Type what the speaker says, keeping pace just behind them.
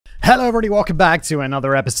Hello everybody, welcome back to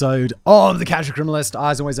another episode of The Casual Criminalist.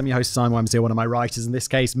 As always, I'm your host, Simon Wamsley, one of my writers, in this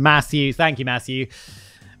case, Matthew. Thank you, Matthew.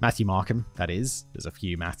 Matthew Markham, that is. There's a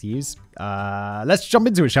few Matthews. Let's jump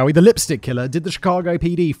into it, shall we? The Lipstick Killer. Did the Chicago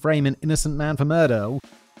PD frame an innocent man for murder? Ooh,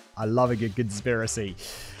 I love a good conspiracy.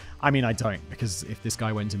 I mean, I don't, because if this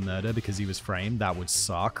guy went to murder because he was framed, that would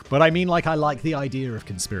suck. But I mean, like, I like the idea of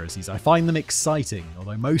conspiracies. I find them exciting,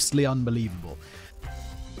 although mostly unbelievable.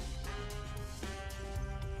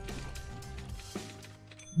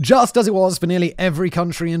 Just as it was for nearly every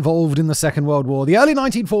country involved in the Second World War, the early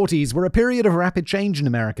 1940s were a period of rapid change in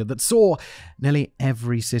America that saw nearly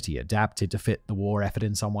every city adapted to fit the war effort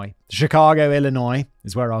in some way. Chicago, Illinois,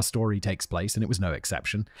 is where our story takes place, and it was no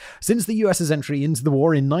exception. Since the US's entry into the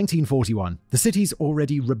war in 1941, the city's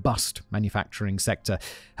already robust manufacturing sector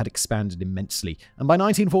had expanded immensely, and by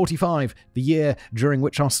 1945, the year during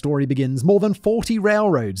which our story begins, more than 40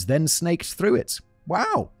 railroads then snaked through it.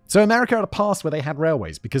 Wow. So America had a past where they had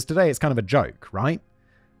railways, because today it's kind of a joke, right?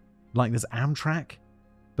 Like there's Amtrak,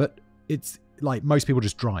 but it's like most people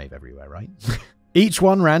just drive everywhere, right? Each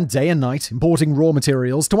one ran day and night, importing raw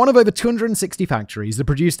materials to one of over 260 factories that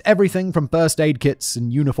produced everything from first aid kits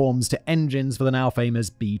and uniforms to engines for the now famous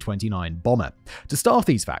B-29 bomber. To staff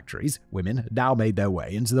these factories, women had now made their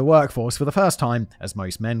way into the workforce for the first time, as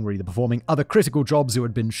most men were either performing other critical jobs who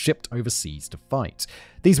had been shipped overseas to fight.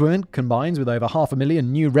 These women, combined with over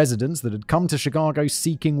 500,000 new residents that had come to Chicago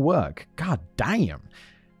seeking work. God damn.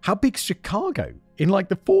 How big's Chicago in like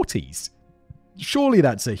the 40s? Surely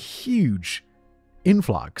that's a huge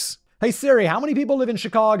influx. Hey Siri, how many people live in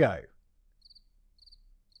Chicago?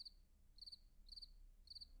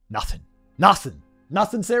 Nothing. Nothing,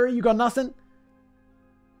 Siri? You got nothing?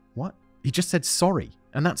 What? He just said sorry,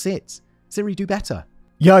 and that's it. Siri, do better.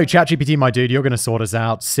 Yo, ChatGPT, my dude, you're going to sort us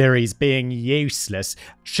out. Siri's being useless.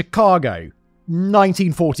 Chicago,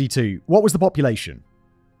 1942. What was the population?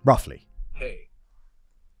 Roughly. Hey.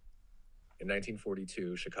 In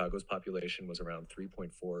 1942, Chicago's population was around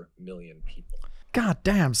 3.4 million people. God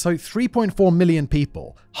damn, so 3.4 million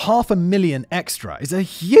people, 500,000 extra is a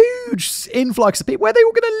huge influx of people. Where are they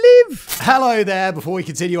all going to live? Hello there. Before we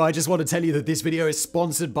continue, I just want to tell you that this video is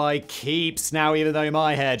sponsored by Keeps. Now, even though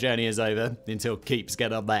my hair journey is over, until Keeps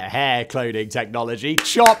get up their hair cloning technology,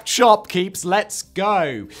 chop, Keeps, let's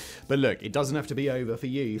go. But look, it doesn't have to be over for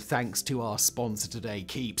you, thanks to our sponsor today,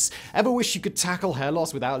 Keeps. Ever wish you could tackle hair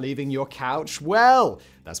loss without leaving your couch? Well,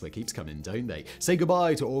 that's where Keeps come in, don't they? Say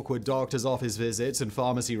goodbye to awkward doctor's office visits and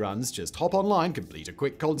pharmacy runs. Just hop online, complete a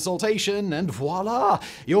quick consultation, and voila!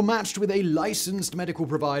 You're matched with a licensed medical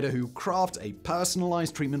provider who craft a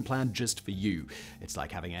personalized treatment plan just for you. It's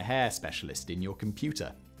like having a hair specialist in your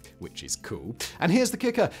computer, which is cool. And here's the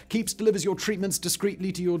kicker. Keeps delivers your treatments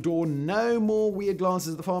discreetly to your door. No more weird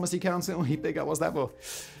glances at the pharmacy counter. Oh, you big up, what's that for?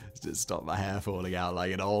 To stop my hair falling out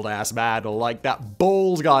like an old-ass man or like that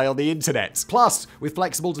bald guy on the internet. Plus, with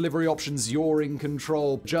flexible delivery options, you're in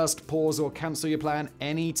control. Just pause or cancel your plan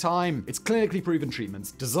anytime. It's clinically proven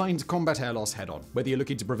treatments designed to combat hair loss head-on. Whether you're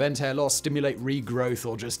looking to prevent hair loss, stimulate regrowth,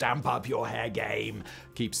 or just amp up your hair game,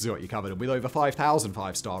 Keeps has got you covered. And with over 5,000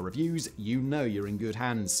 five-star reviews, you know you're in good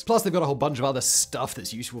hands. Plus, they've got a whole bunch of other stuff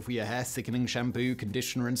that's useful for your hair: thickening shampoo,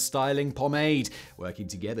 conditioner, and styling pomade, working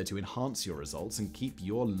together to enhance your results and keep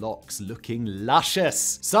your locks looking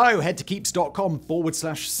luscious. So head to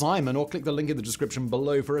keeps.com/Simon or click the link in the description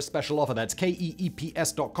below for a special offer. That's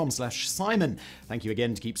keeps.com/Simon. Thank you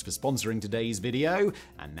again to Keeps for sponsoring today's video.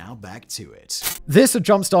 And now back to it. This had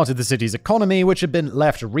jump-started the city's economy, which had been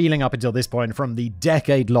left reeling up until this point from the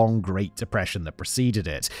decade-long Great Depression that preceded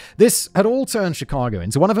it. This had all turned Chicago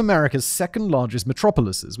into one of America's second-largest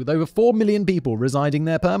metropolises, with over 4 million people residing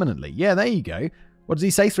there permanently. Yeah, there you go. What did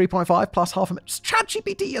he say? 3.5 plus half a million?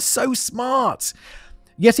 ChatGPT is so smart!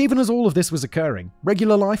 Yet even as all of this was occurring,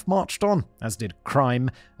 regular life marched on, as did crime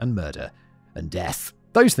and murder and death.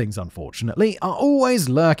 Those things, unfortunately, are always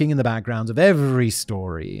lurking in the background of every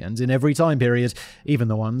story and in every time period, even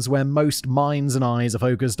the ones where most minds and eyes are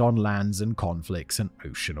focused on lands and conflicts an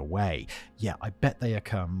ocean away. Yeah, I bet they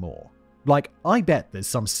occur more. Like, I bet there's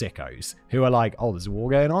some sickos who are like, oh, there's a war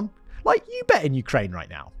going on? Like, you bet in Ukraine right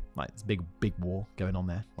now. Like, there's a big war going on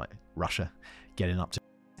there. Like, Russia getting up to...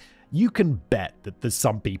 You can bet that there's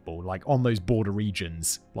some people, like, on those border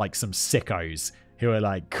regions, like some sickos, who are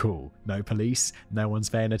like, cool, no police, no one's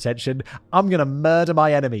paying attention, I'm gonna murder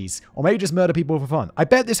my enemies, or maybe just murder people for fun. I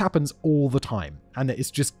bet this happens all the time, and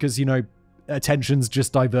it's just because, you know, attention's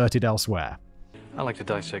just diverted elsewhere. I like to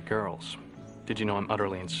dissect girls. Did you know I'm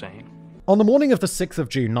utterly insane? On the morning of the 6th of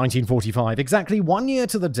June 1945, exactly 1 year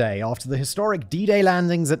to the day after the historic D-Day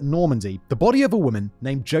landings at Normandy, the body of a woman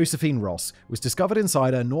named Josephine Ross was discovered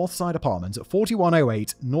inside her North Side apartment at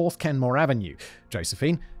 4108 North Kenmore Avenue.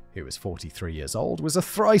 Josephine, who was 43 years old, was a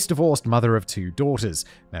thrice divorced mother of 2 daughters,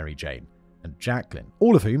 Mary Jane and Jacqueline,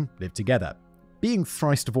 all of whom lived together. Being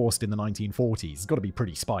thrice divorced in the 1940s has got to be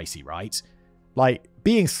pretty spicy, right? Like,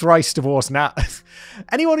 being thrice divorced now.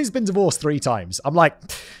 Anyone who's been divorced 3 times, I'm like,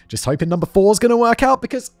 just hoping number 4 is going to work out,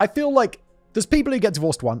 because I feel like there's people who get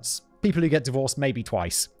divorced once, people who get divorced maybe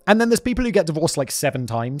twice, and then there's people who get divorced like 7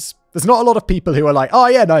 times. There's not a lot of people who are like, oh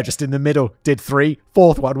yeah, no, just in the middle, did 3,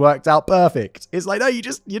 4th one worked out perfect. It's like, no, you're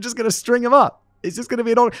just going to string them up. It's just going to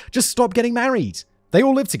be just stop getting married. They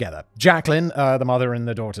all lived together. Jacqueline, the mother and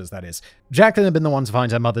the daughters, that is. Jacqueline had been the one to find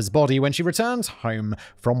her mother's body when she returned home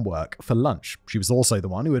from work for lunch. She was also the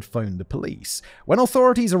one who had phoned the police. When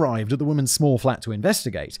authorities arrived at the woman's small flat to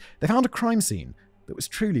investigate, they found a crime scene that was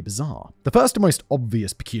truly bizarre. The first and most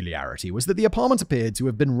obvious peculiarity was that the apartment appeared to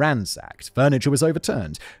have been ransacked. Furniture was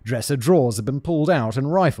overturned, dresser drawers had been pulled out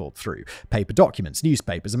and rifled through. Paper documents,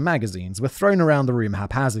 newspapers, and magazines were thrown around the room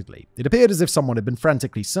haphazardly. It appeared as if someone had been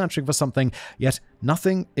frantically searching for something, yet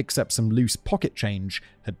nothing except some loose pocket change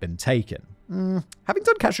had been taken. Having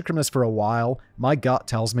done Catch a Criminal for a while, my gut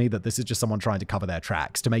tells me that this is just someone trying to cover their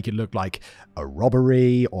tracks to make it look like a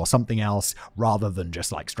robbery or something else rather than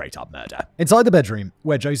just like straight up murder. Inside the bedroom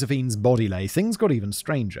where Josephine's body lay, things got even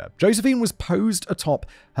stranger. Josephine was posed atop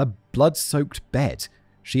her blood-soaked bed.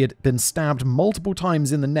 She had been stabbed multiple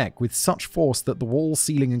times in the neck with such force that the wall,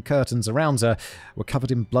 ceiling, and curtains around her were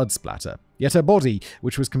covered in blood splatter. Yet her body,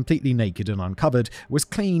 which was completely naked and uncovered, was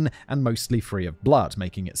clean and mostly free of blood,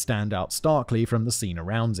 making it stand out starkly from the scene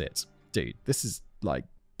around it. Dude, this is, like,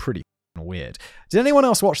 pretty weird. Did anyone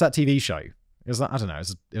else watch that TV show? It was, I don't know,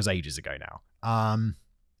 it was ages ago now.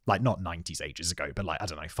 Like, not 90s ages ago, but like, I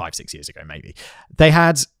don't know, 5-6 years ago, maybe. They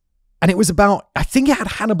had... And it was about, I think it had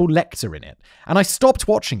Hannibal Lecter in it. And I stopped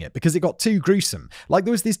watching it because it got too gruesome. Like,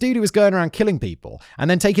 there was this dude who was going around killing people and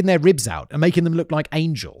then taking their ribs out and making them look like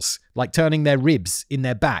angels. Like turning their ribs in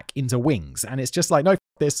their back into wings. And it's just like, no,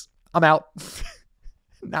 this, I'm out.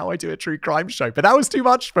 Now I do a true crime show. But that was too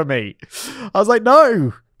much for me. I was like,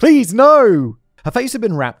 no, please, no. Her face had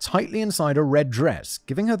been wrapped tightly inside a red dress,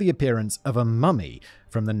 giving her the appearance of a mummy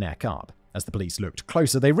from the neck up. As the police looked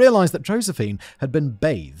closer, they realized that Josephine had been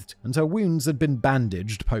bathed and her wounds had been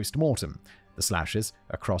bandaged post-mortem. The slashes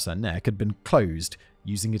across her neck had been closed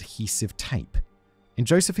using adhesive tape. In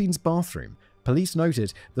Josephine's bathroom, police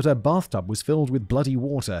noted that her bathtub was filled with bloody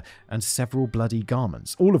water and several bloody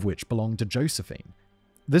garments, all of which belonged to Josephine.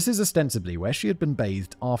 This is ostensibly where she had been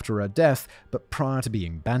bathed after her death, but prior to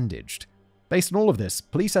being bandaged. Based on all of this,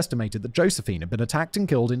 police estimated that Josephine had been attacked and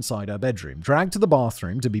killed inside her bedroom, dragged to the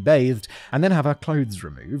bathroom to be bathed, and then have her clothes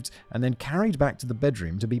removed, and then carried back to the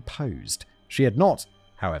bedroom to be posed. She had not,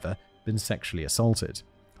 however, been sexually assaulted.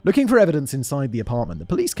 Looking for evidence inside the apartment, the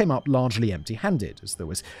police came up largely empty-handed, as there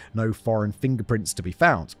was no foreign fingerprints to be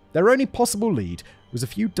found. Their only possible lead was a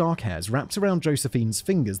few dark hairs wrapped around Josephine's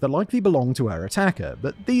fingers that likely belonged to her attacker,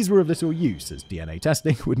 but these were of little use, as DNA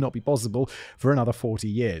testing would not be possible for another 40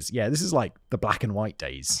 years. Yeah, this is like the black and white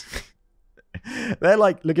days. They're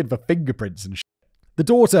like looking for fingerprints and shit. The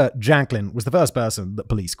daughter, Jacqueline, was the first person that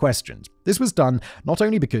police questioned. This was done not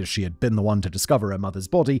only because she had been the one to discover her mother's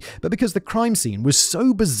body, but because the crime scene was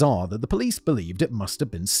so bizarre that the police believed it must have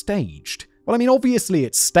been staged. Well, I mean, obviously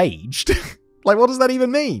it's staged. Like, what does that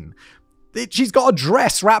even mean? She's got a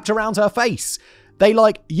dress wrapped around her face. They,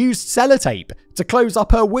 like, used sellotape to close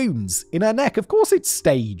up her wounds in her neck. Of course it's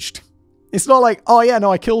staged. It's not like, oh yeah, no,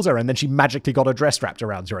 I killed her and then she magically got a dress wrapped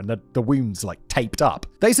around her and the wounds like taped up.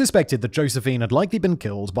 They suspected that Josephine had likely been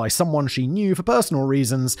killed by someone she knew for personal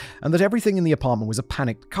reasons and that everything in the apartment was a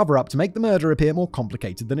panicked cover-up to make the murder appear more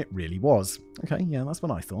complicated than it really was. Okay, yeah, that's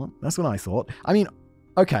what I thought. I mean,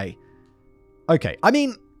 okay. I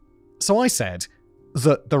mean, so I said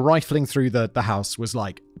that the rifling through the house was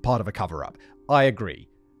like part of a cover-up. I agree.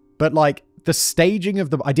 But like the staging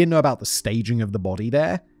of I didn't know about the staging of the body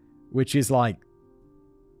there. Which is like,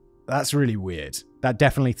 that's really weird. That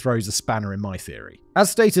definitely throws a spanner in my theory. As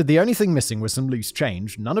stated, the only thing missing was some loose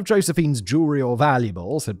change. None of Josephine's jewelry or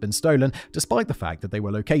valuables had been stolen, despite the fact that they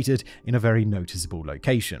were located in a very noticeable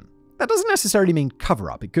location. That doesn't necessarily mean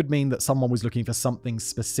cover-up. It could mean that someone was looking for something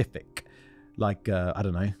specific. Like, I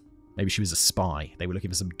don't know, maybe she was a spy. They were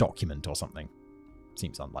looking for some document or something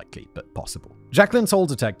Seems unlikely, but possible. Jacqueline told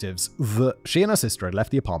detectives that she and her sister had left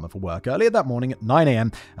the apartment for work earlier that morning at 9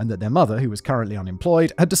 a.m. and that their mother, who was currently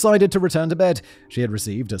unemployed, had decided to return to bed. She had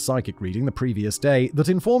received a psychic reading the previous day that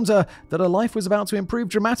informed her that her life was about to improve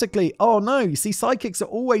dramatically. Oh no, you see, psychics are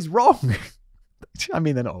always wrong. I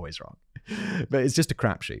mean, they're not always wrong, but it's just a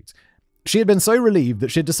crapshoot. She had been so relieved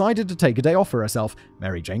that she had decided to take a day off for herself.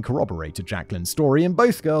 Mary Jane corroborated Jacqueline's story, and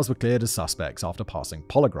both girls were cleared as suspects after passing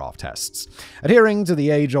polygraph tests. Adhering to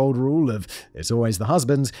the age-old rule of it's always the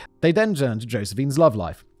husband, they then turned to Josephine's love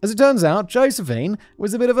life. As it turns out, Josephine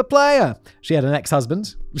was a bit of a player. She had an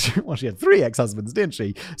ex-husband. Well, she had 3 ex-husbands, didn't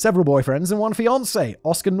she? Several boyfriends and 1 fiancé,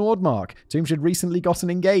 Oscar Nordmark, to whom she'd recently gotten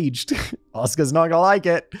engaged. Oscar's not gonna like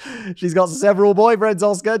it. She's got several boyfriends,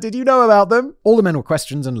 Oscar. Did you know about them? All the men were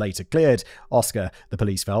questioned and later cleared. Oscar, the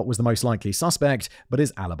police felt, was the most likely suspect, but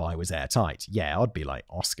his alibi was airtight. Yeah, I'd be like,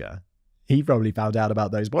 Oscar. He probably found out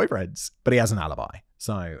about those boyfriends, but he has an alibi.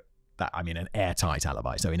 So... an airtight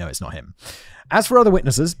alibi, so we know it's not him. As for other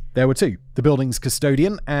witnesses, there were 2. The building's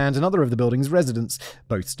custodian and another of the building's residents.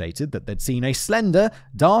 Both stated that they'd seen a slender,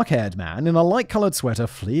 dark-haired man in a light-colored sweater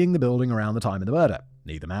fleeing the building around the time of the murder.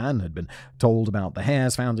 Neither man had been told about the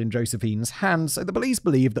hairs found in Josephine's hand, so the police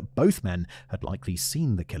believed that both men had likely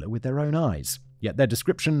seen the killer with their own eyes. Yet their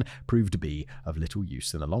description proved to be of little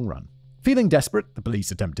use in the long run. Feeling desperate, the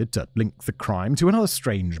police attempted to link the crime to another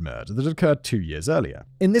strange murder that had occurred 2 years earlier.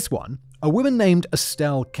 In this one, a woman named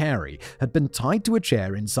Estelle Carey had been tied to a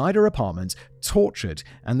chair inside her apartment, tortured,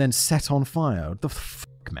 and then set on fire. The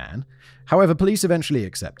fuck, man? However, police eventually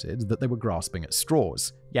accepted that they were grasping at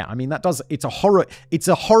straws. Yeah, I mean, it's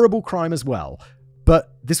a horrible crime as well.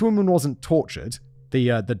 But this woman wasn't tortured,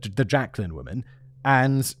 the Jacqueline woman,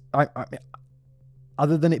 and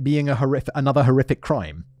other than it being another horrific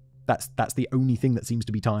crime, that's the only thing that seems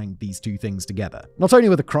to be tying these 2 things together. Not only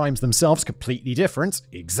were the crimes themselves completely different,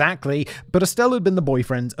 exactly, but Estelle had been the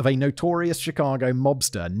boyfriend of a notorious Chicago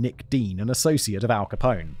mobster, Nick Dean, an associate of Al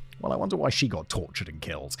Capone. Well, I wonder why she got tortured and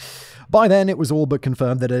killed. By then, it was all but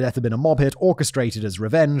confirmed that her death had been a mob hit orchestrated as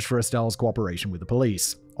revenge for Estelle's cooperation with the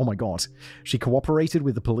police. Oh my god. She cooperated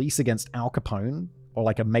with the police against Al Capone? Or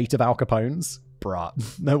like a mate of Al Capone's? Bruh,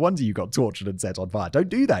 no wonder you got tortured and set on fire. Don't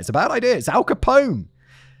do that. It's a bad idea. It's Al Capone.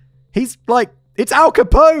 He's like, it's Al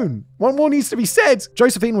Capone! One more needs to be said.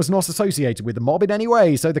 Josephine was not associated with the mob in any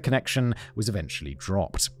way, so the connection was eventually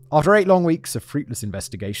dropped. After 8 long weeks of fruitless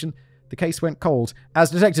investigation, the case went cold,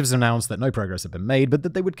 as detectives announced that no progress had been made, but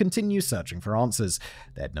that they would continue searching for answers.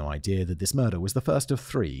 They had no idea that this murder was the first of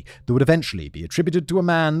 3 that would eventually be attributed to a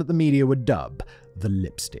man that the media would dub the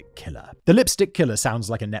Lipstick Killer. The Lipstick Killer sounds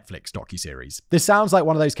like a Netflix docuseries. This sounds like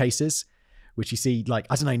one of those cases which you see, like,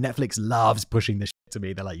 I don't know, Netflix loves pushing this shit to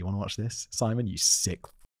me. They're like, you want to watch this, Simon? You sick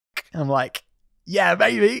f-. I'm like, yeah,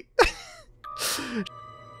 baby.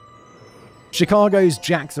 Chicago's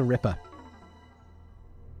Jack the Ripper.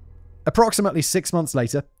 Approximately 6 months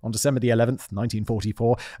later, on December the 11th,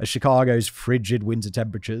 1944, as Chicago's frigid winter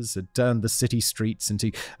temperatures had turned the city streets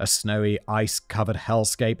into a snowy, ice-covered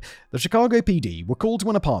hellscape, the Chicago PD were called to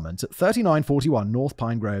an apartment at 3941 North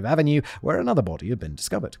Pine Grove Avenue, where another body had been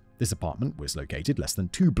discovered. This apartment was located less than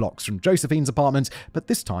 2 blocks from Josephine's apartment, but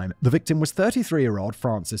this time the victim was 33-year-old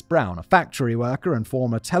Frances Brown, a factory worker and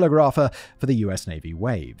former telegrapher for the US Navy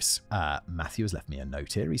Waves. Matthew has left me a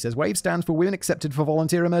note here. He says, Waves stands for Women Accepted for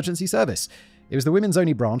Volunteer Emergency Service. It was the women's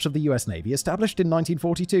only branch of the US Navy, established in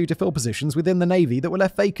 1942 to fill positions within the Navy that were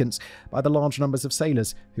left vacant by the large numbers of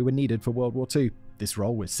sailors who were needed for World War II. This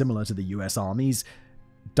role was similar to the US Army's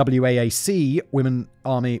WAAC,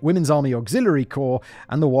 Women's Army Auxiliary Corps,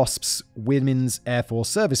 and the WASP's Women's Air Force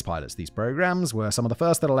Service Pilots. These programs were some of the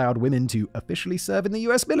first that allowed women to officially serve in the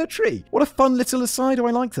US military. What a fun little aside.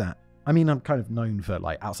 I like that. I mean, I'm kind of known for,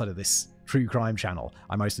 like, outside of this true crime channel,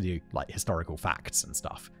 I mostly do, like, historical facts and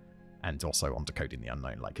stuff. And also on Decoding the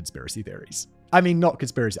Unknown, like conspiracy theories. I mean, not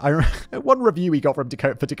conspiracy. One review we got for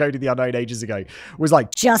Decoding the Unknown ages ago was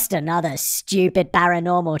like, just another stupid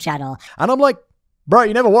paranormal channel. And I'm like, bro,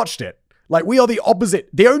 you never watched it. Like, we are the opposite.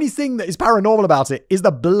 The only thing that is paranormal about it is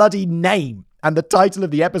the bloody name and the title of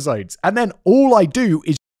the episodes. And then all I do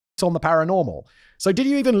is on the paranormal. So did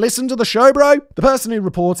you even listen to the show, bro? The person who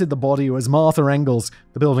reported the body was Martha Engels,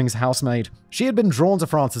 the building's housemaid. She had been drawn to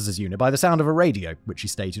Frances's unit by the sound of a radio, which she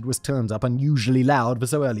stated was turned up unusually loud for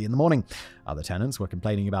so early in the morning. Other tenants were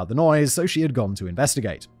complaining about the noise, so she had gone to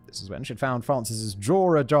investigate. This is when she had found Frances's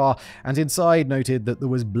drawer ajar, and inside noted that there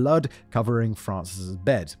was blood covering Frances's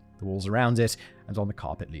bed, the walls around it, and on the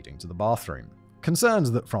carpet leading to the bathroom. Concerned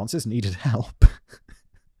that Frances needed help,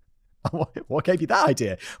 What gave you that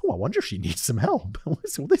idea? Oh, I wonder if she needs some help.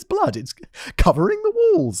 What's all this blood? It's covering the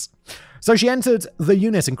walls. So she entered the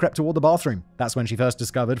unit and crept toward the bathroom. That's when she first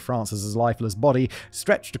discovered Frances's lifeless body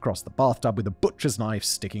stretched across the bathtub with a butcher's knife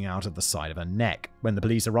sticking out of the side of her neck. When the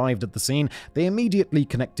police arrived at the scene, they immediately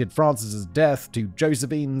connected Frances's death to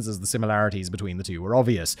Josephine's, as the similarities between the two were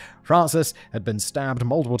obvious. Frances had been stabbed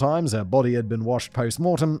multiple times, her body had been washed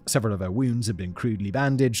post-mortem, several of her wounds had been crudely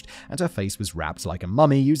bandaged, and her face was wrapped like a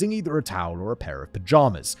mummy using either a towel or a pair of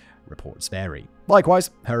pajamas. Reports vary.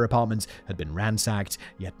 Likewise, her apartment had been ransacked,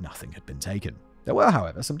 yet nothing had been taken. There were,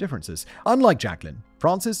 however, some differences. Unlike Jacqueline,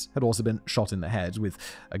 Frances had also been shot in the head with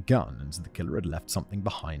a gun, and the killer had left something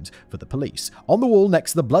behind for the police. On the wall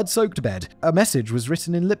next to the blood-soaked bed, a message was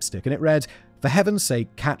written in lipstick, and it read, "For heaven's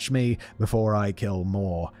sake, catch me before I kill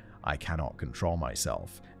more. I cannot control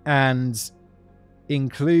myself." And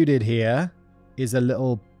included here is a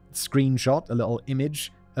little screenshot, a little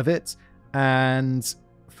image of it, and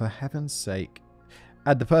for heaven's sake,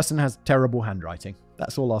 and the person has terrible handwriting.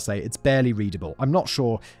 That's all I'll say. It's barely readable. I'm not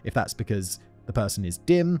sure if that's because the person is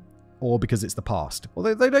dim or because it's the past.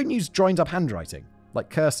 Although they don't use joined up handwriting, like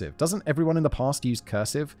cursive. Doesn't everyone in the past use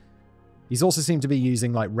cursive? He's also seemed to be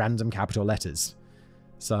using like random capital letters.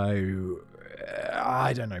 So,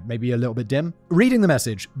 I don't know, maybe a little bit dim. Reading the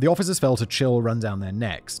message, the officers felt a chill run down their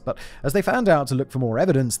necks, but as they found out to look for more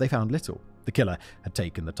evidence, they found little. The killer had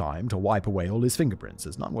taken the time to wipe away all his fingerprints,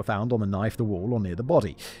 as none were found on the knife, the wall, or near the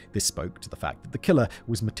body. This spoke to the fact that the killer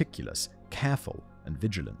was meticulous, careful, and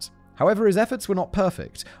vigilant. However, his efforts were not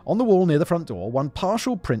perfect. On the wall near the front door, one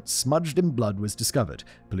partial print smudged in blood was discovered.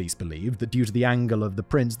 Police believed that due to the angle of the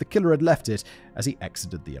print, the killer had left it as he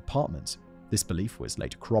exited the apartment. This belief was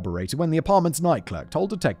later corroborated when the apartment's night clerk told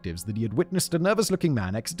detectives that he had witnessed a nervous-looking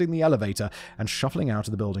man exiting the elevator and shuffling out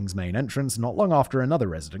of the building's main entrance not long after another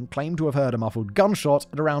resident claimed to have heard a muffled gunshot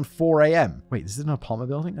at around 4 a.m. Wait, this is an apartment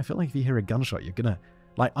building? I feel like if you hear a gunshot, you're gonna...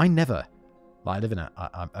 Like, I live in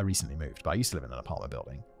I recently moved, but I used to live in an apartment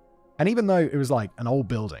building. And even though it was like an old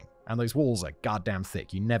building, and those walls are goddamn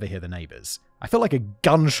thick, you never hear the neighbors. I feel like a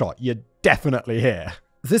gunshot you'd definitely hear.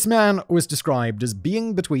 This man was described as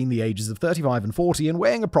being between the ages of 35 and 40 and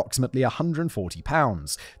weighing approximately 140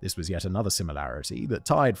 pounds. This was yet another similarity that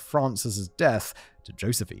tied Frances's death to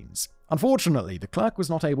Josephine's. Unfortunately, the clerk was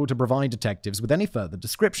not able to provide detectives with any further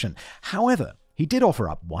description. However, he did offer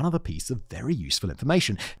up one other piece of very useful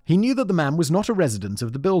information. He knew that the man was not a resident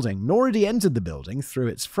of the building, nor had he entered the building through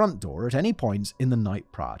its front door at any point in the night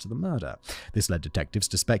prior to the murder. This led detectives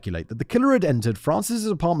to speculate that the killer had entered Frances's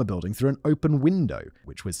apartment building through an open window,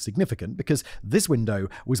 which was significant because this window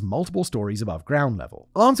was multiple stories above ground level.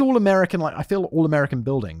 Aren't all American, I feel all American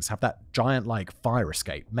buildings have that giant, fire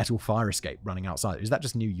escape, metal fire escape running outside. Is that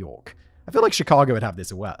just New York? I feel like Chicago would have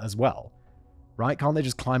this as well. Right? Can't they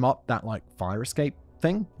just climb up that, fire escape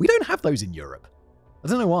thing? We don't have those in Europe. I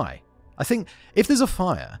don't know why. I think if there's a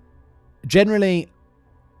fire, generally,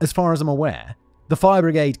 as far as I'm aware, the fire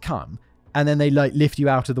brigade come and then they, lift you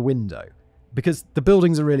out of the window. Because the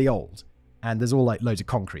buildings are really old and there's all, loads of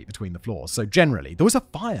concrete between the floors. So generally, there was a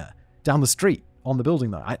fire down the street on the building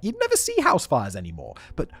though. You'd never see house fires anymore.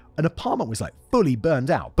 But an apartment was, fully burned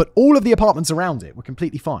out. But all of the apartments around it were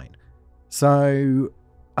completely fine. So...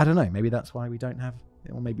 I don't know, maybe that's why we don't have,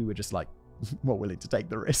 or maybe we're just more willing to take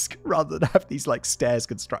the risk rather than have these stairs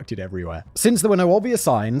constructed everywhere. Since there were no obvious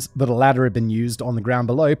signs that a ladder had been used on the ground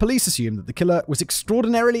below, police assumed that the killer was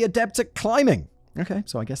extraordinarily adept at climbing. Okay,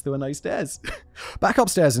 so I guess there were no stairs. Back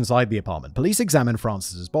upstairs inside the apartment, police examined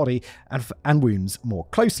Frances's body and wounds more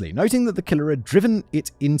closely, noting that the killer had driven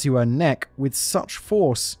it into her neck with such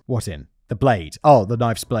force. What in? The blade. Oh, the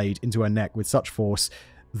knife's blade into her neck with such force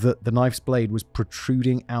that the knife's blade was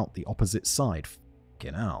protruding out the opposite side.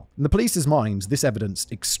 Fucking hell. In the police's minds, this evidenced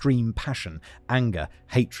extreme passion, anger,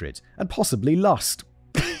 hatred, and possibly lust.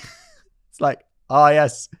 It's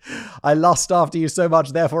yes, I lust after you so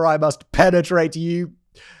much, therefore I must penetrate you.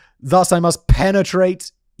 Thus I must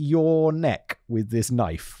penetrate your neck with this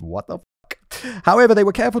knife. What the fuck? However, they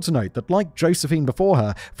were careful to note that, like Josephine before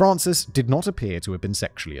her, Frances did not appear to have been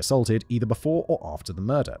sexually assaulted either before or after the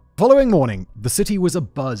murder. The following morning, the city was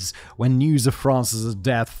abuzz when news of Frances's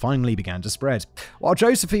death finally began to spread. While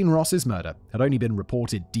Josephine Ross's murder had only been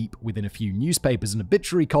reported deep within a few newspapers and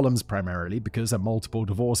obituary columns, primarily because her multiple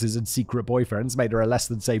divorces and secret boyfriends made her a less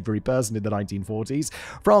than savory person in the 1940s,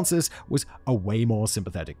 Frances was a way more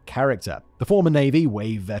sympathetic character. The former Navy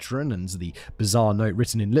wave veteran and the bizarre note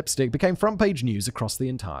written in lipstick became front-page front-page news across the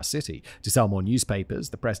entire city. To sell more newspapers,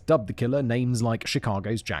 the press dubbed the killer names like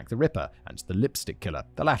Chicago's Jack the Ripper and the Lipstick Killer,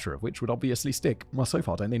 the latter of which would obviously stick. Well, so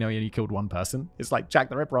far, don't they know he only killed one person? It's like Jack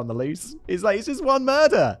the Ripper on the loose. It's just one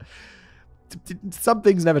murder. Some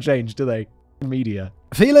things never change, do they? Media.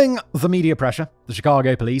 Feeling the media pressure, the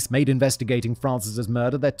Chicago police made investigating Frances's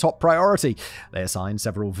murder their top priority. They assigned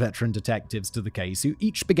several veteran detectives to the case who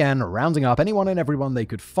each began rounding up anyone and everyone they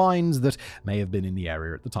could find that may have been in the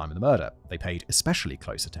area at the time of the murder. They paid especially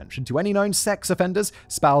close attention to any known sex offenders,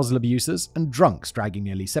 spousal abusers, and drunks, dragging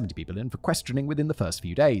nearly 70 people in for questioning within the first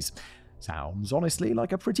few days. Sounds honestly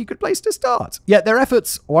like a pretty good place to start. Yet their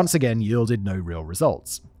efforts once again yielded no real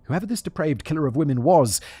results. Whoever this depraved killer of women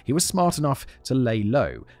was, he was smart enough to lay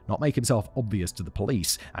low, not make himself obvious to the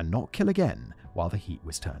police, and not kill again while the heat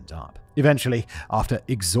was turned up. Eventually, after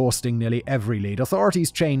exhausting nearly every lead,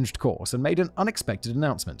 authorities changed course and made an unexpected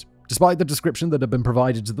announcement. Despite the description that had been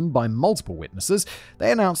provided to them by multiple witnesses,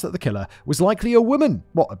 they announced that the killer was likely a woman.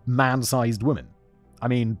 What, a man-sized woman? I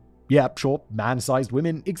mean, yeah, sure, man-sized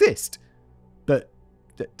women exist. But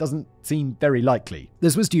that doesn't seem very likely.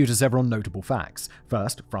 This was due to several notable facts.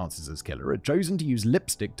 First, Frances's killer had chosen to use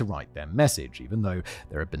lipstick to write their message, even though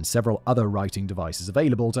there had been several other writing devices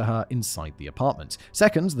available to her inside the apartment.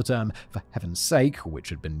 Second, the term "for heaven's sake," which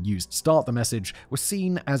had been used to start the message, was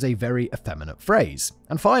seen as a very effeminate phrase.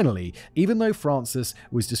 And finally, even though Frances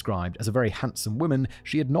was described as a very handsome woman,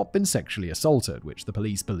 she had not been sexually assaulted, which the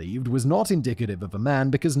police believed was not indicative of a man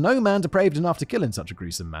because no man depraved enough to kill in such a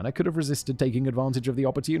gruesome manner could have resisted taking advantage of the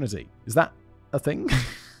opportunity. Is that a thing?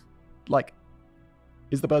 Like,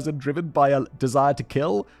 is the person driven by a desire to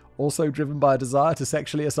kill also driven by a desire to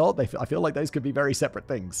sexually assault? I feel like those could be very separate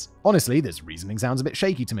things. Honestly, this reasoning sounds a bit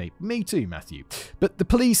shaky to me. Me too, Matthew. But the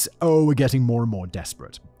police, were getting more and more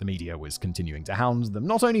desperate. The media was continuing to hound them,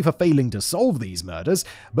 not only for failing to solve these murders,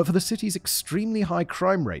 but for the city's extremely high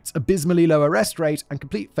crime rates, abysmally low arrest rate, and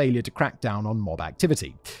complete failure to crack down on mob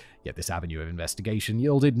activity. Yet this avenue of investigation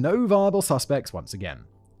yielded no viable suspects once again.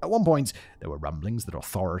 At one point, there were rumblings that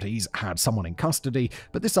authorities had someone in custody,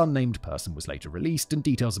 but this unnamed person was later released, and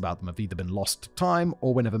details about them have either been lost to time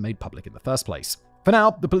or were never made public in the first place. For now,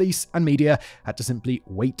 the police and media had to simply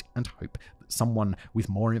wait and hope that someone with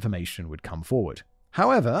more information would come forward.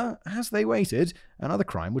 However, as they waited, another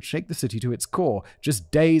crime would shake the city to its core just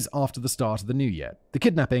days after the start of the new year: the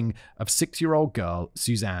kidnapping of 6-year-old girl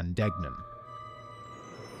Suzanne Degnan.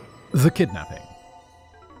 The kidnapping.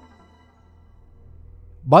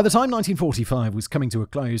 By the time 1945 was coming to a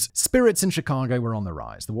close, spirits in Chicago were on the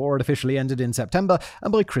rise. The war had officially ended in September,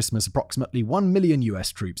 and by Christmas, approximately 1 million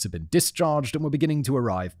US troops had been discharged and were beginning to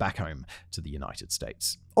arrive back home to the United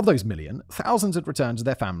States. Of those million, thousands had returned to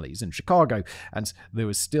their families in Chicago, and there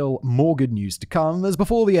was still more good news to come, as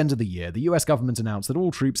before the end of the year, the US government announced that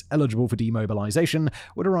all troops eligible for demobilization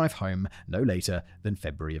would arrive home no later than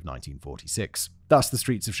February of 1946. Thus, the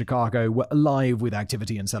streets of Chicago were alive with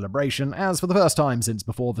activity and celebration, as for the first time since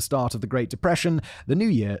before the start of the Great Depression, the new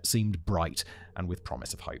year seemed bright and with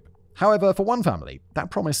promise of hope. However, for one family,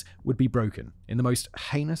 that promise would be broken in the most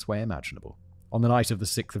heinous way imaginable. On the night of the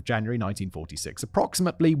 6th of January 1946,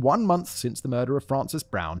 approximately 1 month since the murder of Frances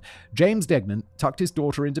Brown, James Degnan tucked his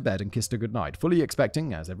daughter into bed and kissed her goodnight, fully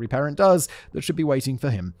expecting, as every parent does, that she'd be waiting for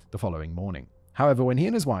him the following morning. However, when he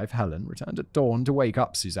and his wife, Helen, returned at dawn to wake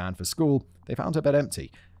up Suzanne for school, they found her bed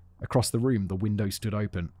empty. Across the room, the window stood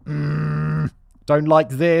open. Don't like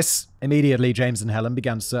this. Immediately, James and Helen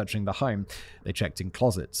began searching the home. They checked in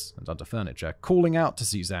closets and under furniture, calling out to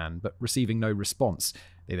Suzanne, but receiving no response.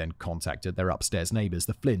 They then contacted their upstairs neighbors,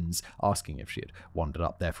 the Flynns, asking if she had wandered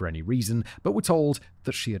up there for any reason, but were told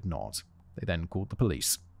that she had not. They then called the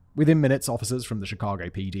police. Within minutes, officers from the Chicago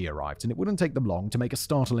PD arrived, and it wouldn't take them long to make a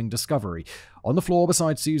startling discovery. On the floor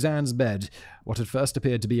beside Suzanne's bed, what had first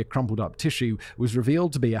appeared to be a crumpled-up tissue was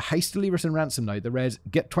revealed to be a hastily written ransom note that read,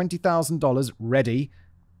 "Get $20,000 ready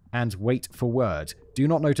and wait for word. Do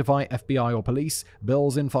not notify FBI or police.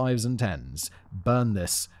 Bills in 5s and 10s. Burn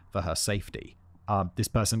this for her safety." This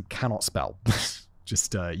person cannot spell.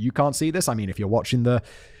 Just, you can't see this. I mean, if you're watching the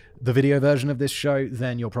video version of this show,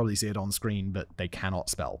 then you'll probably see it on screen, but they cannot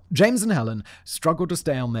spell. James and Helen struggled to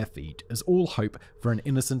stay on their feet as all hope for an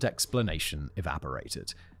innocent explanation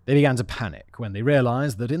evaporated. They began to panic when they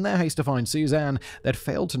realized that in their haste to find Suzanne, they'd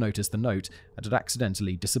failed to notice the note and had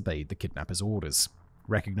accidentally disobeyed the kidnapper's orders.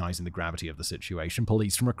 Recognizing the gravity of the situation,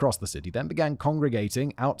 police from across the city then began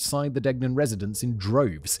congregating outside the Degnan residence in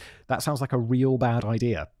droves. That sounds like a real bad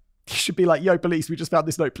idea. You should be like, yo, police, we just found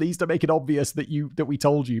this note. Please don't make it obvious that we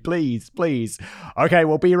told you. Please, please. Okay,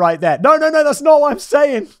 we'll be right there. No, that's not what I'm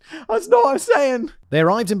saying. That's not what I'm saying. They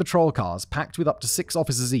arrived in patrol cars packed with up to 6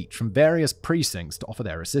 officers each from various precincts to offer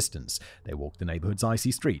their assistance. They walked the neighborhood's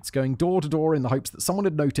icy streets, going door to door in the hopes that someone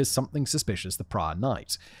had noticed something suspicious the prior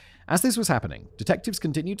night. As this was happening, detectives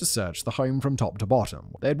continued to search the home from top to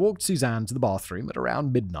bottom. They had walked Suzanne to the bathroom at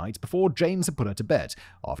around midnight before James had put her to bed,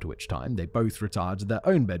 after which time they both retired to their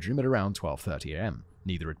own bedroom at around 12:30 a.m.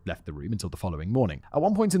 Neither had left the room until the following morning. At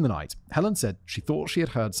one point in the night, Helen said she thought she had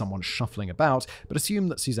heard someone shuffling about, but assumed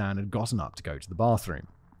that Suzanne had gotten up to go to the bathroom.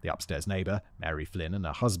 The upstairs neighbor, Mary Flynn, and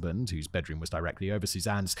her husband, whose bedroom was directly over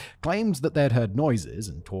Suzanne's, claimed that they had heard noises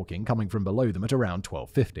and talking coming from below them at around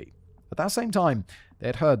 12:50. At that same time, they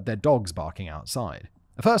had heard their dogs barking outside.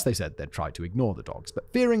 At first, they said they'd tried to ignore the dogs,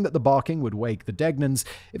 but fearing that the barking would wake the Degnans,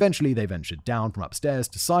 eventually they ventured down from upstairs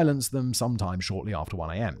to silence them sometime shortly after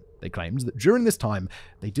 1 a.m. They claimed that during this time,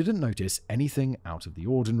 they didn't notice anything out of the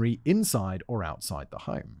ordinary inside or outside the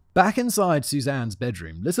home. Back inside Suzanne's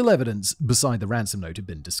bedroom, little evidence beside the ransom note had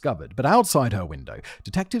been discovered, but outside her window,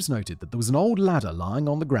 detectives noted that there was an old ladder lying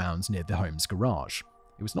on the grounds near the home's garage.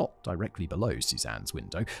 It was not directly below Suzanne's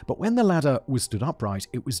window, but when the ladder was stood upright,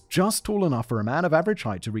 it was just tall enough for a man of average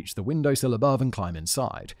height to reach the windowsill above and climb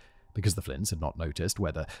inside. Because the Flynns had not noticed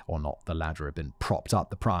whether or not the ladder had been propped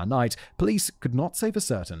up the prior night, police could not say for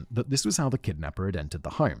certain that this was how the kidnapper had entered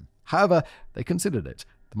the home. However, they considered it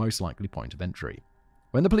the most likely point of entry.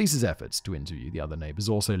 When the police's efforts to interview the other neighbors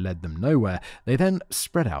also led them nowhere, they then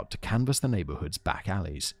spread out to canvass the neighborhood's back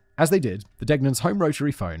alleys. As they did, the Degnans' home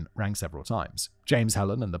rotary phone rang several times. James,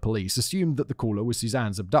 Helen, and the police assumed that the caller was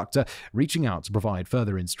Suzanne's abductor, reaching out to provide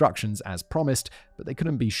further instructions as promised, but they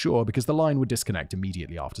couldn't be sure because the line would disconnect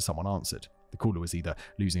immediately after someone answered. The caller was either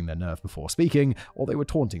losing their nerve before speaking, or they were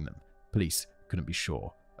taunting them. Police couldn't be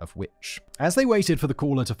sure of which. As they waited for the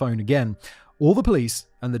caller to phone again, all the police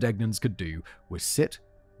and the Degnans could do was sit,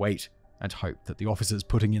 wait, and hope that the officers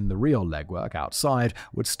putting in the real legwork outside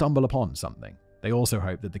would stumble upon something. They also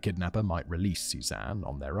hoped that the kidnapper might release Suzanne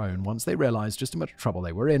on their own once they realized just how much trouble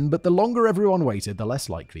they were in, but the longer everyone waited, the less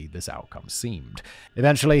likely this outcome seemed.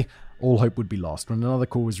 Eventually, all hope would be lost when another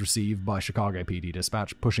call was received by Chicago PD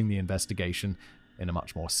Dispatch, pushing the investigation in a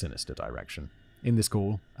much more sinister direction. In this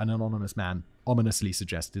call, an anonymous man ominously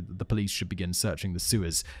suggested that the police should begin searching the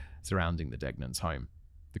sewers surrounding the Degnans' home.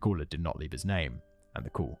 The caller did not leave his name, and the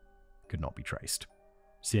call could not be traced.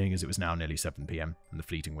 Seeing as it was now nearly 7 p.m. and the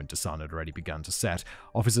fleeting winter sun had already begun to set,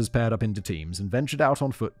 officers paired up into teams and ventured out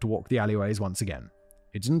on foot to walk the alleyways once again.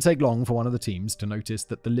 It didn't take long for one of the teams to notice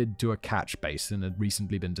that the lid to a catch basin had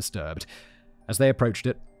recently been disturbed. As they approached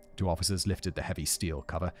it, 2 officers lifted the heavy steel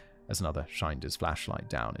cover as another shined his flashlight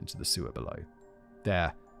down into the sewer below.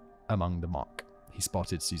 There, among the muck, he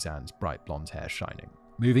spotted Suzanne's bright blonde hair shining.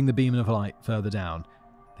 Moving the beam of light further down,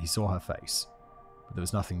 he saw her face, but there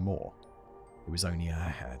was nothing more. It was only her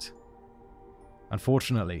head.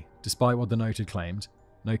 Unfortunately, despite what the note had claimed,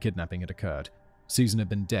 no kidnapping had occurred. Susan had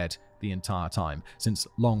been dead the entire time, since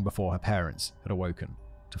long before her parents had awoken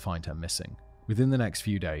to find her missing. Within the next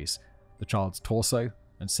few days, the child's torso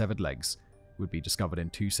and severed legs would be discovered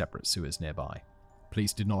in 2 separate sewers nearby.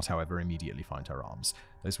 Police did not, however, immediately find her arms.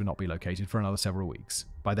 Those would not be located for another several weeks.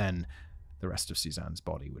 By then, the rest of Suzanne's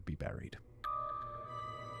body would be buried.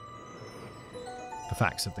 The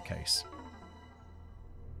facts of the case.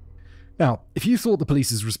 Now, if you thought the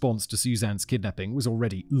police's response to Suzanne's kidnapping was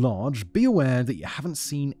already large, be aware that you haven't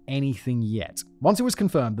seen anything yet. Once it was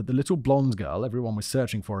confirmed that the little blonde girl everyone was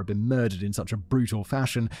searching for had been murdered in such a brutal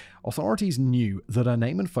fashion, authorities knew that her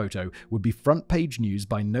name and photo would be front-page news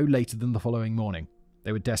by no later than the following morning.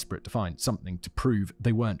 They were desperate to find something to prove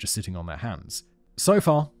they weren't just sitting on their hands. So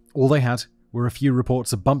far, all they had were a few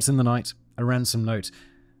reports of bumps in the night, a ransom note,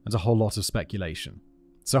 and a whole lot of speculation.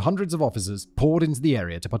 So hundreds of officers poured into the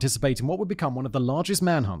area to participate in what would become one of the largest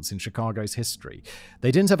manhunts in Chicago's history.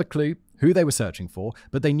 They didn't have a clue who they were searching for,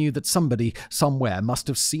 but they knew that somebody, somewhere, must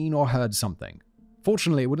have seen or heard something.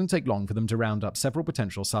 Fortunately, it wouldn't take long for them to round up several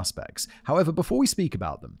potential suspects. However, before we speak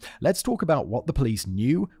about them, let's talk about what the police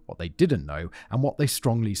knew, what they didn't know, and what they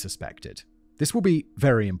strongly suspected. This will be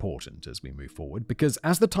very important as we move forward because,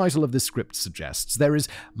 as the title of this script suggests, there is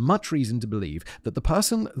much reason to believe that the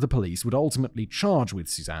person the police would ultimately charge with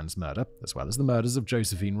Suzanne's murder, as well as the murders of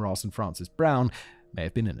Josephine Ross and Frances Brown, may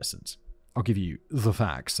have been innocent. I'll give you the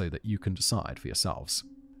facts so that you can decide for yourselves.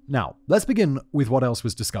 Now, let's begin with what else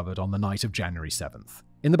was discovered on the night of January 7th.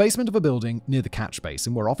 In the basement of a building near the catch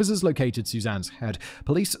basin where officers located Suzanne's head,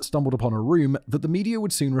 police stumbled upon a room that the media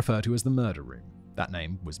would soon refer to as the murder room. That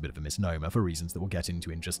name was a bit of a misnomer for reasons that we'll get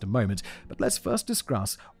into in just a moment, but let's first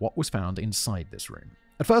discuss what was found inside this room.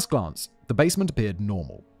 At first glance, the basement appeared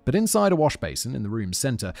normal, but inside a wash basin in the room's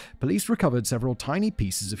center, police recovered several tiny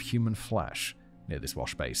pieces of human flesh. Near this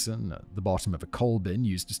wash basin, at the bottom of a coal bin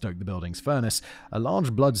used to stoke the building's furnace, a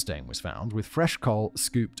large bloodstain was found with fresh coal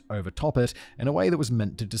scooped over top it in a way that was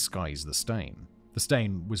meant to disguise the stain. The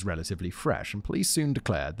stain was relatively fresh, and police soon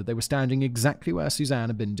declared that they were standing exactly where Suzanne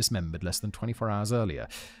had been dismembered less than 24 hours earlier.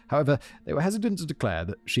 However, they were hesitant to declare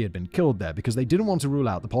that she had been killed there because they didn't want to rule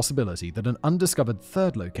out the possibility that an undiscovered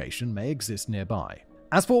third location may exist nearby.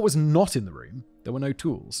 As for what was not in the room, there were no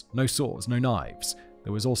tools, no saws, no knives.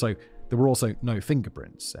 There were also no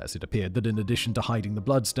fingerprints, as it appeared that in addition to hiding the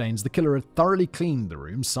bloodstains, the killer had thoroughly cleaned the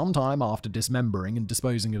room sometime after dismembering and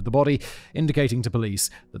disposing of the body, indicating to police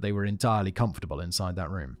that they were entirely comfortable inside that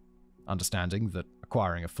room. Understanding that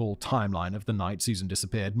acquiring a full timeline of the night Susan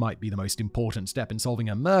disappeared might be the most important step in solving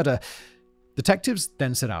her murder, detectives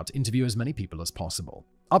then set out to interview as many people as possible.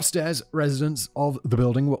 Upstairs, residents of the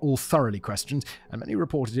building were all thoroughly questioned, and many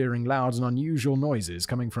reported hearing loud and unusual noises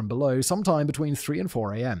coming from below sometime between 3 and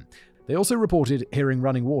 4 a.m. They also reported hearing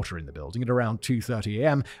running water in the building at around 2:30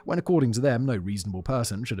 a.m., when according to them, no reasonable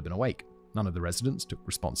person should have been awake. None of the residents took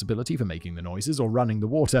responsibility for making the noises or running the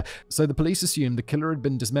water, so the police assumed the killer had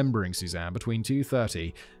been dismembering Suzanne between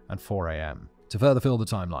 2:30 and 4 a.m. To further fill the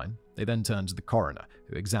timeline, they then turned to the coroner,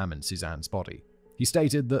 who examined Suzanne's body. He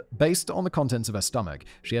stated that, based on the contents of her stomach,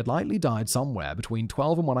 she had likely died somewhere between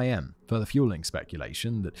 12 and 1 a.m., further fueling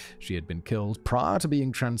speculation that she had been killed prior to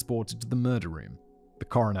being transported to the murder room. The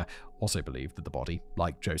coroner also believed that the body,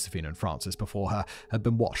 like Josephine and Frances before her, had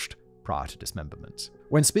been washed prior to dismemberment.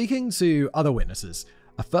 When speaking to other witnesses,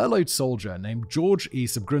 a furloughed soldier named George E.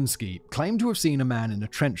 Subgrunsky claimed to have seen a man in a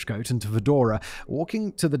trench coat and fedora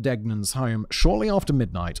walking to the Degnans' home shortly after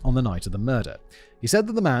midnight on the night of the murder. He said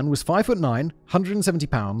that the man was 5'9", 170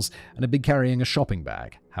 pounds, and had been carrying a shopping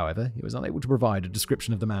bag. However, he was unable to provide a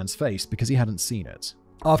description of the man's face because he hadn't seen it.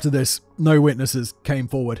 After this, no witnesses came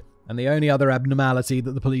forward, and the only other abnormality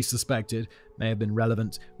that the police suspected may have been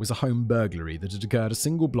relevant was a home burglary that had occurred a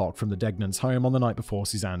single block from the Degnans' home on the night before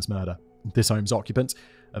Suzanne's murder. This home's occupant,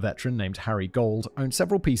 a veteran named Harry Gold, owned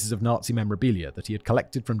several pieces of Nazi memorabilia that he had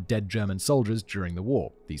collected from dead German soldiers during the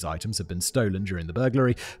war. These items had been stolen during the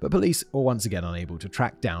burglary, but police were once again unable to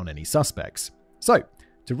track down any suspects. So,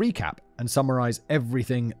 to recap and summarize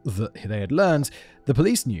everything that they had learned, the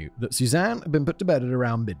police knew that Suzanne had been put to bed at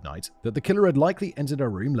around midnight, that the killer had likely entered her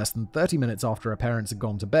room less than 30 minutes after her parents had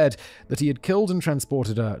gone to bed, that he had killed and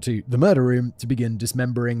transported her to the murder room to begin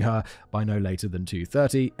dismembering her by no later than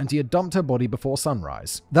 2:30, and he had dumped her body before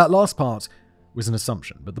sunrise. That last part was an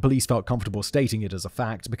assumption, but the police felt comfortable stating it as a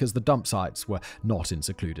fact because the dump sites were not in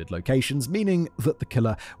secluded locations, meaning that the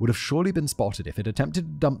killer would have surely been spotted if it attempted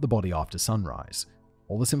to dump the body after sunrise.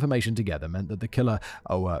 All this information together meant that the killer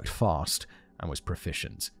worked fast and was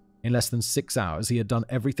proficient. In less than 6 hours, he had done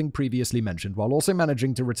everything previously mentioned while also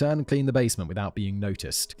managing to return and clean the basement without being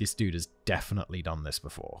noticed. This dude has definitely done this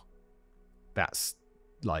before. That's,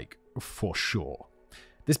 like, for sure.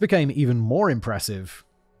 This became even more impressive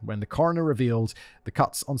when the coroner revealed the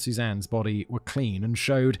cuts on Suzanne's body were clean and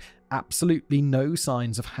showed absolutely no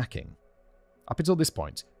signs of hacking. Up until this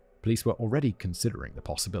point, police were already considering the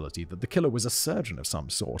possibility that the killer was a surgeon of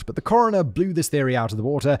some sort, but the coroner blew this theory out of the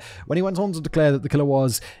water when he went on to declare that the killer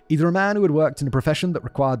was either a man who had worked in a profession that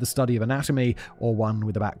required the study of anatomy or one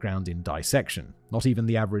with a background in dissection. Not even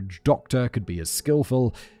the average doctor could be as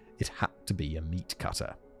skillful. It had to be a meat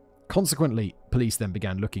cutter. Consequently, police then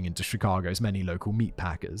began looking into Chicago's many local meat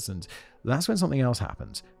packers, and that's when something else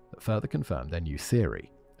happened that further confirmed their new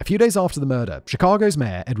theory. A few days after the murder, Chicago's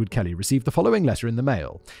mayor, Edward Kelly, received the following letter in the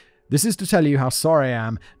mail. "This is to tell you how sorry I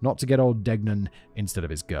am not to get old Degnan instead of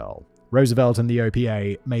his girl. Roosevelt and the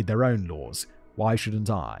OPA made their own laws. Why shouldn't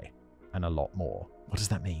I?" And a lot more. What does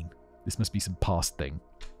that mean? This must be some past thing.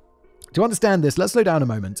 To understand this, let's slow down a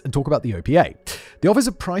moment and talk about the OPA. The Office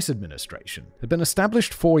of Price Administration had been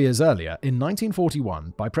established 4 years earlier in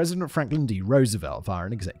 1941 by President Franklin D. Roosevelt via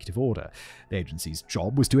an executive order. The agency's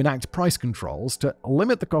job was to enact price controls to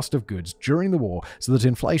limit the cost of goods during the war so that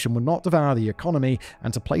inflation would not devour the economy,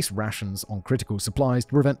 and to place rations on critical supplies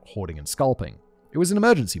to prevent hoarding and scalping. It was an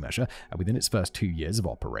emergency measure, and within its first 2 years of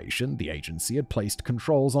operation, the agency had placed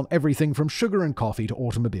controls on everything from sugar and coffee to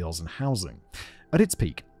automobiles and housing. At its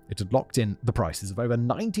peak, it had locked in the prices of over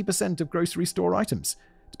 90% of grocery store items.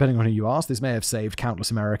 Depending on who you ask, this may have saved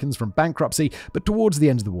countless Americans from bankruptcy, but towards the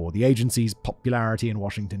end of the war, the agency's popularity in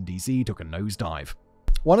Washington, D.C. took a nosedive.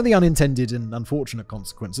 One of the unintended and unfortunate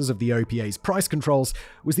consequences of the OPA's price controls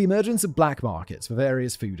was the emergence of black markets for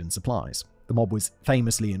various food and supplies. The mob was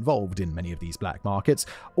famously involved in many of these black markets,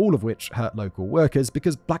 all of which hurt local workers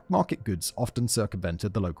because black market goods often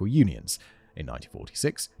circumvented the local unions. In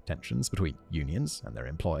 1946, tensions between unions and their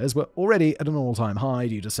employers were already at an all-time high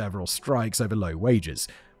due to several strikes over low wages.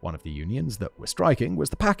 One of the unions that were striking was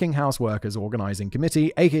the Packing House Workers Organizing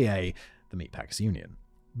Committee, aka the Meatpackers Union.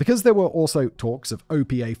 Because there were also talks of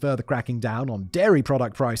OPA further cracking down on dairy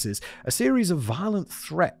product prices, a series of violent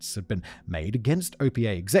threats had been made against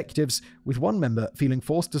OPA executives, with one member feeling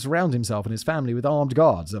forced to surround himself and his family with armed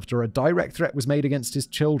guards after a direct threat was made against his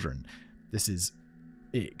children. This is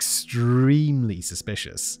extremely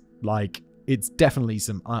suspicious. Like, it's definitely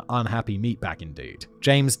some unhappy meatpacking dude.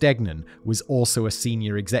 James Degnan was also a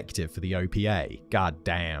senior executive for the OPA. God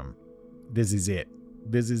damn. This is it.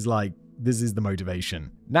 This is the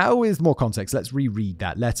motivation. Now, with more context, let's reread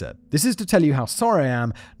that letter. This is to tell you how sorry I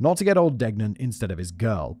am not to get old Degnan instead of his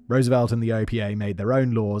girl. Roosevelt and the OPA made their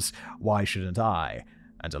own laws. Why shouldn't I?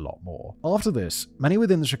 And a lot more. After this, many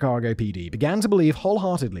within the Chicago PD began to believe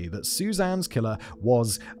wholeheartedly that Suzanne's killer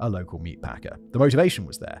was a local meatpacker. The motivation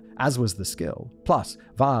was there, as was the skill. Plus,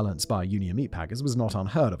 violence by union meatpackers was not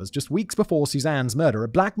unheard of, as just weeks before Suzanne's murder, a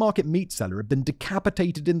black market meat seller had been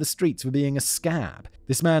decapitated in the streets for being a scab.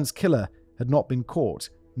 This man's killer had not been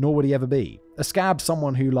caught, nor would he ever be. A scab,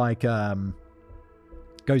 someone who,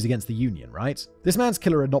 goes against the union, right? This man's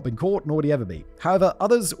killer had not been caught, nor would he ever be. However,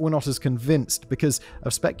 others were not as convinced because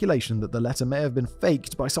of speculation that the letter may have been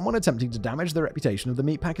faked by someone attempting to damage the reputation of the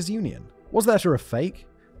Meatpackers Union. Was the letter a fake?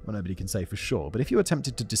 Well, nobody can say for sure, but if you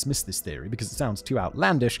attempted to dismiss this theory because it sounds too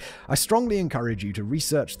outlandish, I strongly encourage you to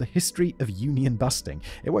research the history of union busting.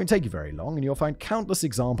 It won't take you very long, and you'll find countless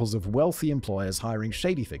examples of wealthy employers hiring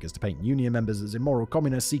shady figures to paint union members as immoral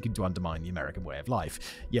communists seeking to undermine the American way of life.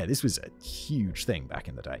 Yeah, this was a huge thing back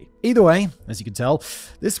in the day. Either way, as you can tell,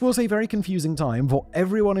 this was a very confusing time for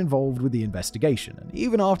everyone involved with the investigation, and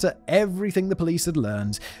even after everything the police had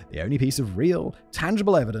learned, the only piece of real,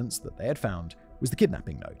 tangible evidence that they had found was the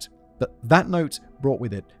kidnapping note. But that note brought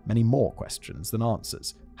with it many more questions than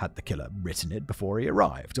answers. Had the killer written it before he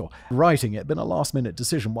arrived, or writing it been a last-minute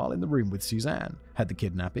decision while in the room with Suzanne? Had the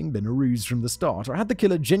kidnapping been a ruse from the start, or had the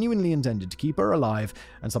killer genuinely intended to keep her alive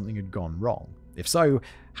and something had gone wrong? If so,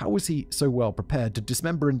 how was he so well prepared to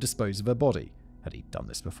dismember and dispose of her body? Had he done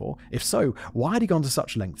this before? If so, why had he gone to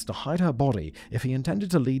such lengths to hide her body if he intended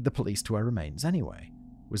to lead the police to her remains anyway?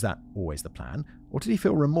 Was that always the plan? Or did he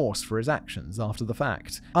feel remorse for his actions after the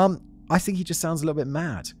fact? I think he just sounds a little bit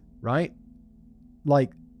mad, right?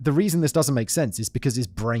 Like, the reason this doesn't make sense is because his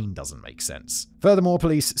brain doesn't make sense. Furthermore,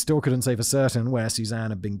 police still couldn't say for certain where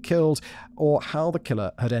Suzanne had been killed or how the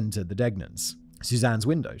killer had entered the Degnans. Suzanne's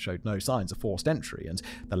window showed no signs of forced entry, and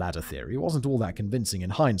the ladder theory wasn't all that convincing in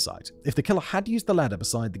hindsight. If the killer had used the ladder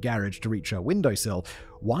beside the garage to reach her windowsill,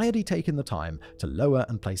 why had he taken the time to lower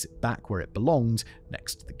and place it back where it belonged,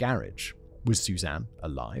 next to the garage? Was Suzanne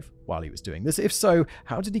alive while he was doing this? If so,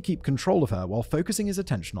 how did he keep control of her while focusing his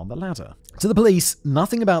attention on the ladder? To the police,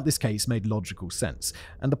 nothing about this case made logical sense,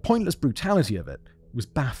 and the pointless brutality of it was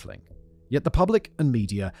baffling. Yet the public and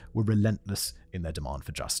media were relentless in their demand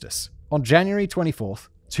for justice. On January 24th,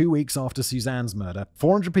 2 weeks after Suzanne's murder,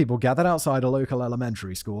 400 people gathered outside a local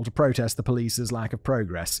elementary school to protest the police's lack of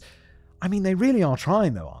progress. I mean, they really are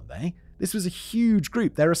trying though, aren't they? This was a huge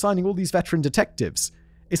group. They're assigning all these veteran detectives.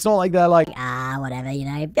 It's not like they're like, whatever, you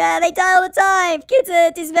know. They die all the time. Kids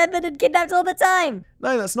are dismembered and kidnapped all the time.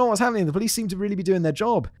 No, that's not what's happening. The police seem to really be doing their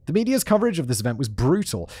job. The media's coverage of this event was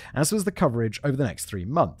brutal, as was the coverage over the next 3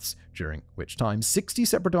 months, during which time 60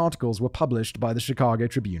 separate articles were published by the Chicago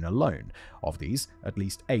Tribune alone. Of these, at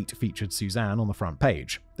least 8 featured Suzanne on the front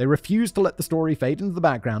page. They refused to let the story fade into the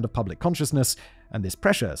background of public consciousness, and this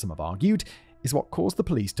pressure, some have argued, is what caused the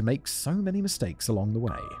police to make so many mistakes along the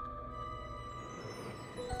way.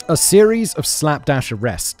 A series of slapdash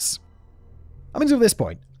arrests. Up until this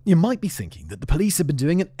point, you might be thinking that the police have been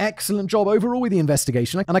doing an excellent job overall with the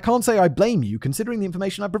investigation, and I can't say I blame you considering the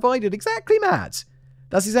information I provided. Exactly, Matt.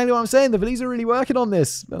 That's exactly what I'm saying. The police are really working on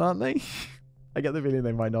this, but aren't they? I get the feeling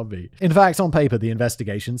they might not be. In fact, on paper, the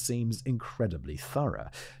investigation seems incredibly thorough.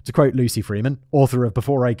 To quote Lucy Freeman, author of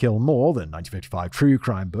Before I Kill More, the 1955 true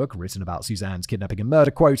crime book written about Suzanne's kidnapping and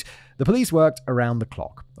murder, quote, "The police worked around the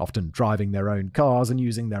clock, often driving their own cars and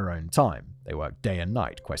using their own time. They worked day and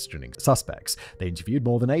night questioning suspects. They interviewed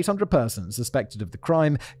more than 800 persons suspected of the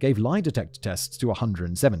crime, gave lie detector tests to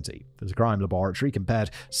 170. The crime laboratory compared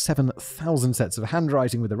 7,000 sets of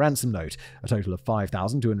handwriting with a ransom note. A total of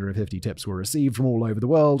 5,250 tips were received from all over the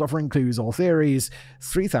world, offering clues or theories.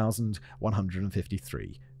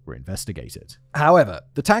 3,153 were were investigated. However,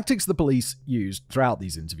 the tactics the police used throughout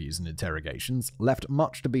these interviews and interrogations left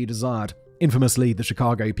much to be desired. Infamously, the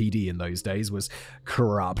Chicago PD in those days was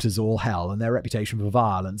corrupt as all hell, and their reputation for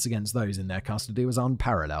violence against those in their custody was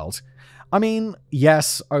unparalleled. I mean,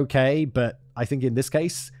 yes, okay, but I think in this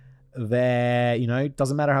case,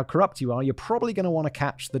 doesn't matter how corrupt you are, you're probably going to want to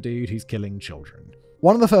catch the dude who's killing children.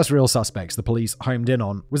 One of the first real suspects the police homed in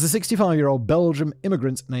on was a 65-year-old Belgian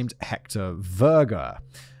immigrant named Hector Verger.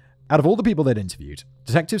 Out of all the people they'd interviewed,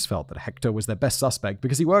 detectives felt that Hector was their best suspect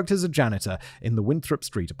because he worked as a janitor in the Winthrop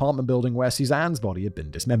Street apartment building where Suzanne's body had been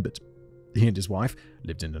dismembered. He and his wife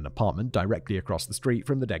lived in an apartment directly across the street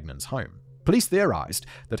from the Degnans' home. Police theorized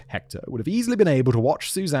that Hector would have easily been able to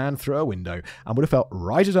watch Suzanne through a window and would have felt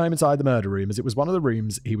right at home inside the murder room, as it was one of the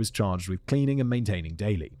rooms he was charged with cleaning and maintaining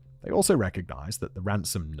daily. They also recognized that the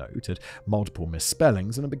ransom note had multiple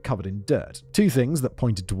misspellings and had been covered in dirt, two things that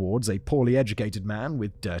pointed towards a poorly educated man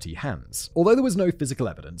with dirty hands. Although there was no physical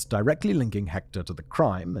evidence directly linking Hector to the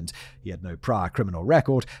crime, and he had no prior criminal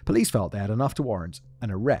record, police felt they had enough to warrant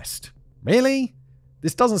an arrest. Really?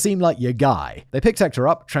 This doesn't seem like your guy. They picked Hector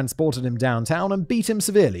up, transported him downtown, and beat him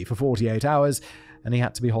severely for 48 hours, and he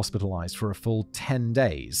had to be hospitalized for a full 10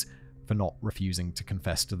 days for not refusing to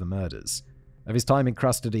confess to the murders. Of his time in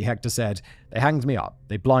custody, Hector said, "They hanged me up.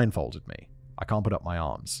 They blindfolded me. I can't put up my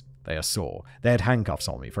arms. They are sore. They had handcuffs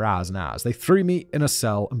on me for hours and hours. They threw me in a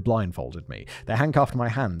cell and blindfolded me. They handcuffed my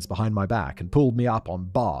hands behind my back and pulled me up on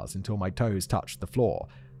bars until my toes touched the floor.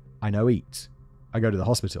 I no eat. I go to the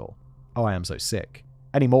hospital. Oh, I am so sick.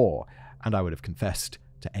 Any more, and I would have confessed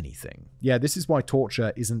to anything." Yeah, this is why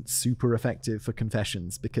torture isn't super effective for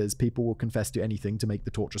confessions, because people will confess to anything to make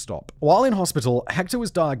the torture stop. While in hospital, Hector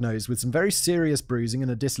was diagnosed with some very serious bruising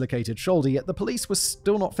and a dislocated shoulder, yet the police were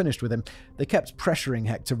still not finished with him. They kept pressuring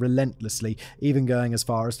Hector relentlessly, even going as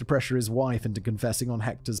far as to pressure his wife into confessing on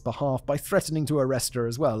Hector's behalf by threatening to arrest her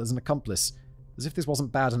as well as an accomplice. As if this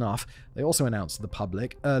wasn't bad enough, they also announced to the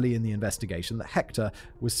public early in the investigation that Hector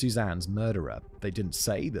was Suzanne's murderer. They didn't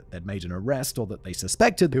say that they'd made an arrest or that they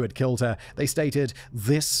suspected who had killed her. They stated,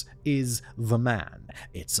 "This is the man.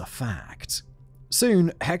 It's a fact."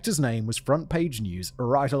 Soon, Hector's name was front-page news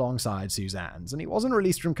right alongside Suzanne's, and he wasn't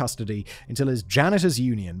released from custody until his janitors'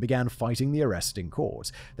 union began fighting the arrest in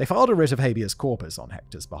court. They filed a writ of habeas corpus on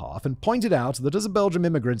Hector's behalf and pointed out that as a Belgian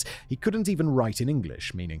immigrant, he couldn't even write in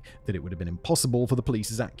English, meaning that it would have been impossible for the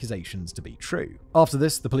police's accusations to be true. After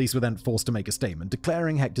this, the police were then forced to make a statement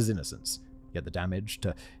declaring Hector's innocence. Yet the damage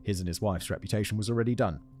to his and his wife's reputation was already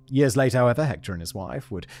done. Years later, however, Hector and his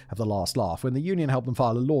wife would have the last laugh when the union helped them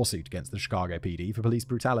file a lawsuit against the Chicago PD for police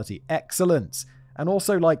brutality. Excellent! And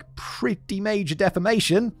also, pretty major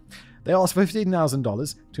defamation. They asked for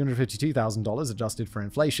 $15,000, $252,000 adjusted for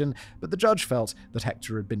inflation, but the judge felt that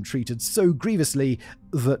Hector had been treated so grievously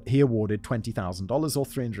that he awarded $20,000 or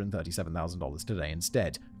 $337,000 today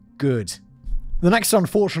instead. Good. The next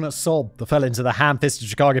unfortunate soul that fell into the ham-fisted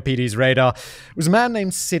Chicago PD's radar was a man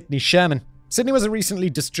named Sidney Sherman. Sidney was a recently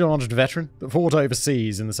discharged veteran that fought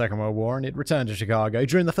overseas in the Second World War, and he'd returned to Chicago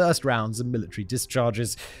during the first rounds of military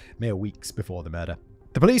discharges mere weeks before the murder.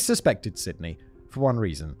 The police suspected Sidney for one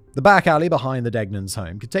reason. The back alley behind the Degnans'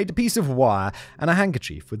 home contained a piece of wire and a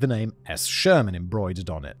handkerchief with the name S. Sherman embroidered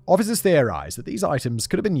on it. Officers theorized that these items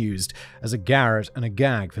could have been used as a garrote and a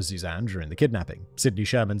gag for Suzanne during the kidnapping. Sidney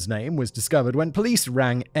Sherman's name was discovered when police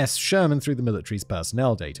rang S. Sherman through the military's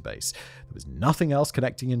personnel database. There was nothing else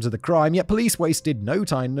connecting him to the crime, yet police wasted no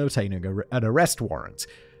time in obtaining an arrest warrant.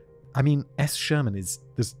 I mean, S. Sherman is...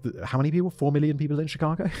 how many people? 4 million people in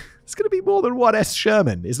Chicago? It's going to be more than one S.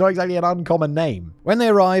 Sherman. It's not exactly an uncommon name. When they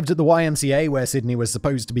arrived at the YMCA where Sidney was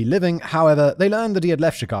supposed to be living, however, they learned that he had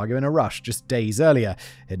left Chicago in a rush just days earlier.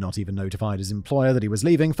 He had not even notified his employer that he was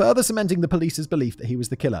leaving, further cementing the police's belief that he was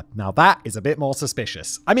the killer. Now that is a bit more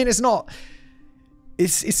suspicious. I mean, it's not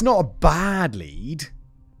a bad lead.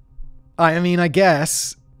 I mean, I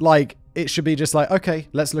guess, it should be just okay,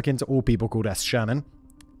 let's look into all people called S. Sherman.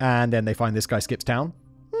 And then they find this guy skips town.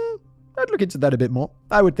 I'd look into that a bit more,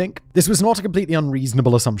 I would think. This was not a completely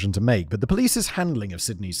unreasonable assumption to make, but the police's handling of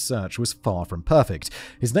Sidney's search was far from perfect.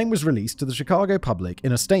 His name was released to the Chicago public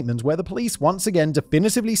in a statement where the police once again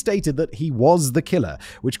definitively stated that he was the killer,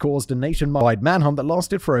 which caused a nationwide manhunt that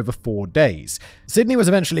lasted for over 4 days. Sidney was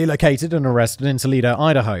eventually located and arrested in Toledo,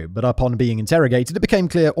 Idaho, but upon being interrogated, it became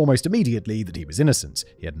clear almost immediately that he was innocent.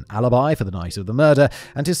 He had an alibi for the night of the murder,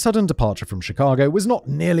 and his sudden departure from Chicago was not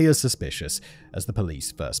nearly as suspicious as the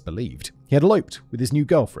police first believed. He had eloped with his new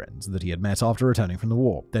girlfriend that he had met after returning from the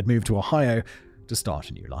war. They'd moved to Ohio to start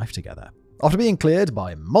a new life together. After being cleared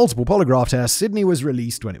by multiple polygraph tests, Sidney was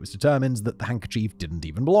released when it was determined that the handkerchief didn't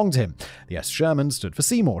even belong to him. The S. Sherman stood for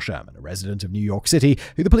Seymour Sherman, a resident of New York City,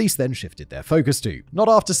 who the police then shifted their focus to. Not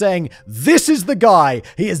after saying, "This is the guy!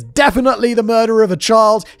 He is definitely the murderer of a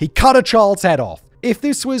child! He cut a child's head off!" If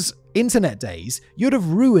this was internet days, you'd have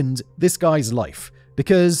ruined this guy's life,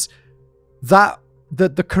 because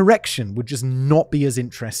the correction would just not be as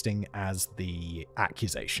interesting as the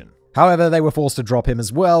accusation. However, they were forced to drop him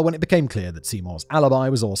as well when it became clear that Seymour's alibi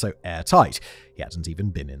was also airtight. He hadn't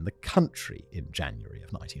even been in the country in January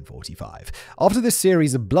of 1945. After this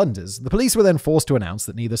series of blunders, the police were then forced to announce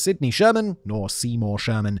that neither Sidney Sherman nor Seymour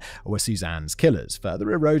Sherman were Suzanne's killers, further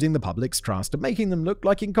eroding the public's trust and making them look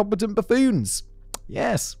like incompetent buffoons.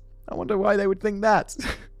 Yes, I wonder why they would think that.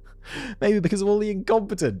 Maybe because of all the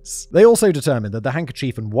incompetence. They also determined that the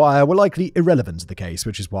handkerchief and wire were likely irrelevant to the case,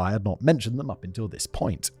 which is why I had not mentioned them up until this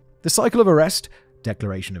point. The cycle of arrest,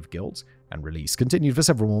 declaration of guilt, and release continued for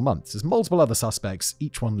several more months as multiple other suspects,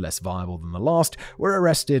 each one less viable than the last, were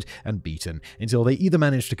arrested and beaten until they either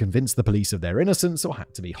managed to convince the police of their innocence or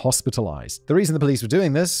had to be hospitalized. The reason the police were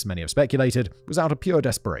doing this, many have speculated, was out of pure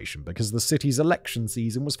desperation because the city's election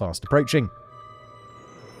season was fast approaching.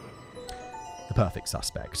 The perfect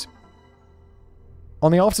suspect.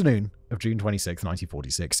 On the afternoon of June 26,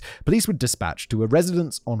 1946, police were dispatched to a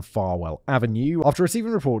residence on Farwell Avenue after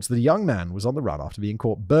receiving reports that a young man was on the run after being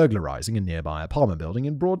caught burglarizing a nearby apartment building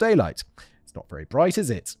in broad daylight. It's not very bright, is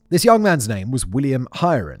it? This young man's name was William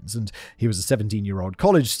Hirons, and he was a 17-year-old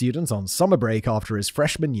college student on summer break after his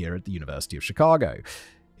freshman year at the University of Chicago.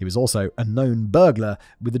 He was also a known burglar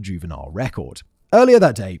with a juvenile record. Earlier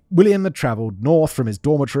that day, William had traveled north from his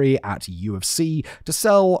dormitory at U of C to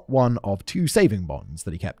sell one of two saving bonds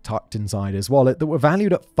that he kept tucked inside his wallet that were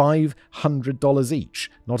valued at $500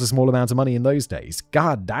 each. Not a small amount of money in those days.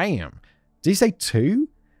 God damn. Did he say two?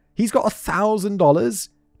 He's got $1,000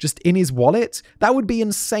 just in his wallet? That would be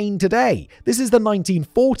insane today. This is the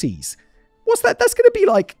 1940s. What's that? That's going to be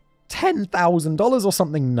like $10,000 or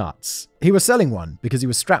something nuts. He was selling one because he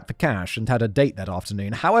was strapped for cash and had a date that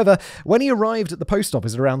afternoon. However, when he arrived at the post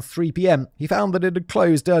office at around 3 p.m., he found that it had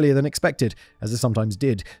closed earlier than expected, as it sometimes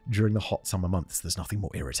did during the hot summer months. There's nothing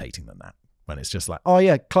more irritating than that. When it's just like, oh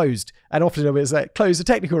yeah, closed. And often it's like, closed for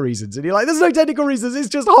technical reasons. And you're like, there's no technical reasons, it's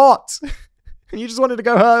just hot. And you just wanted to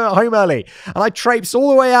go home early. And I traipsed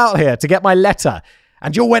all the way out here to get my letter.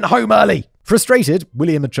 And you all went home early. Frustrated,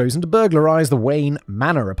 William had chosen to burglarize the Wayne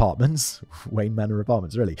Manor Apartments. Wayne Manor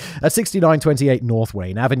Apartments, really. At 6928 North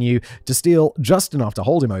Wayne Avenue to steal just enough to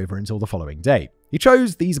hold him over until the following day. He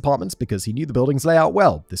chose these apartments because he knew the building's layout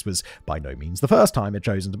well. This was by no means the first time he'd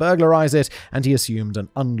chosen to burglarize it, and he assumed an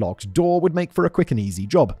unlocked door would make for a quick and easy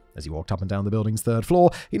job. As he walked up and down the building's third floor,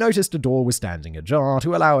 he noticed a door was standing ajar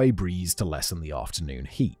to allow a breeze to lessen the afternoon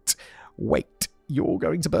heat. Wait. You're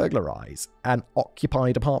going to burglarize an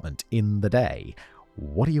occupied apartment in the day.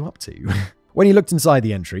 What are you up to? When he looked inside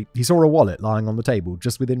the entry, he saw a wallet lying on the table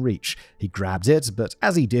just within reach. He grabbed it, but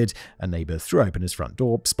as he did, a neighbor threw open his front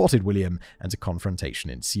door, spotted William, and a confrontation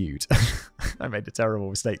ensued. I made a terrible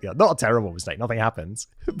mistake there. Not a terrible mistake, nothing happened.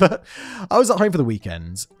 But I was at home for the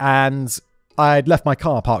weekend, and I'd left my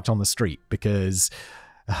car parked on the street because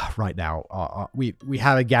right now, we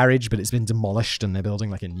have a garage, but it's been demolished and they're building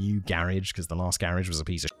like a new garage because the last garage was a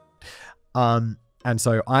piece of shit. And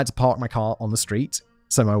so I had to park my car on the street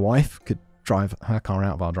so my wife could drive her car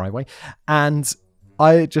out of our driveway. And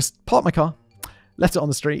I just parked my car, left it on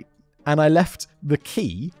the street, and I left the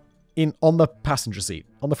key on the passenger seat,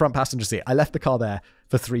 on the front passenger seat. I left the car there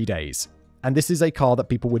for 3 days. And this is a car that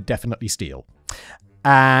people would definitely steal.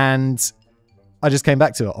 And I just came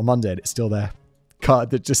back to it on Monday and it's still there. Car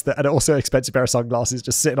that and also an expensive pair of sunglasses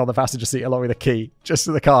just sitting on the passenger seat along with a key just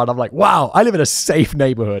to the car. And I'm like, wow, I live in a safe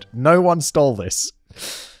neighborhood. No one stole this.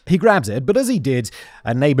 He grabs it, but as he did,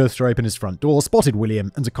 a neighbor threw open his front door, spotted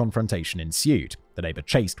William, and a confrontation ensued. The neighbor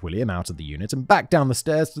chased William out of the unit and back down the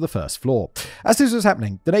stairs to the first floor. As this was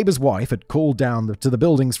happening, the neighbor's wife had called down to the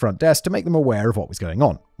building's front desk to make them aware of what was going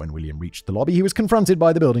on. When William reached the lobby, he was confronted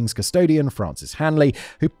by the building's custodian, Francis Hanley,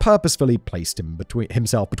 who purposefully placed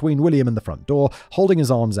himself between William and the front door, holding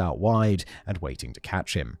his arms out wide and waiting to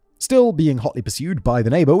catch him. Still being hotly pursued by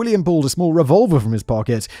the neighbor, William pulled a small revolver from his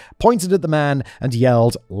pocket, pointed at the man, and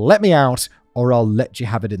yelled, "Let me out, or I'll let you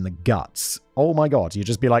have it in the guts." Oh my god, you'd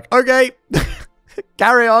just be like, okay,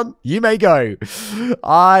 carry on, you may go.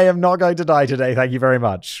 I am not going to die today, thank you very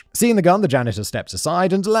much. Seeing the gun, the janitor stepped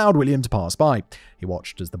aside and allowed William to pass by. He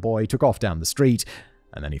watched as the boy took off down the street,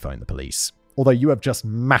 and then he phoned the police. Although you have just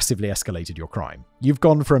massively escalated your crime. You've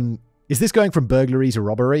gone from, is this going from burglary to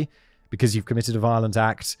robbery? Because you've committed a violent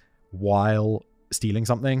act while stealing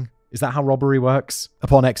something? Is that how robbery works?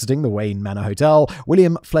 Upon exiting the Wayne Manor Hotel,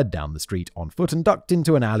 William fled down the street on foot and ducked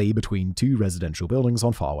into an alley between two residential buildings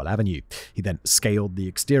on Farwell Avenue. He then scaled the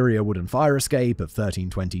exterior wooden fire escape of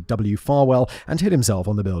 1320 W Farwell and hid himself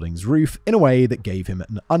on the building's roof in a way that gave him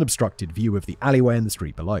an unobstructed view of the alleyway and the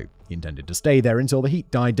street below. He intended to stay there until the heat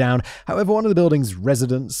died down. However, one of the building's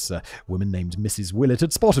residents, a woman named Mrs. Willett,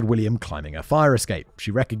 had spotted William climbing a fire escape. She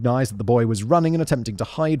recognized that the boy was running and attempting to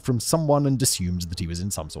hide from someone and assumed that he was in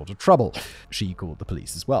some sort of trouble. She called the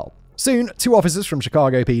police as well. Soon, two officers from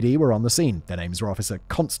Chicago PD were on the scene. Their names were Officer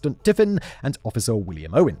Constant Tiffin and Officer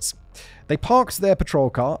William Owens. They parked their patrol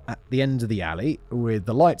car at the end of the alley with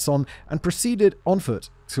the lights on and proceeded on foot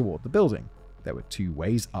toward the building. There were two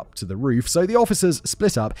ways up to the roof, so the officers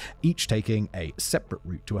split up, each taking a separate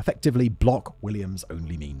route to effectively block William's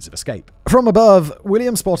only means of escape. From above,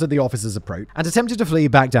 William spotted the officers' approach and attempted to flee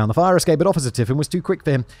back down the fire escape, but Officer Tiffin was too quick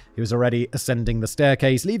for him. He was already ascending the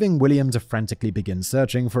staircase, leaving William to frantically begin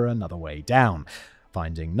searching for another way down.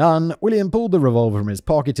 Finding none, William pulled the revolver from his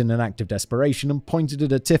pocket in an act of desperation and pointed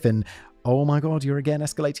it at Tiffin. "Oh my god, you're again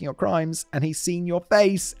escalating your crimes, and he's seen your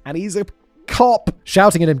face, and he's a cop!"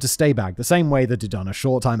 shouting at him to stay back the same way that he'd done a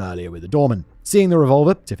short time earlier with the doorman. Seeing the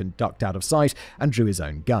revolver, Tiffin ducked out of sight and drew his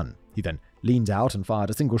own gun. He then leaned out and fired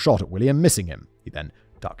a single shot at William, missing him. He then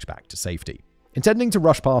ducked back to safety. Intending to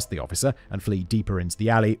rush past the officer and flee deeper into the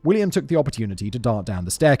alley, William took the opportunity to dart down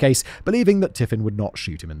the staircase, believing that Tiffin would not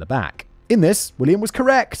shoot him in the back. In this, William was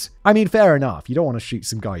correct. I mean, fair enough, you don't want to shoot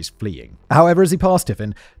some guys fleeing. However, as he passed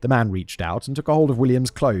Tiffin, the man reached out and took a hold of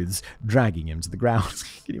William's clothes, dragging him to the ground.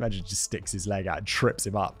 Can you imagine, just sticks his leg out and trips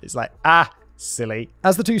him up? It's like, silly.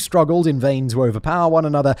 As the two struggled in vain to overpower one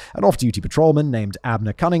another, an off-duty patrolman named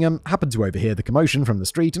Abner Cunningham happened to overhear the commotion from the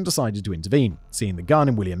street and decided to intervene. Seeing the gun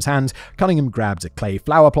in William's hand, Cunningham grabbed a clay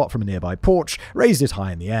flower plot from a nearby porch, raised it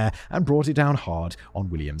high in the air, and brought it down hard on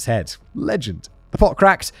William's head. Legend. The pot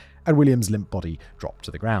cracked, and William's limp body dropped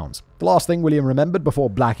to the ground. The last thing William remembered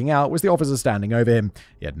before blacking out was the officer standing over him.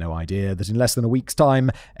 He had no idea that in less than a week's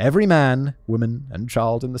time, every man, woman, and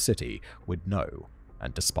child in the city would know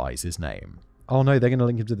and despise his name. Oh no, they're going to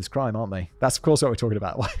link him to this crime, aren't they? That's of course what we're talking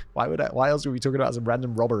about. Why else would we be talking about some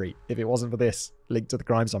random robbery if it wasn't for this linked to the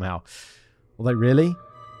crime somehow? Although really?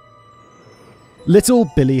 Little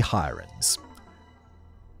Billy Hirons.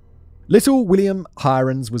 Little William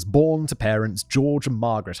Hirons was born to parents George and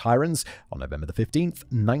Margaret Hirons on November the 15th,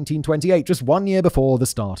 1928, just 1 year before the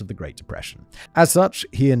start of the Great Depression. As such,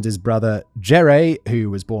 he and his brother Jerry, who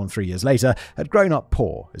was born 3 years later, had grown up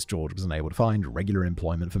poor, as George was unable to find regular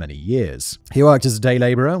employment for many years. He worked as a day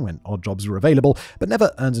labourer when odd jobs were available, but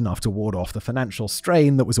never earned enough to ward off the financial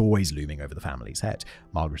strain that was always looming over the family's head.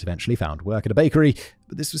 Margaret eventually found work at a bakery,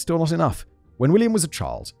 but this was still not enough. When William was a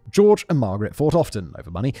child, George and Margaret fought often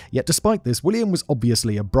over money, yet despite this, William was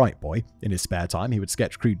obviously a bright boy. In his spare time, he would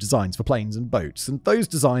sketch crude designs for planes and boats, and those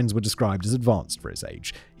designs were described as advanced for his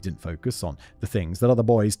age. He didn't focus on the things that other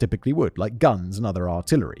boys typically would, like guns and other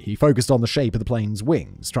artillery. He focused on the shape of the plane's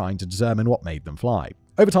wings, trying to determine what made them fly.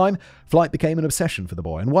 Over time, flight became an obsession for the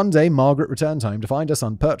boy, and one day Margaret returned home to find her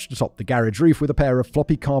son perched atop the garage roof with a pair of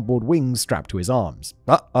floppy cardboard wings strapped to his arms.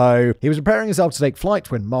 Uh-oh. He was preparing himself to take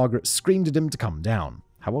flight when Margaret screamed at him to come down.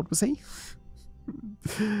 How old was he?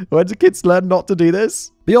 When do kids learn not to do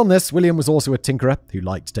this? Beyond this, William was also a tinkerer who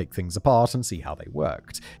liked to take things apart and see how they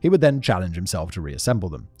worked. He would then challenge himself to reassemble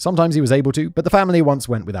them. Sometimes he was able to, but the family once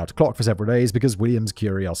went without a clock for several days because William's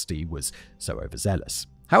curiosity was so overzealous.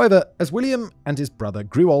 However, as William and his brother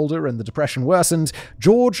grew older and the depression worsened,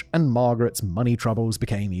 George and Margaret's money troubles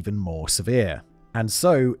became even more severe. And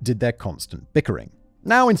so did their constant bickering.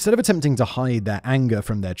 Now, instead of attempting to hide their anger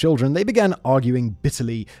from their children, they began arguing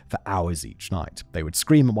bitterly for hours each night. They would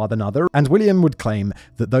scream at one another, and William would claim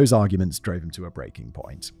that those arguments drove him to a breaking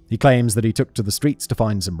point. He claims that he took to the streets to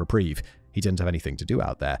find some reprieve. He didn't have anything to do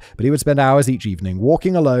out there, but he would spend hours each evening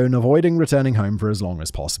walking alone, avoiding returning home for as long as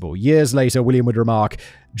possible. Years later, William would remark,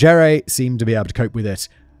 "Jerry seemed to be able to cope with it.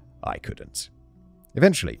 I couldn't."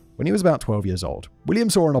 Eventually, when he was about 12 years old, William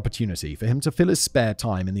saw an opportunity for him to fill his spare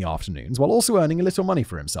time in the afternoons while also earning a little money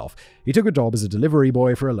for himself. He took a job as a delivery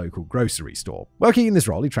boy for a local grocery store. Working in this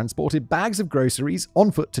role, he transported bags of groceries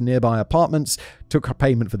on foot to nearby apartments, took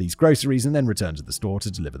payment for these groceries, and then returned to the store to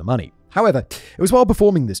deliver the money. However, it was while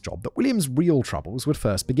performing this job that William's real troubles would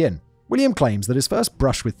first begin. William claims that his first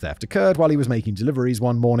brush with theft occurred while he was making deliveries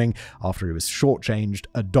one morning after he was shortchanged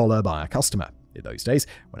 $1 by a customer. In those days,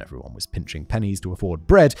 when everyone was pinching pennies to afford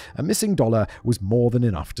bread, a missing dollar was more than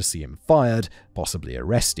enough to see him fired, possibly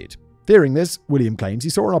arrested. Fearing this, William claims he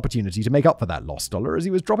saw an opportunity to make up for that lost dollar as he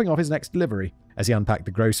was dropping off his next delivery. As he unpacked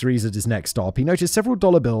the groceries at his next stop, he noticed several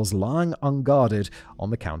dollar bills lying unguarded on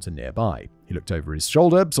the counter nearby. He looked over his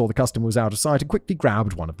shoulder, saw the customer was out of sight, and quickly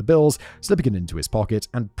grabbed one of the bills, slipping it into his pocket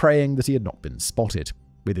and praying that he had not been spotted.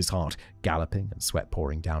 With his heart galloping and sweat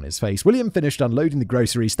pouring down his face, William finished unloading the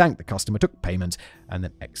groceries, thanked the customer, took payment, and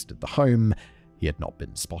then exited the home. He had not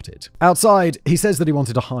been spotted. Outside, he says that he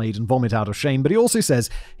wanted to hide and vomit out of shame, but he also says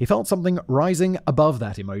he felt something rising above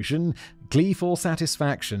that emotion, gleeful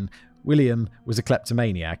satisfaction. William was a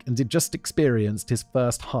kleptomaniac and had just experienced his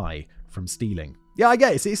first high from stealing. Yeah, I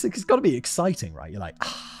guess it's got to be exciting, right? You're like,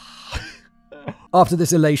 ah. After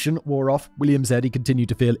this elation wore off, William said he continued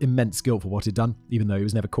to feel immense guilt for what he'd done, even though he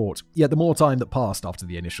was never caught. Yet the more time that passed after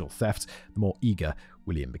the initial theft, the more eager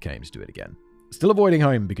William became to do it again. Still avoiding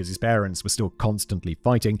home because his parents were still constantly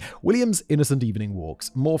fighting, William's innocent evening walks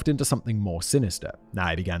morphed into something more sinister. Now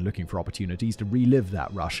he began looking for opportunities to relive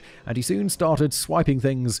that rush, and he soon started swiping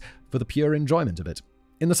things for the pure enjoyment of it.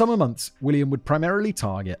 In the summer months, William would primarily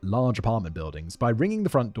target large apartment buildings by ringing the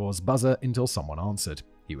front door's buzzer until someone answered.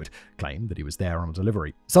 He would claim that he was there on a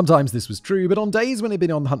delivery. Sometimes this was true, but on days when he'd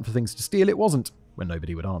been on the hunt for things to steal, it wasn't. When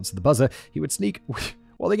nobody would answer the buzzer, he would sneak...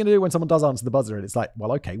 What are they going to do when someone does answer the buzzer and it's like,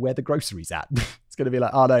 well, okay, where are the groceries at? It's going to be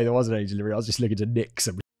like, oh no, there wasn't any delivery. I was just looking to nick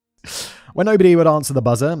some. When nobody would answer the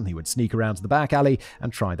buzzer, he would sneak around to the back alley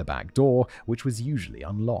and try the back door, which was usually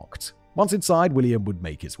unlocked. Once inside, William would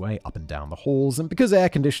make his way up and down the halls, and because air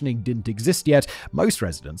conditioning didn't exist yet, most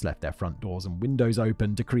residents left their front doors and windows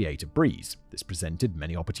open to create a breeze. This presented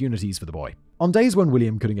many opportunities for the boy. On days when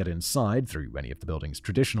William couldn't get inside through any of the building's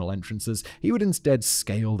traditional entrances, he would instead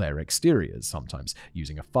scale their exteriors, sometimes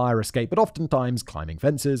using a fire escape, but oftentimes climbing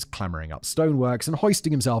fences, clambering up stoneworks, and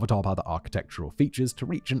hoisting himself atop other architectural features to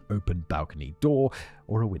reach an open balcony door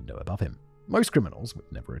or a window above him. Most criminals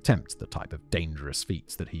would never attempt the type of dangerous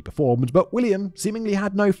feats that he performed, but William seemingly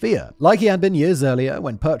had no fear. Like he had been years earlier,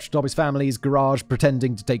 when perched atop his family's garage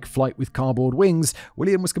pretending to take flight with cardboard wings,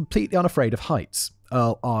 William was completely unafraid of heights.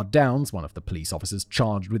 Earl R. Downs, one of the police officers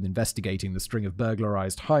charged with investigating the string of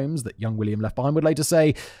burglarized homes that young William left behind, would later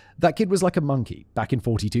say, "That kid was like a monkey. Back in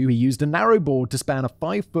 42, he used a narrow board to span a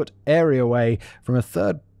 5-foot areaway from a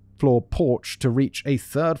third-floor porch to reach a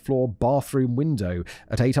third-floor bathroom window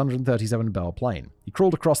at 837 Belle Plaine. He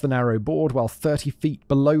crawled across the narrow board while 30 feet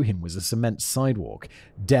below him was a cement sidewalk.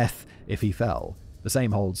 Death if he fell." The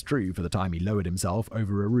same holds true for the time he lowered himself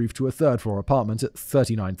over a roof to a third-floor apartment at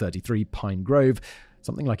 3933 Pine Grove,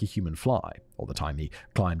 something like a human fly, or the time he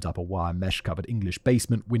climbed up a wire mesh-covered English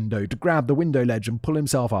basement window to grab the window ledge and pull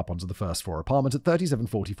himself up onto the first-floor apartment at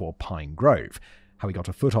 3744 Pine Grove. How he got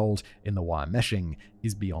a foothold in the wire meshing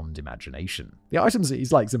is beyond imagination. The items,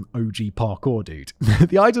 he's like some OG parkour dude.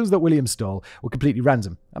 The items that William stole were completely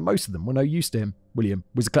random, and most of them were no use to him. William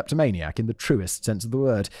was a kleptomaniac in the truest sense of the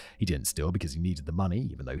word. He didn't steal because he needed the money,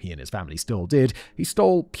 even though he and his family still did. He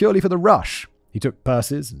stole purely for the rush. He took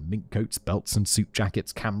purses and mink coats, belts and suit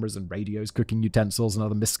jackets, cameras and radios, cooking utensils and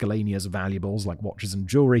other miscellaneous valuables like watches and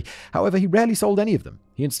jewelry. However, he rarely sold any of them.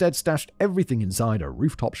 He instead stashed everything inside a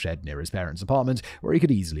rooftop shed near his parents' apartment where he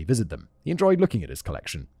could easily visit them. He enjoyed looking at his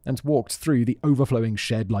collection and walked through the overflowing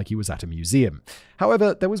shed like he was at a museum.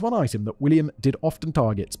 However, there was one item that William did often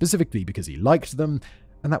target specifically because he liked them,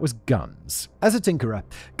 and that was guns. As a tinkerer,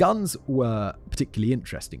 guns were particularly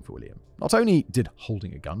interesting for William. Not only did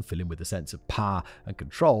holding a gun fill him with a sense of power and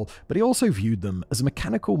control, but he also viewed them as a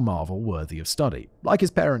mechanical marvel worthy of study. Like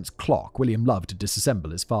his parents' clock, William loved to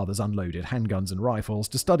disassemble his father's unloaded handguns and rifles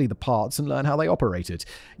to study the parts and learn how they operated.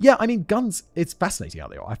 Yeah, I mean, guns, it's fascinating how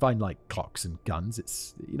they are. I find like clocks and guns,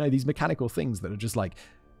 it's, these mechanical things that are just like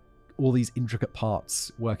all these intricate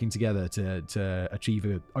parts working together to achieve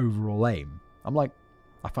an overall aim.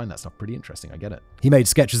 I find that stuff pretty interesting, I get it. He made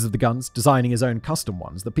sketches of the guns, designing his own custom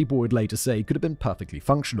ones that people would later say could have been perfectly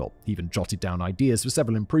functional. He even jotted down ideas for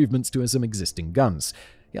several improvements to some existing guns.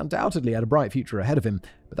 He undoubtedly had a bright future ahead of him,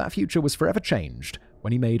 but that future was forever changed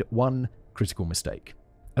when he made one critical mistake.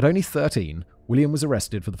 At only 13, William was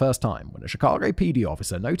arrested for the first time when a Chicago PD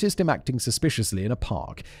officer noticed him acting suspiciously in a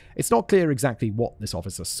park. It's not clear exactly what this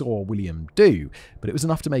officer saw William do, but it was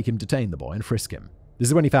enough to make him detain the boy and frisk him. This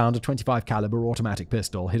is when he found a .25 caliber automatic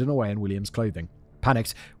pistol hidden away in William's clothing.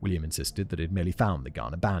 Panicked, William insisted that he'd merely found the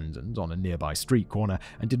gun abandoned on a nearby street corner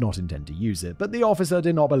and did not intend to use it, but the officer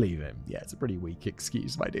did not believe him. Yeah, it's a pretty weak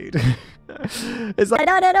excuse, my dude. It's like,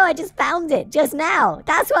 No, I just found it just now.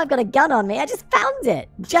 That's why I've got a gun on me. I just found it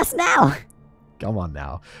just now. Come on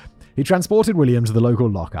now. He transported William to the local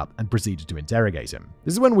lockup and proceeded to interrogate him.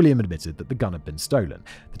 This is when William admitted that the gun had been stolen.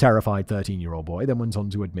 The terrified 13-year-old boy then went on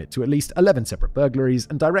to admit to at least 11 separate burglaries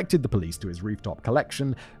and directed the police to his rooftop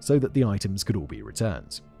collection so that the items could all be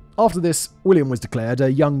returned. After this, William was declared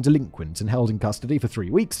a young delinquent and held in custody for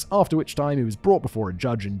 3 weeks, after which time he was brought before a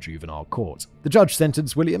judge in juvenile court. The judge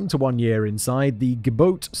sentenced William to 1 year inside the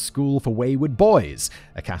Gebote School for Wayward Boys,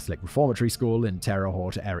 a Catholic reformatory school in Terre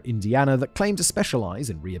Haute, Indiana that claimed to specialize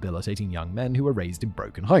in rehabilitating young men who were raised in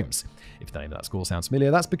broken homes. If the name of that school sounds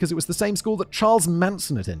familiar, that's because it was the same school that Charles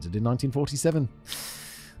Manson attended in 1947.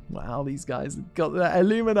 Wow, these guys got that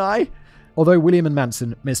Illuminati. Although William and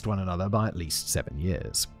Manson missed one another by at least 7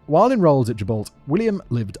 years. While enrolled at Gebote, William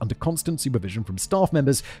lived under constant supervision from staff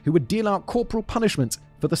members who would deal out corporal punishment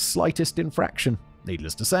for the slightest infraction.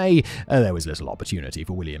 Needless to say, there was little opportunity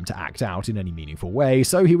for William to act out in any meaningful way,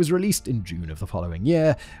 so he was released in June of the following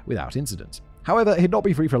year without incident. However, he'd not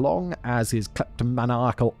be free for long, as his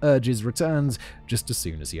kleptomaniacal urges returned just as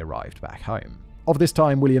soon as he arrived back home. Of this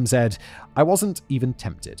time, William said, "I wasn't even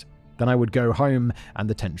tempted. Then I would go home and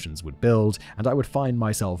the tensions would build, and I would find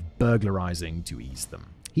myself burglarizing to ease them.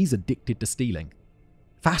 He's addicted to stealing."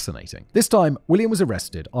 Fascinating. This time, William was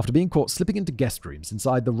arrested after being caught slipping into guest rooms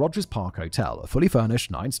inside the Rogers Park Hotel, a fully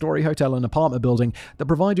furnished 9-story hotel and apartment building that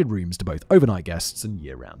provided rooms to both overnight guests and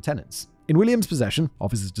year-round tenants. In William's possession,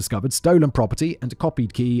 officers discovered stolen property and a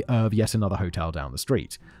copied key of yet another hotel down the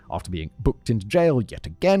street. After being booked into jail yet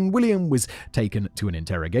again, William was taken to an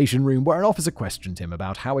interrogation room where an officer questioned him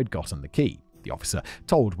about how he'd gotten the key. The officer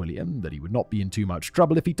told William that he would not be in too much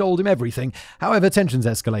trouble if he told him everything. However, tensions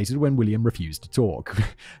escalated when William refused to talk.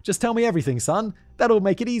 "Just tell me everything, son. That'll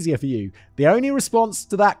make it easier for you." The only response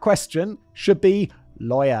to that question should be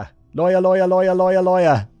lawyer. Lawyer, lawyer, lawyer, lawyer,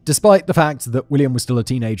 lawyer. Despite the fact that William was still a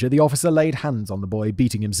teenager, the officer laid hands on the boy,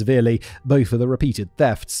 beating him severely, both for the repeated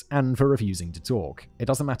thefts and for refusing to talk. It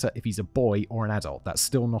doesn't matter if he's a boy or an adult, that's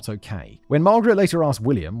still not okay. When Margaret later asked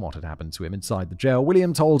William what had happened to him inside the jail,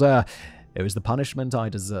 William told her, "It was the punishment I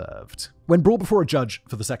deserved." When brought before a judge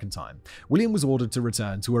for the second time, William was ordered to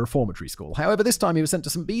return to a reformatory school. However, this time he was sent to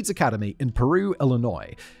St. Bede's Academy in Peru,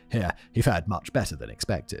 Illinois. Here, he fared much better than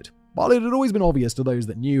expected. While it had always been obvious to those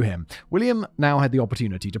that knew him, William now had the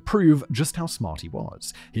opportunity to prove just how smart he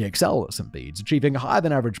was. He excelled at St. Bede's, achieving higher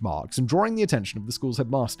than average marks and drawing the attention of the school's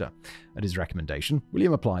headmaster. At his recommendation,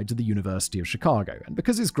 William applied to the University of Chicago, and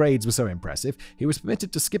because his grades were so impressive, he was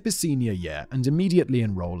permitted to skip his senior year and immediately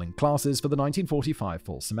enroll in classes for the 1945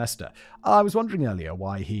 fall semester. I was wondering earlier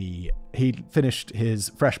why he finished his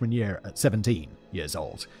freshman year at 17 years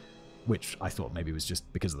old, which I thought maybe was just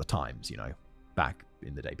because of the times, back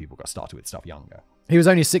in the day people got started with stuff younger. He was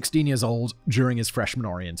only 16 years old during his freshman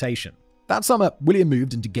orientation. That summer, William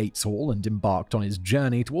moved into Gates Hall and embarked on his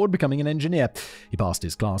journey toward becoming an engineer. He passed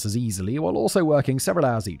his classes easily while also working several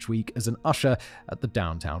hours each week as an usher at the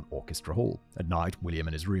downtown orchestra hall. At night, William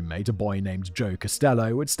and his roommate, a boy named Joe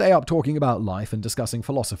Costello, would stay up talking about life and discussing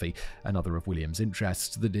philosophy, another of William's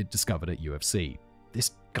interests that he'd discovered at UFC.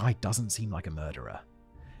 This guy doesn't seem like a murderer.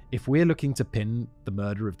 If we're looking to pin the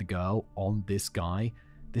murder of the girl on this guy,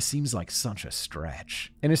 this seems like such a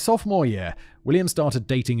stretch. In his sophomore year, William started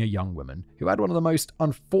dating a young woman who had one of the most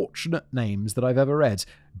unfortunate names that I've ever read,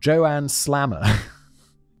 Joanne Slammer.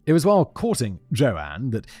 It was while courting Joanne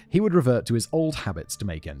that he would revert to his old habits to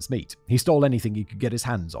make ends meet. He stole anything he could get his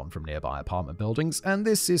hands on from nearby apartment buildings, and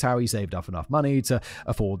this is how he saved up enough money to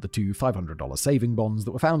afford the 2 $500 saving bonds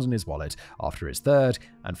that were found in his wallet after his third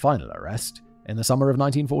and final arrest in the summer of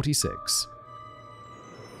 1946.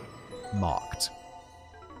 Marked.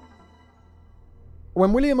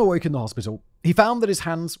 When William awoke in the hospital, he found that his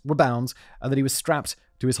hands were bound and that he was strapped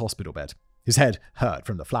to his hospital bed. His head hurt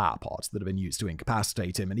from the flower pot that had been used to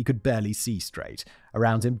incapacitate him, and he could barely see straight.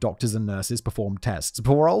 Around him, doctors and nurses performed tests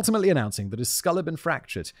before ultimately announcing that his skull had been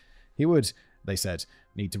fractured. He would, they said,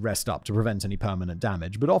 need to rest up to prevent any permanent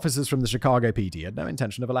damage, but officers from the Chicago PD had no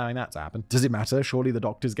intention of allowing that to happen. Does it matter? Surely the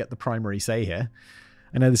doctors get the primary say here.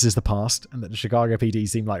 I know this is the past, and that the Chicago PD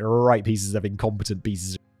seem like right pieces of incompetent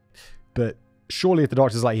pieces of but surely if the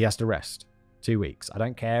doctor's like, he has to rest 2 weeks. I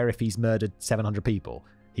don't care if he's murdered 700 people.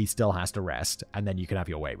 He still has to rest, and then you can have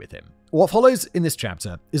your way with him. What follows in this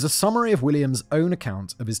chapter is a summary of William's own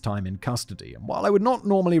account of his time in custody, and while I would not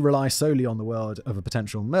normally rely solely on the word of a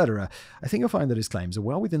potential murderer, I think you'll find that his claims are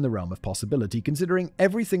well within the realm of possibility, considering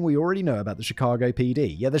everything we already know about the Chicago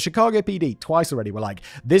PD. Yeah, the Chicago PD twice already were like,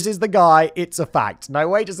 this is the guy, it's a fact. No,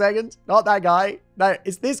 wait a second, not that guy. No,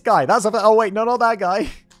 it's this guy. Oh wait, no, not that guy.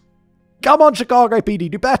 Come on, Chicago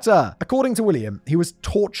PD, do better. According to William, he was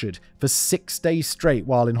tortured for 6 days straight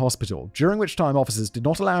while in hospital, during which time officers did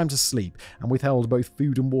not allow him to sleep and withheld both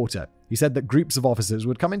food and water. He said that groups of officers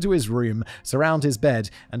would come into his room, surround his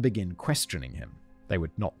bed, and begin questioning him. They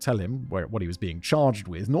would not tell him what he was being charged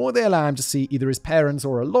with, nor would they allow him to see either his parents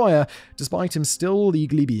or a lawyer, despite him still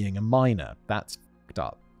legally being a minor. That's fucked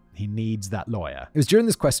up. He needs that lawyer. It was during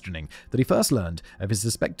this questioning that he first learned of his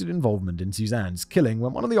suspected involvement in Suzanne's killing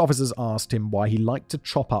when one of the officers asked him why he liked to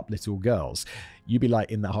chop up little girls. You'd be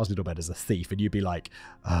like in that hospital bed as a thief, and you'd be like,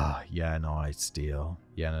 yeah, no, I steal.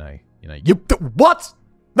 Yeah, no, what?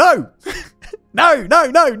 No! No,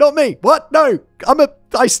 not me. What? No,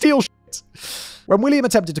 I steal shit. When William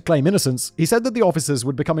attempted to claim innocence, he said that the officers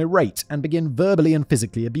would become irate and begin verbally and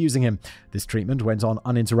physically abusing him. This treatment went on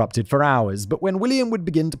uninterrupted for hours, but when William would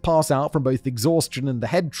begin to pass out from both exhaustion and the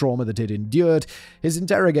head trauma that he'd endured, his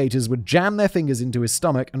interrogators would jam their fingers into his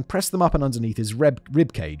stomach and press them up and underneath his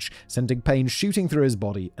rib cage, sending pain shooting through his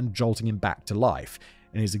body and jolting him back to life.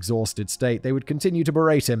 In his exhausted state, they would continue to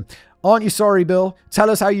berate him. Aren't you sorry, Bill? Tell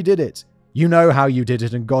us how you did it. You know how you did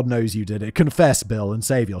it, and God knows you did it. Confess, Bill, and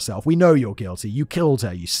save yourself. We know you're guilty. You killed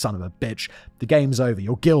her, you son of a bitch. The game's over.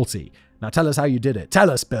 You're guilty. Now tell us how you did it. Tell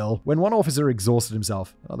us, Bill. When one officer exhausted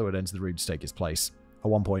himself, another would enter the room to take his place. At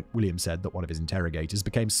one point, William said that one of his interrogators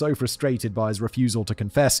became so frustrated by his refusal to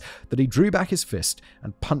confess that he drew back his fist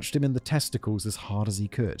and punched him in the testicles as hard as he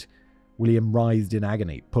could. William writhed in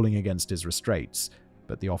agony, pulling against his restraints,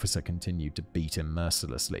 but the officer continued to beat him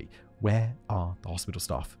mercilessly. Where are the hospital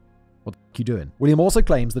staff? What the f*** you doing? William also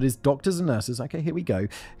claims that his doctors and nurses, okay, here we go,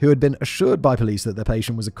 who had been assured by police that their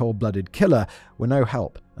patient was a cold-blooded killer, were no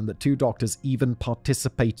help, and that 2 doctors even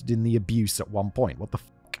participated in the abuse at one point. What the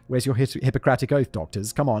f***? Where's your Hippocratic oath,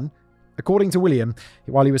 doctors? Come on. According to William,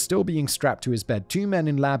 while he was still being strapped to his bed, 2 men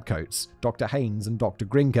in lab coats, Dr. Haynes and Dr.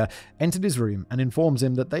 Grinker, entered his room and informed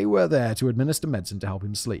him that they were there to administer medicine to help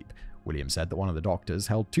him sleep. William said that one of the doctors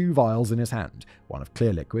held 2 vials in his hand, one of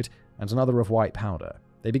clear liquid and another of white powder.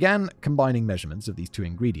 They began combining measurements of these 2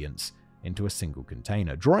 ingredients into a single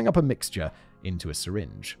container, drawing up a mixture into a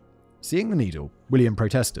syringe. Seeing the needle, William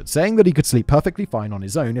protested, saying that he could sleep perfectly fine on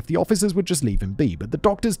his own if the officers would just leave him be, but the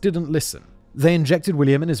doctors didn't listen. They injected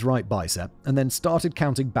William in his right bicep and then started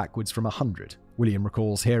counting backwards from 100. William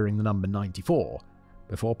recalls hearing the number 94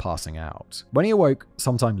 before passing out. When he awoke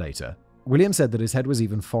sometime later, William said that his head was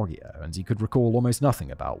even foggier and he could recall almost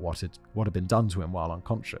nothing about what had been done to him while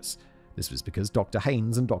unconscious. This was because Dr.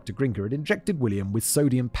 Haynes and Dr. Grinker had injected William with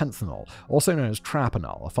sodium panthenol, also known as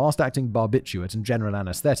Trapanol, a fast-acting barbiturate and general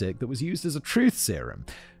anesthetic that was used as a truth serum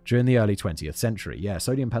during the early 20th century. Yeah,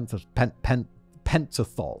 sodium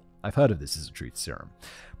pentothal. I've heard of this as a truth serum.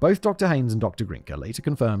 Both Dr. Haynes and Dr. Grinker later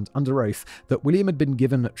confirmed under oath that William had been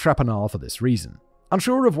given Trapanol for this reason.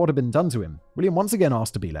 Unsure of what had been done to him, William once again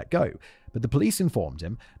asked to be let go, but the police informed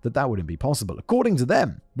him that that wouldn't be possible. According to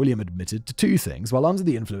them, William admitted to 2 things while under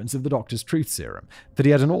the influence of the doctor's truth serum: that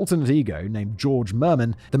he had an alternate ego named George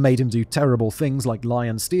Merman that made him do terrible things like lie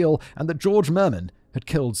and steal, and that George Merman had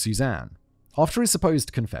killed Suzanne. After his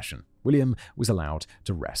supposed confession, William was allowed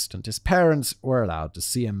to rest, and his parents were allowed to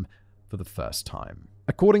see him for the first time.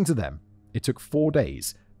 According to them, it took 4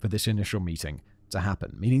 days for this initial meeting to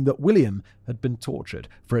happen, meaning that William had been tortured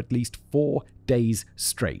for at least 4 days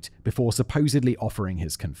straight before supposedly offering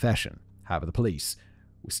his confession. However, the police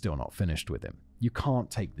were still not finished with him. You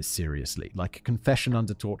can't take this seriously. Like, a confession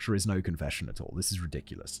under torture is no confession at all. This is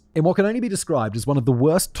ridiculous. In what can only be described as one of the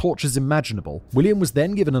worst tortures imaginable, William was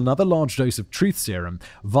then given another large dose of truth serum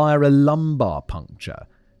via a lumbar puncture,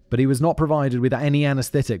 but he was not provided with any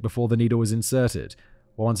anesthetic before the needle was inserted.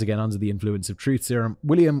 Once again, under the influence of truth serum,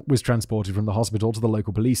 William was transported from the hospital to the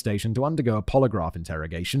local police station to undergo a polygraph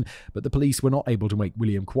interrogation, but the police were not able to make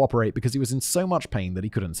William cooperate because he was in so much pain that he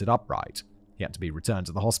couldn't sit upright. He had to be returned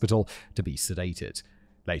to the hospital to be sedated.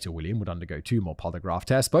 Later, William would undergo 2 more polygraph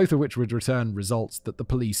tests, both of which would return results that the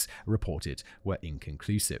police reported were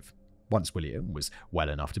inconclusive. Once William was well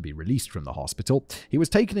enough to be released from the hospital, he was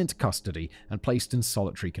taken into custody and placed in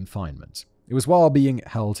solitary confinement. It was while being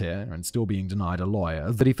held here and still being denied a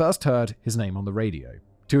lawyer that he first heard his name on the radio.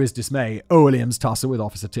 To his dismay, William's tussle with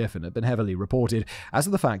Officer Tiffin had been heavily reported, as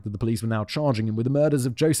of the fact that the police were now charging him with the murders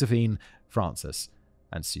of Josephine, Frances,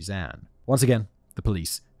 and Suzanne. Once again, the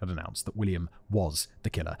police had announced that William was the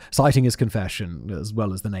killer, citing his confession as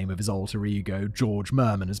well as the name of his alter ego, George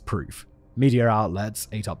Merman, as proof. Media outlets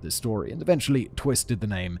ate up this story and eventually twisted the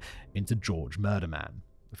name into George Murderman.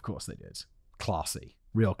 Of course they did. Classy.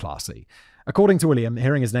 Real classy. According to William,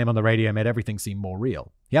 hearing his name on the radio made everything seem more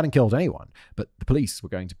real. He hadn't killed anyone, but the police were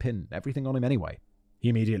going to pin everything on him anyway. He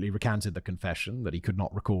immediately recanted the confession that he could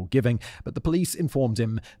not recall giving, but the police informed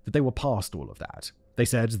him that they were past all of that. They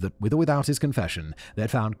said that with or without his confession, they had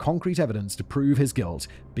found concrete evidence to prove his guilt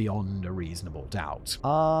beyond a reasonable doubt.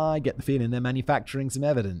 I get the feeling they're manufacturing some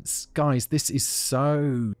evidence. Guys, this is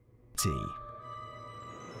so tea.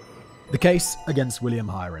 The case against William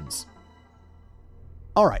Hirons.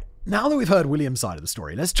 Alright, now that we've heard William's side of the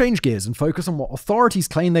story, let's change gears and focus on what authorities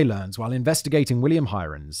claim they learned while investigating William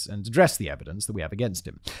Hirons and address the evidence that we have against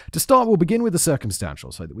him. To start, we'll begin with the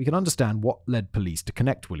circumstantial so that we can understand what led police to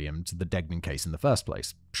connect William to the Degnan case in the first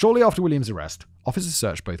place. Shortly after William's arrest, officers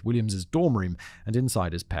searched both William's dorm room and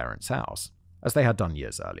inside his parents' house. As they had done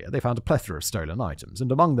years earlier, they found a plethora of stolen items,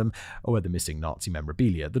 and among them were the missing Nazi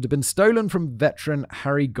memorabilia that had been stolen from veteran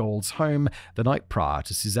Harry Gould's home the night prior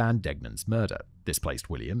to Suzanne Degnan's murder. This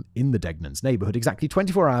placed William in the Degnans' neighborhood exactly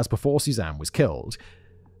 24 hours before Suzanne was killed.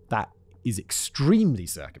 That is extremely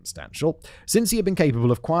circumstantial. Since he had been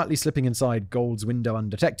capable of quietly slipping inside Gould's window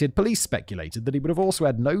undetected, police speculated that he would have also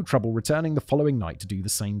had no trouble returning the following night to do the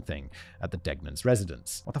same thing at the Degnans'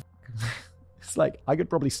 residence. What the f***? It's like, I could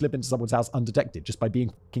probably slip into someone's house undetected just by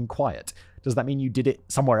being fucking quiet. Does that mean you did it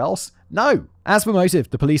somewhere else? No! As for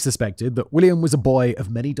motive, the police suspected that William was a boy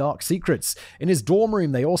of many dark secrets. In his dorm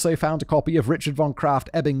room, they also found a copy of Richard von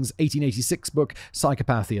Krafft-Ebing's 1886 book,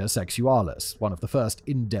 Psychopathia Sexualis, one of the first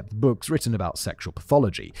in-depth books written about sexual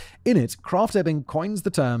pathology. In it, Krafft-Ebing coins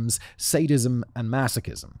the terms sadism and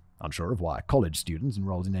masochism. Unsure of why a college student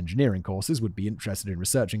enrolled in engineering courses would be interested in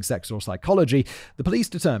researching sexual psychology, the police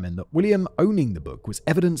determined that William owning the book was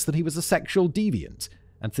evidence that he was a sexual deviant,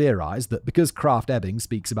 and theorized that because Krafft-Ebing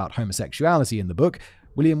speaks about homosexuality in the book,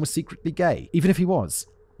 William was secretly gay, even if he was.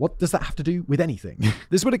 What does that have to do with anything?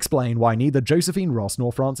 This would explain why neither Josephine Ross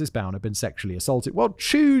nor Francis Bown have been sexually assaulted. Well,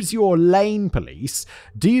 choose your lane, police.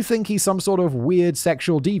 Do you think he's some sort of weird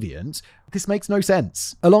sexual deviant? This makes no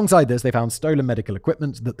sense. Alongside this, they found stolen medical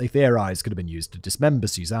equipment that they theorized could have been used to dismember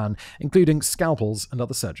Suzanne, including scalpels and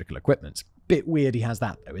other surgical equipment. Bit weird he has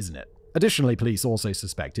that though, isn't it? Additionally, police also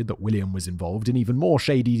suspected that William was involved in even more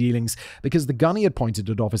shady dealings because the gun he had pointed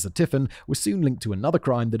at Officer Tiffin was soon linked to another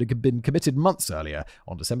crime that had been committed months earlier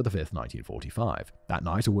on December 5th, 1945. That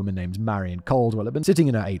night, a woman named Marion Caldwell had been sitting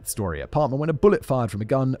in her 8th-story apartment when a bullet fired from a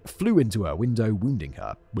gun flew into her window, wounding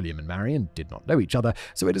her. William and Marion did not know each other,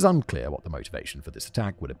 so it is unclear what the motivation for this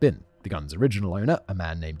attack would have been. The gun's original owner, a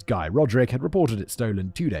man named Guy Roderick, had reported it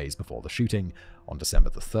stolen 2 days before the shooting on December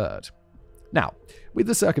 3rd. Now, with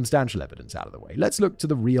the circumstantial evidence out of the way, let's look to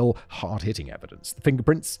the real hard-hitting evidence. The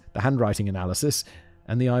fingerprints, the handwriting analysis,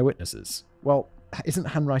 and the eyewitnesses. Well, isn't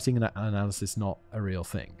handwriting analysis not a real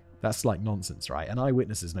thing? That's like nonsense, right? An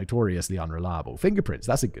eyewitness is notoriously unreliable. Fingerprints,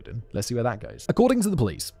 that's a good one. Let's see where that goes. According to the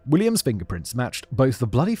police, William's fingerprints matched both the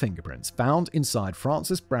bloody fingerprints found inside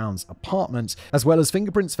Francis Brown's apartment, as well as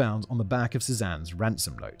fingerprints found on the back of Suzanne's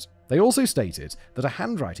ransom note. They also stated that a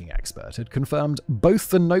handwriting expert had confirmed both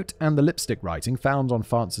the note and the lipstick writing found on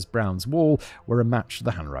Francis Brown's wall were a match to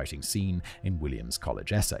the handwriting seen in William's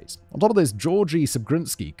college essays. On top of this, Georgie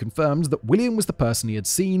Subgrunsky confirmed that William was the person he had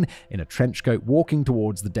seen in a trench coat walking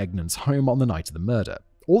towards the Degnans' home on the night of the murder.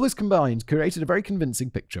 All this combined created a very convincing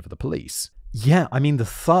picture for the police. Yeah, I mean, the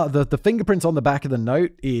fingerprint on the back of the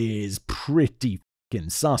note is pretty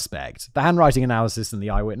fucking suspect. The handwriting analysis and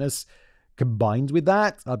the eyewitness combined with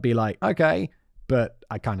that, I'd be like, okay, but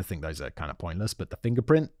I kind of think those are kind of pointless, but the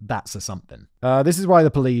fingerprint, that's a something. This is why the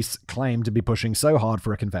police claim to be pushing so hard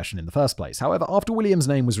for a confession in the first place. However, after William's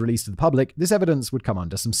name was released to the public, this evidence would come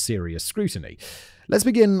under some serious scrutiny. Let's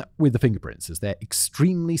begin with the fingerprints, as they're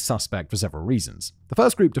extremely suspect for several reasons. The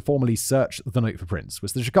first group to formally search the note for prints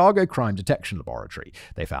was the Chicago Crime Detection Laboratory.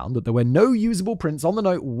 They found that there were no usable prints on the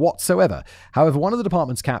note whatsoever. However, one of the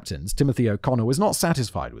department's captains, Timothy O'Connor, was not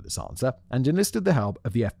satisfied with this answer and enlisted the help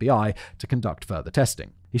of the FBI to conduct further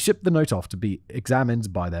testing. He shipped the note off to be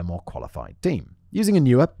examined by their more qualified team. Using a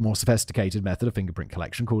newer, more sophisticated method of fingerprint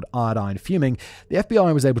collection called iodine fuming, the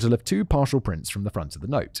FBI was able to lift 2 partial prints from the front of the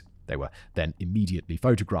note. They were then immediately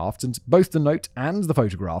photographed, and both the note and the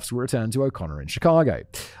photographs were returned to O'Connor in Chicago.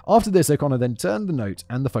 After this, O'Connor then turned the note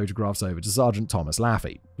and the photographs over to Sergeant Thomas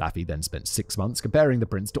Laffey. Laffey then spent 6 months comparing the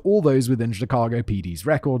prints to all those within Chicago PD's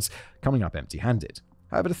records, coming up empty-handed.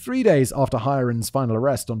 However, 3 days after Hirons' final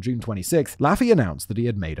arrest on June 26th, Laffey announced that he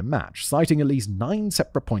had made a match, citing at least 9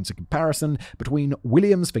 separate points of comparison between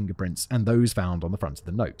William's fingerprints and those found on the front of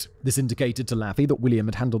the note. This indicated to Laffey that William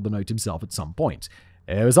had handled the note himself at some point.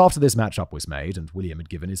 It was after this matchup was made and William had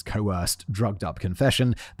given his coerced, drugged-up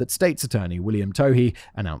confession that State's Attorney William Tohey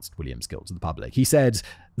announced William's guilt to the public. He said,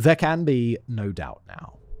 "There can be no doubt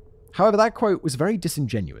now." However, that quote was very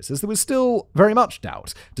disingenuous, as there was still very much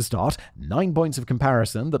doubt. To start, 9 points of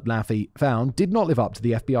comparison that Laffey found did not live up to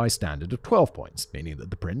the FBI standard of 12 points, meaning that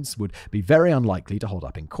the prints would be very unlikely to hold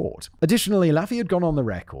up in court. Additionally, Laffey had gone on the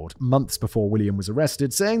record months before William was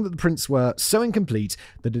arrested, saying that the prints were so incomplete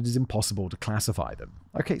that it is impossible to classify them.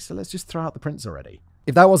 Okay, so let's just throw out the prints already.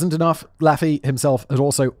 If that wasn't enough, Laffey himself had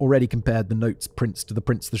also already compared the notes prints to the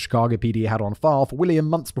prints the Chicago PD had on file for William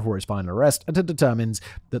months before his final arrest and had determined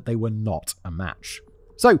that they were not a match.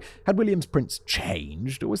 So, had William's prints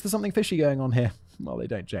changed, or was there something fishy going on here? Well, they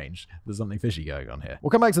don't change. There's something fishy going on here. We'll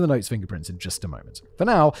come back to the notes fingerprints in just a moment. For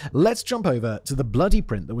now, let's jump over to the bloody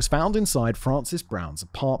print that was found inside Francis Brown's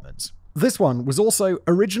apartment. This one was also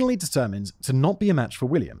originally determined to not be a match for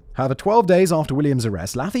William. However, 12 days after William's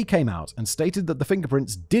arrest, Laffey came out and stated that the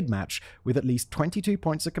fingerprints did match with at least 22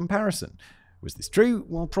 points of comparison. Was this true?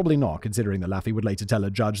 Well, probably not, considering that Laffey would later tell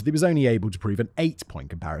a judge that he was only able to prove an 8-point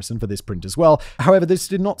comparison for this print as well. However, this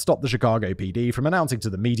did not stop the Chicago PD from announcing to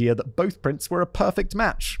the media that both prints were a perfect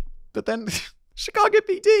match. But then, Chicago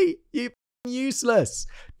PD, you useless.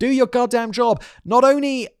 Do your goddamn job. Not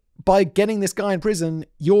only by getting this guy in prison,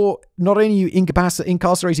 you're not only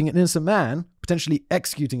incarcerating an innocent man, potentially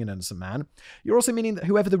executing an innocent man, you're also meaning that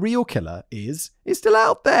whoever the real killer is still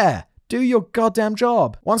out there. Do your goddamn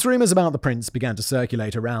job. Once rumors about the prints began to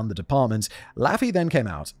circulate around the department, Laffey then came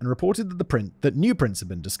out and reported that new prints had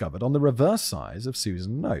been discovered on the reverse side of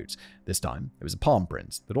Susan's note. This time, it was a palm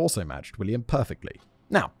print that also matched William perfectly.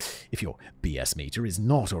 Now, if your BS meter is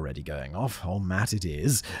not already going off, oh Matt, it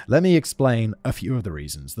is, let me explain a few of the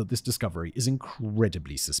reasons that this discovery is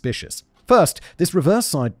incredibly suspicious. First, this reverse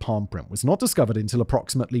side palm print was not discovered until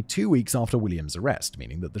approximately 2 weeks after William's arrest,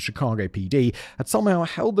 meaning that the Chicago PD had somehow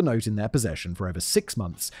held the note in their possession for over 6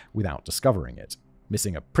 months without discovering it.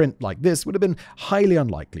 Missing a print like this would have been highly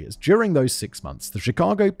unlikely, as during those 6 months, the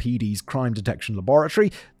Chicago PD's Crime Detection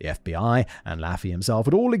Laboratory, the FBI, and Laffey himself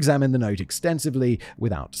had all examined the note extensively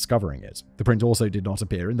without discovering it. The print also did not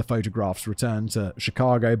appear in the photographs returned to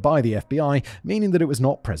Chicago by the FBI, meaning that it was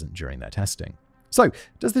not present during their testing. So,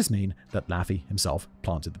 does this mean that Laffey himself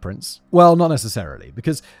planted the prints? Well, not necessarily,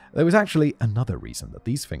 because there was actually another reason that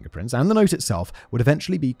these fingerprints and the note itself would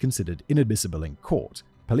eventually be considered inadmissible in court.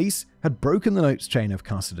 Police had broken the note's chain of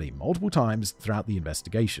custody multiple times throughout the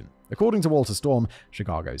investigation. According to Walter Storm,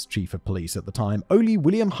 Chicago's chief of police at the time, only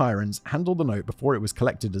William Hirons handled the note before it was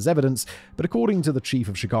collected as evidence, but according to the chief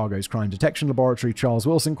of Chicago's Crime Detection Laboratory, Charles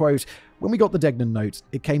Wilson, quote, "When we got the Degnan note,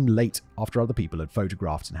 it came late after other people had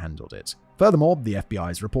photographed and handled it." Furthermore, the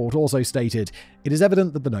FBI's report also stated, "It is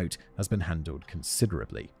evident that the note has been handled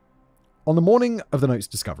considerably." On the morning of the note's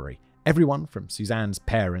discovery, everyone from Suzanne's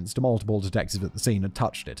parents to multiple detectives at the scene had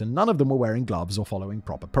touched it, and none of them were wearing gloves or following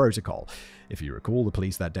proper protocol. If you recall, the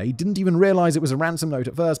police that day didn't even realize it was a ransom note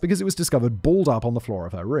at first because it was discovered balled up on the floor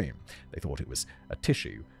of her room. They thought it was a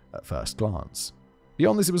tissue at first glance.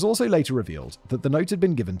 Beyond this, it was also later revealed that the note had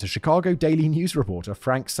been given to Chicago Daily News reporter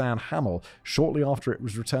Frank San Hamill shortly after it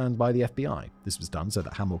was returned by the FBI. This was done so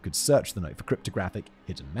that Hamill could search the note for cryptographic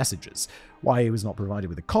hidden messages. Why he was not provided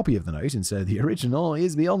with a copy of the note instead of the original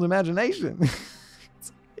is beyond imagination.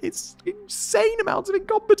 It's insane amounts of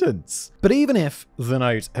incompetence. But even if the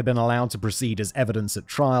note had been allowed to proceed as evidence at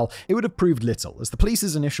trial, it would have proved little, as the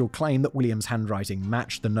police's initial claim that William's handwriting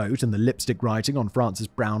matched the note and the lipstick writing on Francis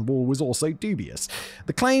Brown wall was also dubious.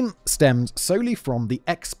 The claim stemmed solely from the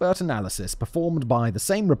expert analysis performed by the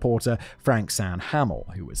same reporter, Frank San Hamill,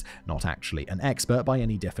 who was not actually an expert by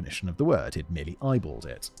any definition of the word. He'd merely eyeballed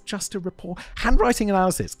it. Just a report. Handwriting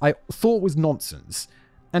analysis I thought was nonsense.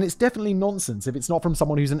 And it's definitely nonsense if it's not from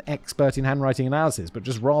someone who's an expert in handwriting analysis, but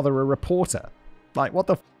just rather a reporter. Like, what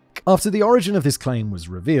the f***? After the origin of this claim was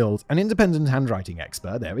revealed, an independent handwriting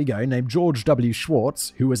expert, there we go, named George W.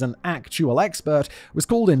 Schwartz, who was an actual expert, was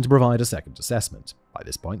called in to provide a second assessment. By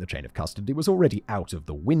this point, the chain of custody was already out of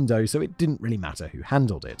the window, so it didn't really matter who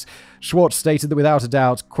handled it. Schwartz stated that without a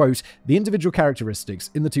doubt, quote, "The individual characteristics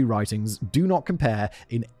in the two writings do not compare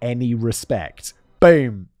in any respect."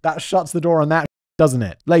 Boom. That shuts the door on that, doesn't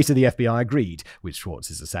it? Later, the FBI agreed with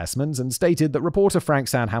Schwartz's assessment and stated that reporter Frank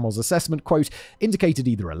San Hamill's assessment, quote, indicated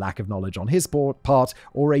either a lack of knowledge on his part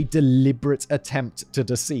or a deliberate attempt to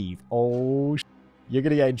deceive. Oh, You're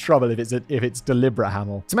going to get in trouble if it's deliberate,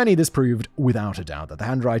 Hamill. To many, this proved without a doubt that the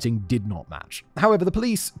handwriting did not match. However, the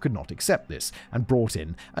police could not accept this and brought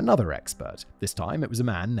in another expert. This time, it was a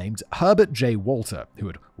man named Herbert J. Walter, who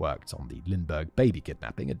had worked on the Lindbergh baby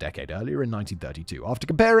kidnapping a decade earlier in 1932. After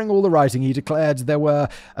comparing all the writing, he declared there were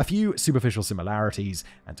a few superficial similarities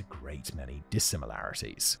and a great many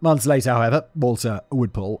dissimilarities. Months later, however, Walter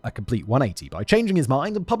would pull a complete 180 by changing his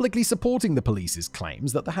mind and publicly supporting the police's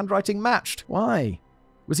claims that the handwriting matched. Why?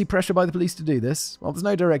 Was he pressured by the police to do this? Well, there's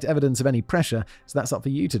no direct evidence of any pressure, so that's up for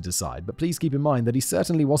you to decide. But please keep in mind that he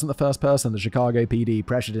certainly wasn't the first person the Chicago PD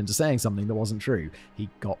pressured into saying something that wasn't true. He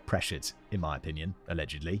got pressured, in my opinion,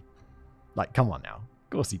 allegedly. Like, come on now. Of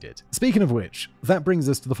course he did. Speaking of which, that brings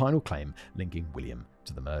us to the final claim linking William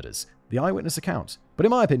to the murders, the eyewitness account. But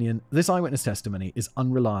in my opinion, this eyewitness testimony is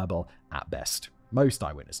unreliable at best. Most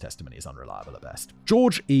eyewitness testimony is unreliable at best.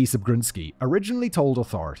 George E. Subgrunsky originally told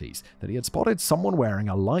authorities that he had spotted someone wearing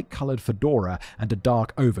a light-colored fedora and a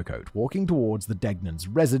dark overcoat walking towards the Degnans'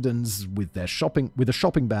 residence with a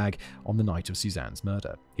shopping bag on the night of Suzanne's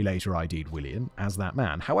murder. He later ID'd William as that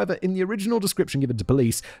man. However, in the original description given to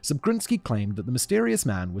police, Subgrunsky claimed that the mysterious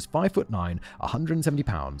man was 5'9", 170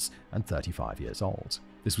 pounds, and 35 years old.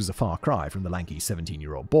 This was a far cry from the lanky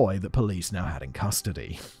 17-year-old boy that police now had in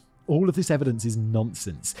custody. All of this evidence is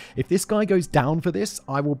nonsense. If this guy goes down for this,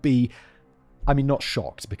 I will be, not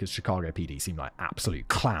shocked because Chicago PD seem like absolute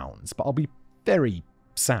clowns, but I'll be very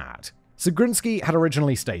sad. Subgrunsky had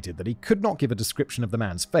originally stated that he could not give a description of the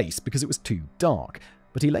man's face because it was too dark,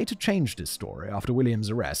 but he later changed his story after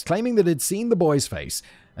William's arrest, claiming that he'd seen the boy's face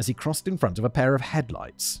as he crossed in front of a pair of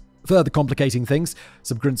headlights. Further complicating things,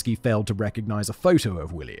 Subgrunsky failed to recognize a photo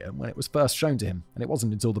of William when it was first shown to him, and it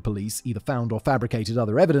wasn't until the police either found or fabricated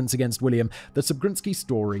other evidence against William that Subgrunsky's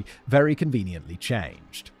story very conveniently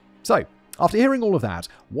changed. So, after hearing all of that,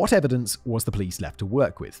 what evidence was the police left to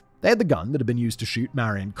work with? They had the gun that had been used to shoot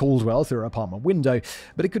Marion Caldwell through her apartment window,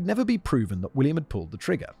 but it could never be proven that William had pulled the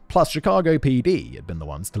trigger. Plus, Chicago PD had been the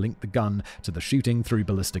ones to link the gun to the shooting through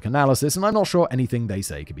ballistic analysis, and I'm not sure anything they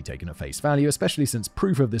say could be taken at face value, especially since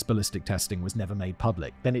proof of this ballistic testing was never made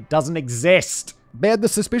public. Then it doesn't exist! They had the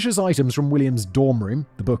suspicious items from William's dorm room,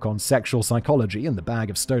 the book on sexual psychology, and the bag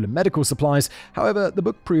of stolen medical supplies. However, the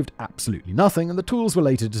book proved absolutely nothing, and the tools were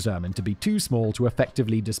later determined to be too small to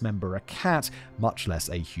effectively dismember a cat, much less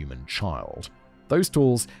a human child. Those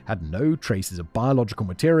tools had no traces of biological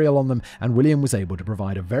material on them, and William was able to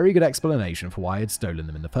provide a very good explanation for why he had stolen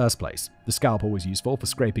them in the first place. The scalpel was useful for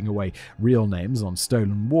scraping away real names on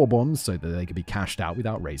stolen war bonds so that they could be cashed out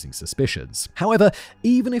without raising suspicions. However,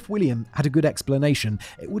 even if William had a good explanation,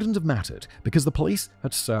 it wouldn't have mattered, because the police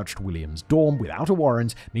had searched William's dorm without a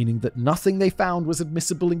warrant, meaning that nothing they found was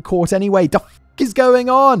admissible in court anyway. The f*** is going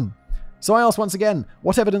on? So I ask once again,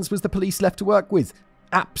 what evidence was the police left to work with?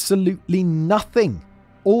 Absolutely nothing.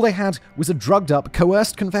 All they had was a drugged-up,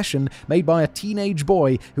 coerced confession made by a teenage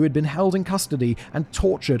boy who had been held in custody and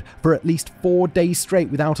tortured for at least 4 days straight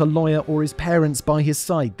without a lawyer or his parents by his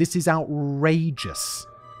side. This is outrageous.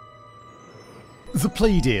 The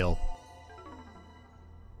plea deal.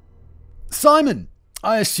 Simon!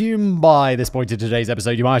 I assume by this point in today's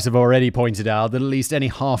episode you might have already pointed out that at least any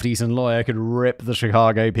half-decent lawyer could rip the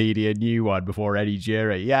Chicago PD a new one before any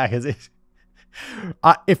jury. Yeah, because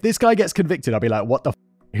if this guy gets convicted, I'll be like, what the f***?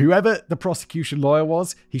 Whoever the prosecution lawyer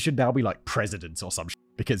was, he should now be like president or some shit,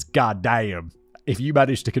 because goddamn, if you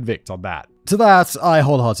manage to convict on that. To that, I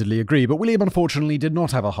wholeheartedly agree, but William unfortunately did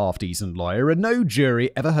not have a half-decent lawyer, and no jury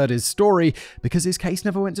ever heard his story because his case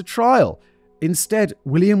never went to trial. Instead,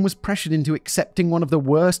 William was pressured into accepting one of the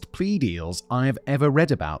worst plea deals I have ever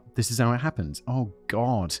read about. This is how it happened. Oh,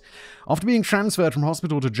 God. After being transferred from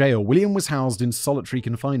hospital to jail, William was housed in solitary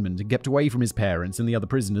confinement and kept away from his parents and the other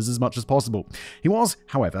prisoners as much as possible. He was,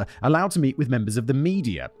 however, allowed to meet with members of the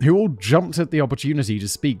media, who all jumped at the opportunity to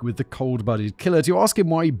speak with the cold-blooded killer to ask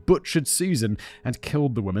him why he butchered Susan and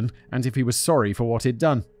killed the woman, and if he was sorry for what he'd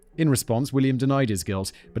done. In response, William denied his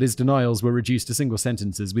guilt, but his denials were reduced to single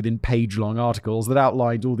sentences within page-long articles that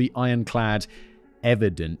outlined all the ironclad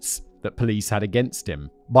evidence that police had against him.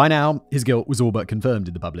 By now, his guilt was all but confirmed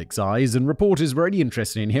in the public's eyes, and reporters were only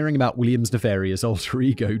interested in hearing about William's nefarious alter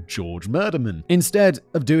ego, George Murderman. Instead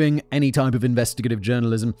of doing any type of investigative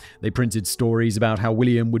journalism, they printed stories about how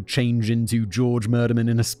William would change into George Murderman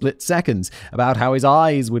in a split second, about how his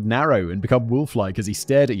eyes would narrow and become wolf-like as he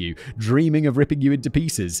stared at you, dreaming of ripping you into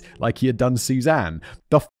pieces like he had done Suzanne.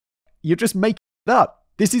 You're just making it up.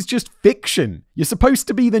 This is just fiction. You're supposed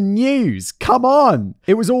to be the news. Come on.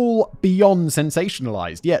 It was all beyond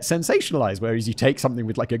sensationalized. Yeah, sensationalized, whereas you take something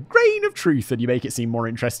with like a grain of truth and you make it seem more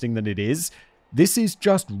interesting than it is. This is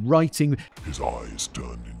just writing. His eyes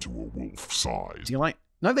turned into a wolf's eyes. You're like,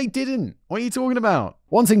 no, they didn't. What are you talking about?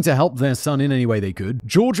 Wanting to help their son in any way they could,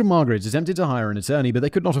 George and Margaret attempted to hire an attorney, but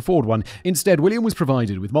they could not afford one. Instead, William was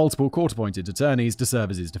provided with multiple court-appointed attorneys to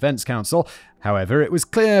serve as his defense counsel. However, it was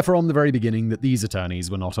clear from the very beginning that these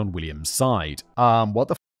attorneys were not on William's side. What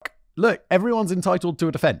the fuck? Look, everyone's entitled to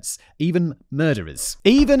a defense, even murderers.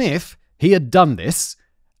 Even if he had done this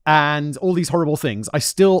and all these horrible things, I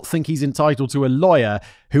still think he's entitled to a lawyer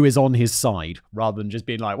who is on his side, rather than just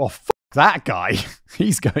being like, well, fuck that guy.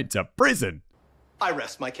 He's going to prison. I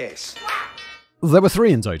rest my case. There were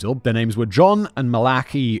 3 in total. Their names were John and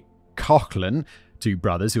Malachi Coughlin, 2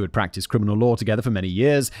 brothers who had practiced criminal law together for many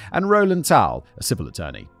years, and Roland Towle, a civil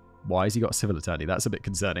attorney. Why has he got a civil attorney? That's a bit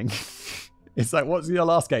concerning. It's like, what's your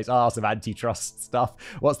last case? Some antitrust stuff.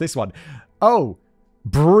 What's this one? Oh,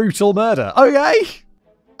 brutal murder. Okay.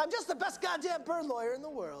 I'm just the best goddamn bird lawyer in the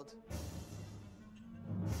world.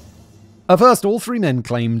 At first, all 3 men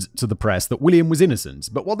claimed to the press that William was innocent,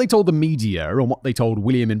 but what they told the media and what they told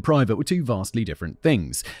William in private were 2 vastly different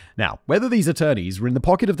things. Now, whether these attorneys were in the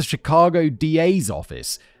pocket of the Chicago DA's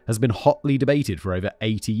office has been hotly debated for over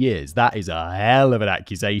 80 years. That is a hell of an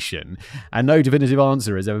accusation, and no definitive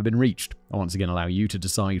answer has ever been reached. I once again allow you to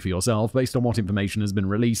decide for yourself based on what information has been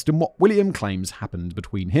released and what William claims happened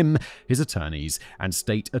between him, his attorneys, and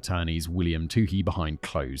state attorneys William Toohey behind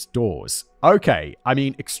closed doors. Okay, I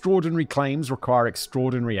mean, extraordinary claims require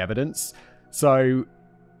extraordinary evidence, so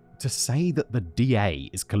to say that the DA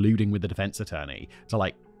is colluding with the defense attorney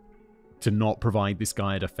to not provide this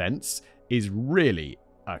guy a defense is really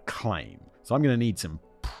a claim. So I'm going to need some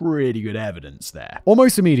pretty good evidence there.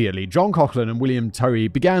 Almost immediately, John Coughlin and William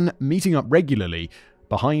Toohey began meeting up regularly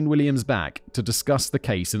behind William's back to discuss the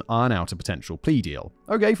case and iron out a potential plea deal.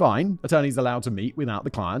 Okay, fine. Attorneys allowed to meet without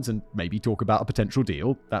the client and maybe talk about a potential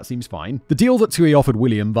deal. That seems fine. The deal that Toohey offered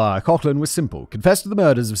William via Coughlin was simple. Confess to the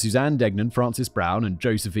murders of Suzanne Degnan, Francis Brown, and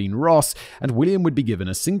Josephine Ross, and William would be given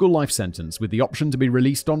a single life sentence with the option to be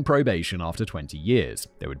released on probation after 20 years.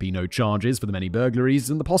 There would be no charges for the many burglaries,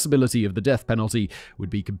 and the possibility of the death penalty would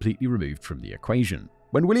be completely removed from the equation.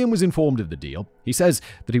 When William was informed of the deal, he says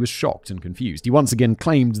that he was shocked and confused. He once again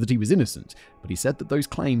claimed that he was innocent, but he said that those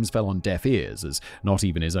claims fell on deaf ears, as not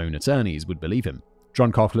even his own attorneys would believe him.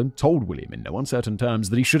 John Coughlin told William in no uncertain terms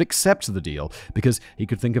that he should accept the deal because he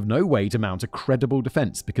could think of no way to mount a credible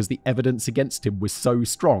defense because the evidence against him was so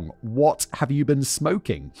strong. What have you been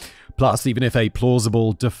smoking? Plus, even if a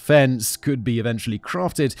plausible defense could be eventually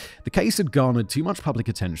crafted, the case had garnered too much public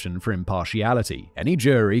attention for impartiality. Any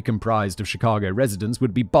jury comprised of Chicago residents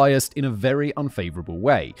would be biased in a very unfavorable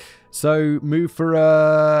way. So move for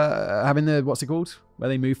having the, what's it called? Where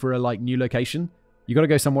they move for a new location? You got to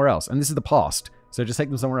go somewhere else. And this is the past. So just take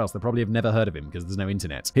them somewhere else. They probably have never heard of him because there's no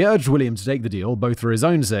internet. He urged William to take the deal, both for his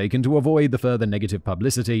own sake and to avoid the further negative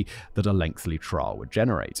publicity that a lengthy trial would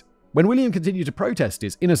generate. When William continued to protest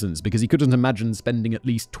his innocence because he couldn't imagine spending at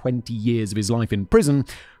least 20 years of his life in prison,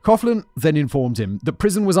 Coughlin then informed him that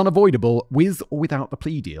prison was unavoidable with or without the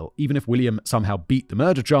plea deal. Even if William somehow beat the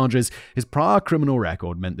murder charges, his prior criminal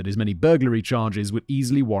record meant that his many burglary charges would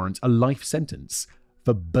easily warrant a life sentence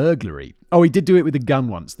for burglary. Oh, he did do it with a gun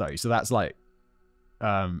once, though, so that's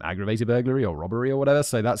aggravated burglary or robbery or whatever,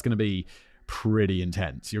 so that's going to be pretty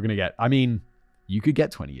intense. You're going to get, you could get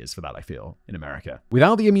 20 years for that, I feel, in America.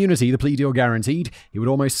 Without the immunity the plea deal guaranteed, he would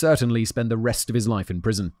almost certainly spend the rest of his life in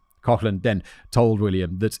prison. Coughlin then told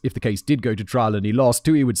William that if the case did go to trial and he lost,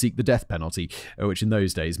 Toohey would seek the death penalty, which in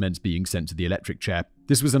those days meant being sent to the electric chair.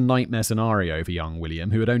 This was a nightmare scenario for young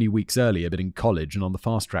William, who had only weeks earlier been in college and on the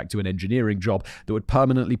fast track to an engineering job that would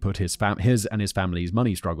permanently put his and his family's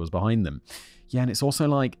money struggles behind them. Yeah, and it's also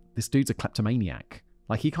like, this dude's a kleptomaniac.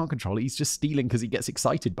 He can't control it. He's just stealing because he gets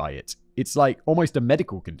excited by it. It's almost a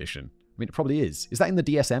medical condition. It probably is. Is that in the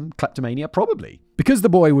DSM? Kleptomania? Probably. Because the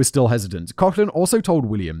boy was still hesitant, Coughlin also told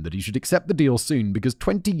William that he should accept the deal soon because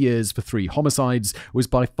 20 years for 3 homicides was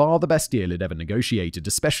by far the best deal he'd ever negotiated,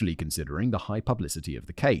 especially considering the high publicity of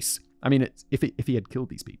the case. If he had killed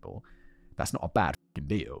these people, that's not a bad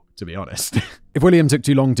deal, to be honest. If William took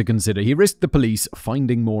too long to consider, he risked the police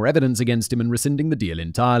finding more evidence against him and rescinding the deal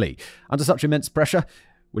entirely. Under such immense pressure,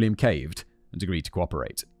 William caved and agreed to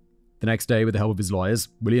cooperate. The next day, with the help of his lawyers,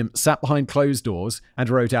 William sat behind closed doors and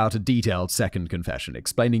wrote out a detailed second confession,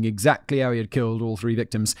 explaining exactly how he had killed all 3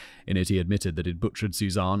 victims. In it, he admitted that he'd butchered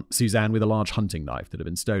Suzanne with a large hunting knife that had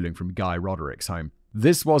been stolen from Guy Roderick's home.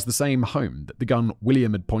 This was the same home that the gun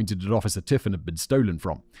William had pointed at Officer Tiffin had been stolen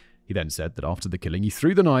from. He then said that after the killing, he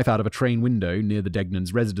threw the knife out of a train window near the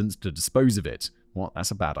Degnans' residence to dispose of it. What? That's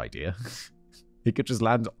a bad idea. It could just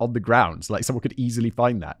land on the ground. Like, someone could easily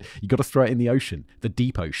find that. You got to throw it in the ocean, the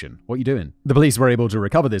deep ocean. What are you doing? The police were able to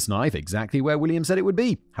recover this knife exactly where William said it would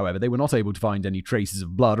be. However, they were not able to find any traces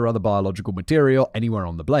of blood or other biological material anywhere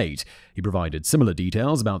on the blade. He provided similar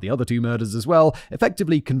details about the other 2 murders as well,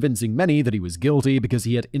 effectively convincing many that he was guilty because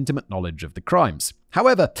he had intimate knowledge of the crimes.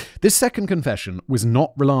 However, this second confession was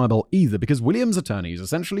not reliable either because William's attorneys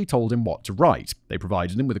essentially told him what to write. They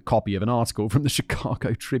provided him with a copy of an article from the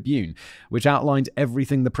Chicago Tribune, which outlined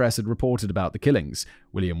everything the press had reported about the killings.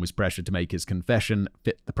 William was pressured to make his confession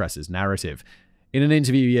fit the press's narrative. In an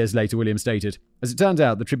interview years later, William stated, "As it turned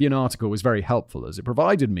out, the Tribune article was very helpful as it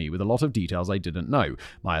provided me with a lot of details I didn't know.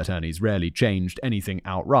 My attorneys rarely changed anything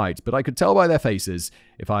outright, but I could tell by their faces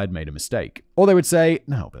if I had made a mistake. Or they would say,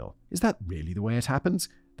 'Now, Bill, is that really the way it happened?'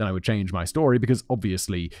 Then I would change my story because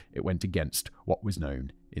obviously it went against what was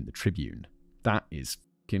known in the Tribune." That is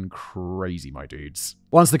fucking crazy, my dudes.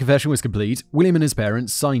 Once the confession was complete, William and his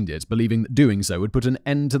parents signed it, believing that doing so would put an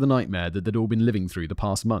end to the nightmare that they'd all been living through the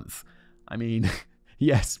past month. I mean,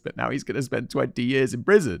 yes, but now he's going to spend 20 years in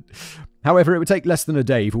prison. However, it would take less than a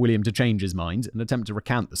day for William to change his mind and attempt to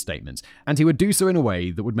recant the statement, and he would do so in a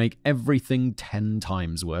way that would make everything 10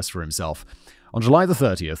 times worse for himself. On July the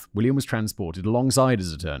 30th, William was transported alongside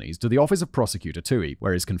his attorneys to the office of Prosecutor Toohey,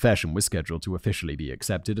 where his confession was scheduled to officially be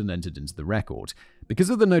accepted and entered into the record. Because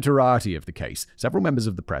of the notoriety of the case, several members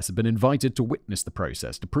of the press had been invited to witness the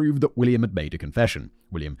process to prove that William had made a confession.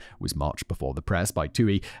 William was marched before the press by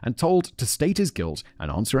Toohey and told to state his guilt and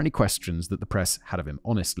answer any questions that the press had of him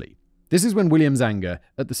honestly. This is when William's anger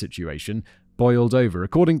at the situation boiled over.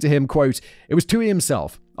 According to him, quote, "It was Toohey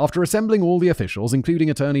himself. After assembling all the officials, including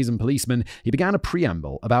attorneys and policemen, he began a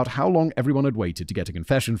preamble about how long everyone had waited to get a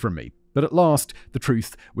confession from me. But at last, the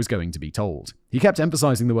truth was going to be told. He kept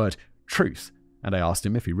emphasizing the word truth, and I asked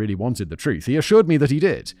him if he really wanted the truth. He assured me that he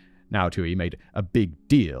did. Now Toohey made a big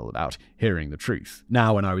deal about hearing the truth.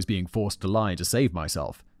 Now when I was being forced to lie to save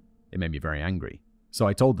myself, it made me very angry. So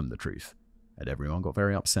I told them the truth, and everyone got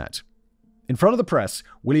very upset." In front of the press,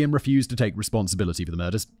 William refused to take responsibility for the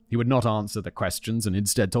murders. He would not answer the questions and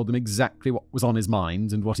instead told them exactly what was on his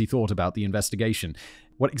mind and what he thought about the investigation.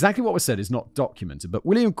 Exactly what was said is not documented, but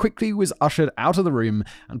William quickly was ushered out of the room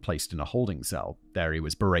and placed in a holding cell. There he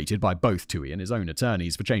was berated by both Toohey and his own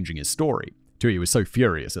attorneys for changing his story. Toohey was so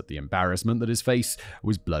furious at the embarrassment that his face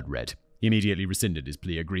was blood red. He immediately rescinded his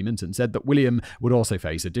plea agreement and said that William would also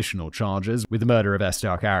face additional charges with the murder of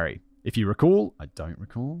Estelle Carey. If you recall, I don't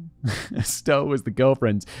recall, Estelle was the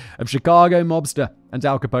girlfriend of Chicago mobster and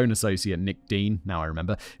Al Capone associate Nick Dean, now I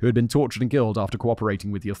remember, who had been tortured and killed after cooperating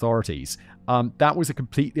with the authorities. That was a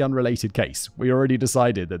completely unrelated case. We already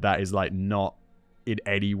decided that that is not in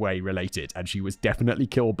any way related, and she was definitely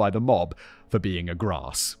killed by the mob for being a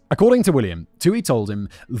grass. According to William, Toohey told him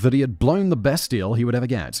that he had blown the best deal he would ever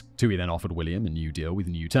get. Toohey then offered William a new deal with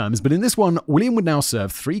new terms, but in this one, William would now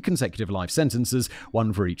serve 3 consecutive life sentences,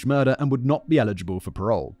 1 for each murder, and would not be eligible for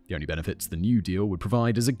parole. The only benefits the new deal would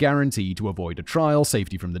provide is a guarantee to avoid a trial,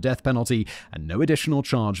 safety from the death penalty, and no additional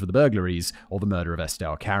charge for the burglaries or the murder of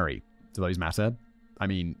Estelle Carey. Do those matter? I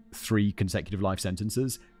mean, 3 consecutive life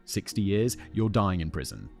sentences? 60 years, you're dying in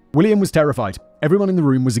prison. William was terrified. Everyone in the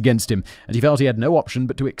room was against him, and he felt he had no option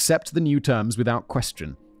but to accept the new terms without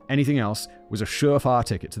question. Anything else was a surefire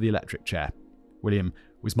ticket to the electric chair. William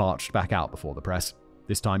was marched back out before the press.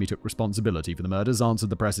 This time he took responsibility for the murders, answered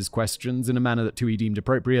the press's questions in a manner that Toohey deemed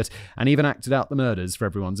appropriate, and even acted out the murders for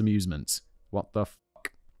everyone's amusement. What the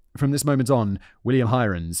fuck? From this moment on, William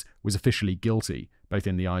Hirons was officially guilty, both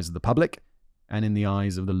in the eyes of the public and in the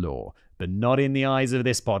eyes of the law, but not in the eyes of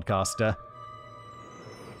this podcaster.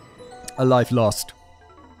 A life lost.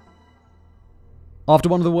 After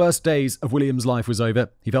one of the worst days of William's life was over,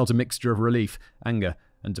 he felt a mixture of relief, anger,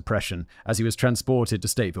 and depression as he was transported to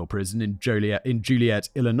Stateville Prison in Joliet,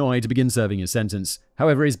 Illinois to begin serving his sentence.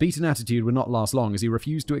 However, his beaten attitude would not last long as he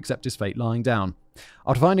refused to accept his fate lying down.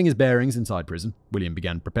 After finding his bearings inside prison, William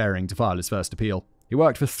began preparing to file his first appeal. He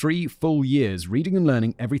worked for 3 full years, reading and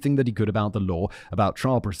learning everything that he could about the law, about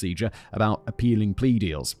trial procedure, about appealing plea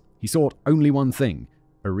deals. He sought only one thing,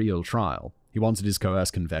 a real trial. He wanted his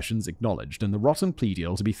coerced confessions acknowledged and the rotten plea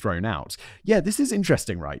deal to be thrown out. Yeah, this is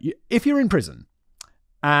interesting, right? If you're in prison,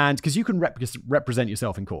 and because you can represent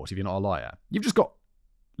yourself in court if you're not a lawyer, you've just got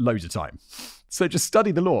loads of time. So just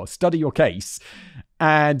study the law, study your case,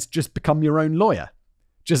 and just become your own lawyer.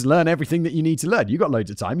 Just learn everything that you need to learn. You've got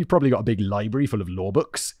loads of time. You've probably got a big library full of law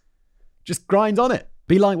books. Just grind on it.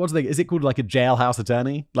 Be like, is it called like a jailhouse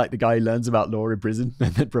attorney? Like the guy who learns about law in prison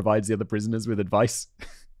and then provides the other prisoners with advice?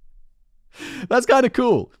 That's kind of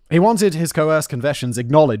cool. He wanted his coerced confessions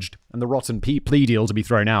acknowledged and the rotten plea deal to be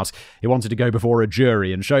thrown out. He wanted to go before a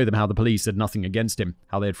jury and show them how the police had nothing against him,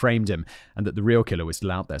 how they had framed him, and that the real killer was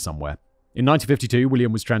still out there somewhere. In 1952,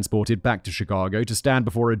 William was transported back to Chicago to stand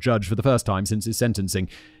before a judge for the first time since his sentencing.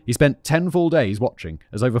 He spent 10 full days watching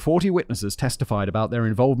as over 40 witnesses testified about their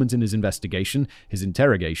involvement in his investigation, his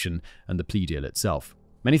interrogation, and the plea deal itself.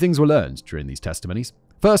 Many things were learned during these testimonies.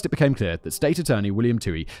 First, it became clear that State Attorney William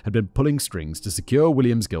Toohey had been pulling strings to secure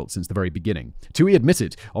William's guilt since the very beginning. Toohey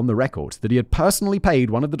admitted on the record that he had personally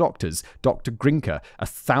paid one of the doctors, Dr. Grinker,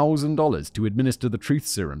 $1,000 to administer the truth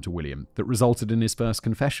serum to William that resulted in his first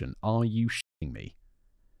confession. Are you shitting me?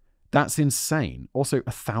 That's insane. Also,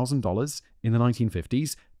 $1,000 in the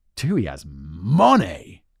 1950s? Toohey has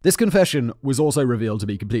money! This confession was also revealed to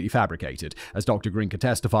be completely fabricated, as Dr. Grinker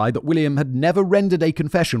testified that William had never rendered a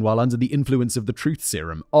confession while under the influence of the truth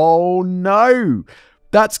serum. Oh no!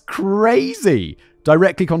 That's crazy!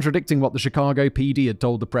 Directly contradicting what the Chicago PD had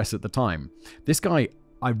told the press at the time. This guy,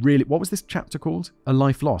 what was this chapter called? A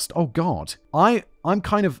Life Lost. Oh god.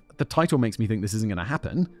 The title makes me think this isn't going to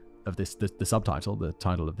happen, of the subtitle, the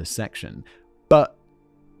title of this section. But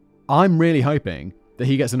I'm really hoping that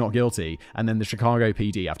he gets a not guilty, and then the Chicago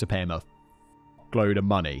PD have to pay him a load of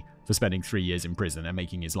money for spending 3 years in prison and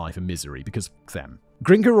making his life a misery, because f them.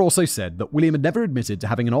 Grinker also said that William had never admitted to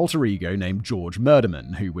having an alter ego named George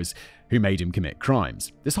Murderman, who made him commit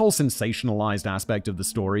crimes. This whole sensationalized aspect of the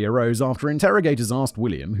story arose after interrogators asked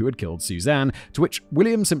William who had killed Suzanne, to which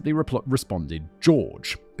William simply responded,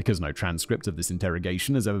 George. Because no transcript of this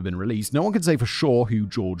interrogation has ever been released, no one can say for sure who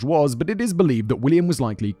George was, but it is believed that William was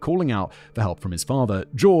likely calling out for help from his father,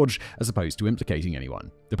 George, as opposed to implicating anyone.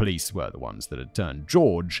 The police were the ones that had turned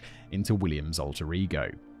George into William's alter ego.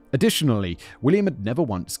 Additionally, William had never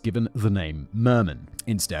once given the name Merman.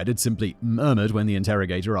 Instead, had simply murmured when the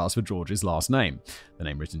interrogator asked for George's last name. The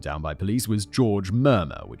name written down by police was George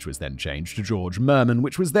Murmer, which was then changed to George Merman,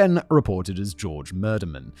 which was then reported as George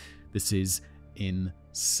Murderman. This is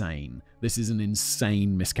insane. This is an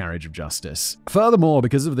insane miscarriage of justice. Furthermore,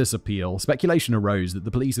 because of this appeal, speculation arose that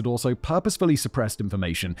the police had also purposefully suppressed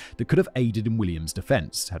information that could have aided in William's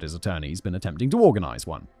defense, had his attorneys been attempting to organize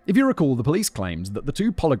one. If you recall, the police claimed that the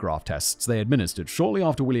 2 polygraph tests they administered shortly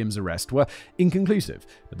after William's arrest were inconclusive,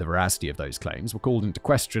 but the veracity of those claims were called into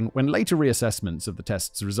question when later reassessments of the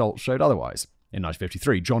tests' results showed otherwise. In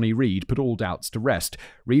 1953, Johnny Reed put all doubts to rest.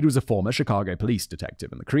 Reed was a former Chicago police detective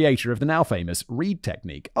and the creator of the now famous Reed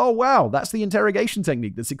technique. Oh wow, that's the interrogation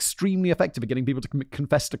technique that's extremely effective at getting people to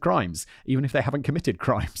confess to crimes, even if they haven't committed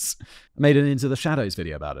crimes. I made an Into the Shadows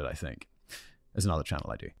video about it, I think. There's another channel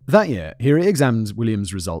I do. That year, he examined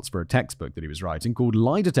William's results for a textbook that he was writing called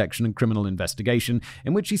Lie Detection and Criminal Investigation,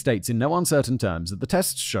 in which he states in no uncertain terms that the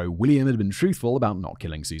tests show William had been truthful about not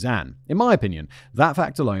killing Suzanne. In my opinion, that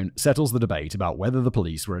fact alone settles the debate about whether the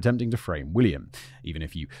police were attempting to frame William. Even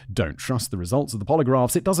if you don't trust the results of the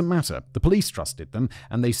polygraphs, it doesn't matter. The police trusted them,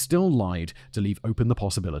 and they still lied to leave open the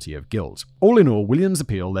possibility of guilt. All in all, William's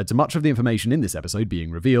appeal led to much of the information in this episode being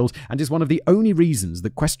revealed, and is one of the only reasons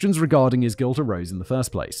that questions regarding his guilt arose in the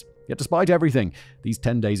first place. Yet despite everything, these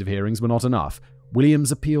 10 days of hearings were not enough.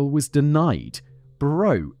 William's appeal was denied.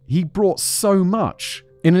 Bro, he brought so much.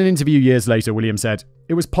 In an interview years later, William said,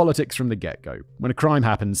 "It was politics from the get-go. When a crime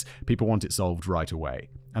happens, people want it solved right away,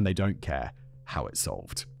 and they don't care how it's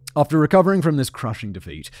solved." After recovering from this crushing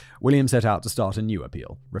defeat, William set out to start a new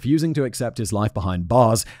appeal, refusing to accept his life behind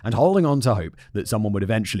bars and holding on to hope that someone would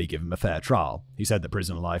eventually give him a fair trial. He said that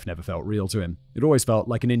prison life never felt real to him. It always felt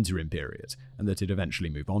like an interim period, and that he'd eventually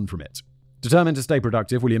move on from it. Determined to stay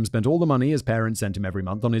productive, William spent all the money his parents sent him every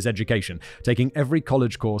month on his education, taking every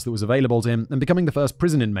college course that was available to him and becoming the first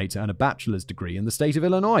prison inmate to earn a bachelor's degree in the state of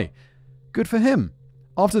Illinois. Good for him.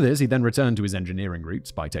 After this, he then returned to his engineering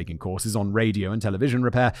roots by taking courses on radio and television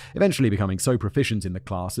repair, eventually becoming so proficient in the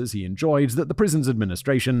classes he enjoyed that the prison's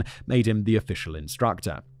administration made him the official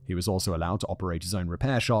instructor. He was also allowed to operate his own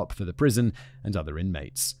repair shop for the prison and other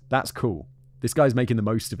inmates. That's cool. This guy's making the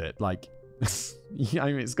most of it. Like, I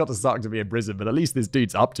mean, it's got to suck to be in prison, but at least this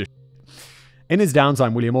dude's up to In his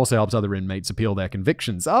downtime, William also helped other inmates appeal their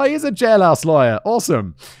convictions. He's a jailhouse lawyer.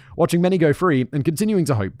 Awesome. Watching many go free and continuing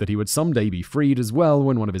to hope that he would someday be freed as well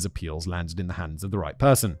when one of his appeals landed in the hands of the right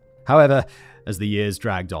person. However, as the years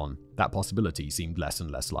dragged on, that possibility seemed less and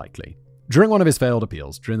less likely. During one of his failed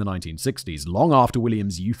appeals during the 1960s, long after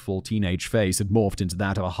William's youthful teenage face had morphed into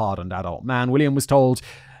that of a hardened adult man, William was told,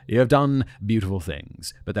 "You have done beautiful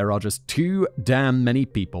things, but there are just too damn many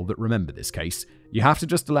people that remember this case. You have to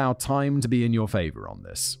just allow time to be in your favor on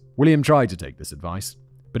this." William tried to take this advice,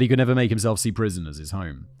 but he could never make himself see prison as his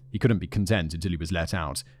home. He couldn't be content until he was let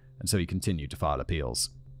out, and so he continued to file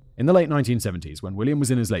appeals. In the late 1970s, when William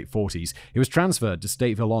was in his late 40s, he was transferred to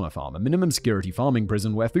Stateville Honor Farm, a minimum security farming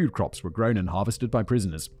prison where food crops were grown and harvested by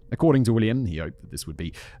prisoners. According to William, he hoped that this would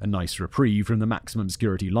be a nice reprieve from the maximum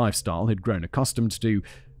security lifestyle he'd grown accustomed to,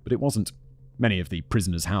 but it wasn't. Many of the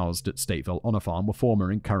prisoners housed at Stateville Honor Farm were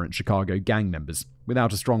former and current Chicago gang members.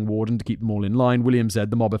 Without a strong warden to keep them all in line, William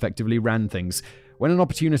said the mob effectively ran things. When an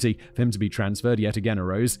opportunity for him to be transferred yet again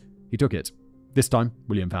arose, he took it. This time,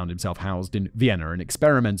 William found himself housed in Vienna, an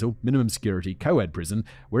experimental, minimum-security co-ed prison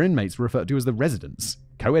where inmates were referred to as the residents.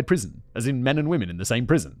 Co-ed prison, as in men and women in the same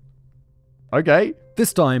prison. Okay.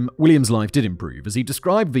 This time, William's life did improve, as he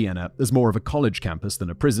described Vienna as more of a college campus than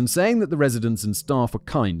a prison, saying that the residents and staff were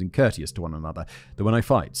kind and courteous to one another. There were no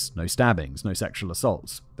fights, no stabbings, no sexual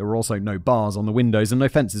assaults. There were also no bars on the windows and no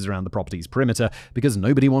fences around the property's perimeter, because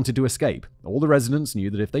nobody wanted to escape. All the residents knew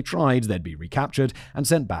that if they tried, they'd be recaptured and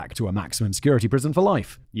sent back to a maximum security prison for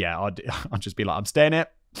life. Yeah, I'd just be like, I'm staying here.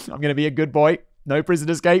 I'm going to be a good boy. No prison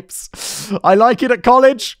escapes. I like it at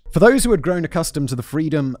college. For those who had grown accustomed to the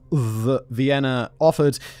freedom that Vienna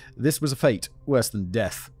offered, this was a fate worse than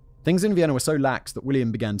death. Things in Vienna were so lax that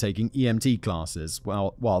William began taking EMT classes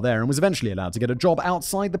while there and was eventually allowed to get a job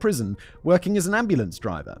outside the prison, working as an ambulance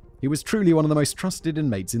driver. He was truly one of the most trusted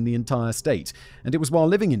inmates in the entire state, and it was while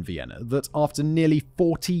living in Vienna that after nearly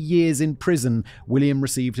 40 years in prison, William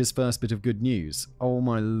received his first bit of good news. Oh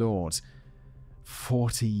my lord.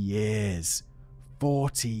 40 years.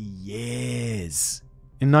 40 years.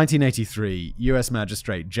 In 1983, U.S.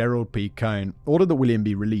 Magistrate Gerald P. Cohn ordered that William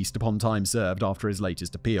be released upon time served after his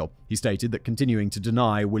latest appeal. He stated that continuing to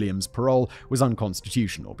deny William's parole was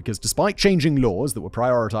unconstitutional because despite changing laws that were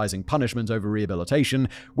prioritizing punishment over rehabilitation,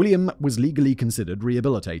 William was legally considered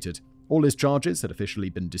rehabilitated. All his charges had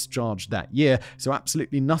officially been discharged that year, so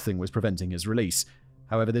absolutely nothing was preventing his release.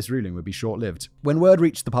 However, this ruling would be short-lived. When word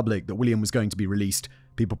reached the public that William was going to be released,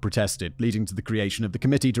 people protested, leading to the creation of the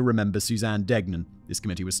Committee to Remember Suzanne Degnan. This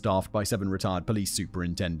committee was staffed by 7 retired police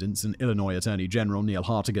superintendents and Illinois Attorney General Neil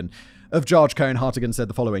Hartigan. Of Judge Cohn, Hartigan said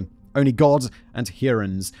the following: "Only God and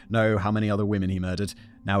Heerens know how many other women he murdered.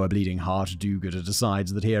 Now a bleeding heart do-gooder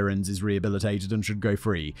decides that Heerens is rehabilitated and should go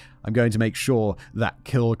free. I'm going to make sure that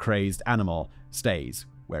kill-crazed animal stays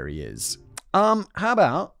where he is." How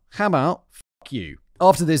about, fuck you.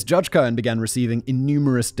 After this, Judge Cohn began receiving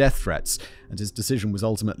innumerous death threats, and his decision was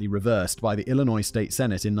ultimately reversed by the Illinois State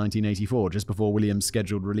Senate in 1984, just before William's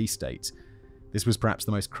scheduled release date. This was perhaps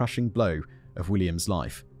the most crushing blow of William's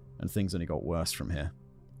life, and things only got worse from here.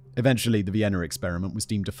 Eventually, the Vienna experiment was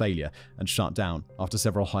deemed a failure and shut down after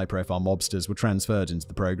several high-profile mobsters were transferred into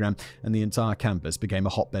the program, and the entire campus became a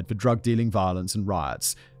hotbed for drug dealing, violence, and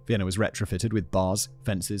riots. Vienna was retrofitted with bars,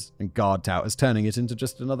 fences, and guard towers, turning it into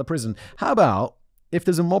just another prison. How about, if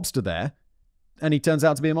there's a mobster there, and he turns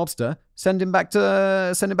out to be a mobster, send him back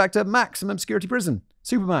to maximum security prison,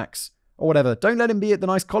 Supermax, or whatever. Don't let him be at the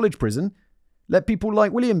nice college prison. Let people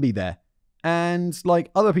like William be there, and like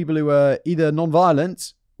other people who are either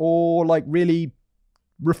non-violent or like really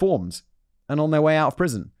reformed and on their way out of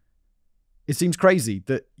prison. It seems crazy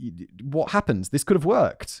that what happens? This could have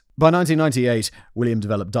worked. By 1998, William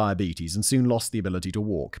developed diabetes and soon lost the ability to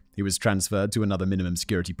walk. He was transferred to another minimum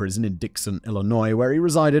security prison in Dixon, Illinois, where he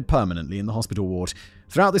resided permanently in the hospital ward.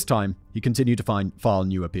 Throughout this time, he continued to file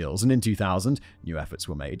new appeals, and in 2000, new efforts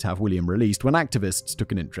were made to have William released when activists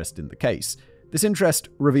took an interest in the case. This interest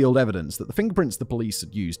revealed evidence that the fingerprints the police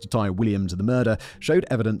had used to tie William to the murder showed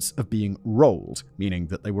evidence of being rolled, meaning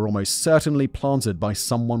that they were almost certainly planted by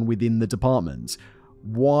someone within the department.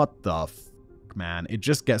 What the fuck, man? It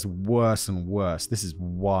just gets worse and worse. This is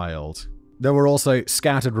wild. There were also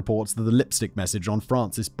scattered reports that the lipstick message on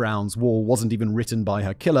Frances Brown's wall wasn't even written by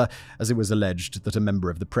her killer, as it was alleged that a member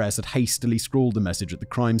of the press had hastily scrawled the message at the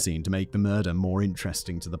crime scene to make the murder more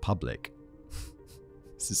interesting to the public.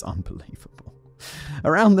 This is unbelievable.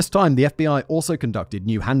 Around this time, the FBI also conducted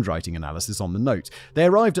new handwriting analysis on the note. They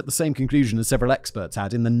arrived at the same conclusion as several experts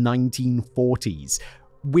had in the 1940s.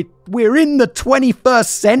 We're in the 21st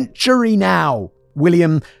century now!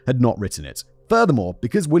 William had not written it. Furthermore,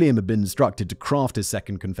 because William had been instructed to craft his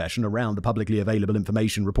second confession around the publicly available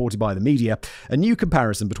information reported by the media, a new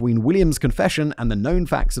comparison between William's confession and the known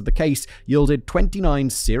facts of the case yielded 29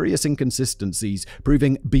 serious inconsistencies,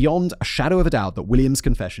 proving beyond a shadow of a doubt that William's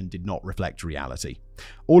confession did not reflect reality.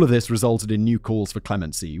 All of this resulted in new calls for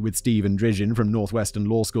clemency, with Stephen Drizhin from Northwestern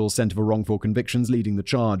Law School's Center for Wrongful Convictions leading the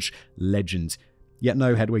charge. Legend. Yet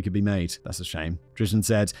no headway could be made. That's a shame. Drizhin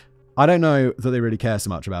said, "I don't know that they really care so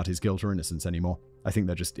much about his guilt or innocence anymore. I think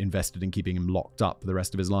they're just invested in keeping him locked up for the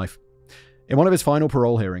rest of his life." In one of his final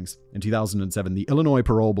parole hearings in 2007, the Illinois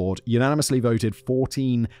Parole Board unanimously voted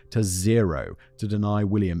 14-0 to deny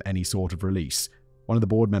William any sort of release. One of the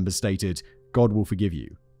board members stated, "God will forgive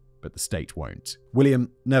you, but the state won't."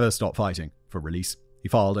 William never stopped fighting for release. He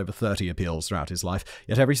filed over 30 appeals throughout his life,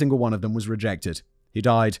 yet every single one of them was rejected. He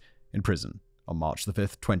died in prison on March the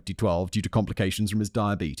 5th, 2012, due to complications from his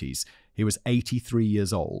diabetes. He was 83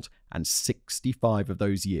 years old, and 65 of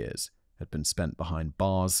those years had been spent behind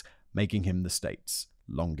bars, making him the state's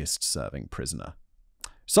longest-serving prisoner.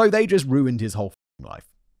 So they just ruined his whole life.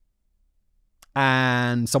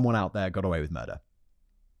 And someone out there got away with murder.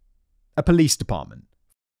 A police department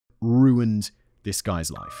ruined this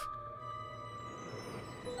guy's life.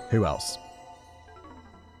 Who else?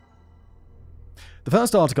 The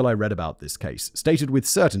first article I read about this case stated with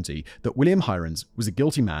certainty that William Heirens was a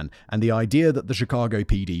guilty man, and the idea that the Chicago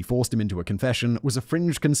PD forced him into a confession was a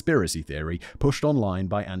fringe conspiracy theory pushed online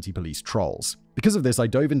by anti-police trolls. Because of this, I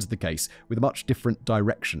dove into the case with a much different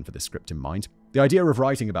direction for this script in mind. The idea of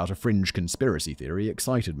writing about a fringe conspiracy theory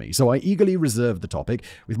excited me, so I eagerly reserved the topic,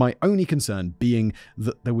 with my only concern being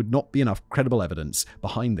that there would not be enough credible evidence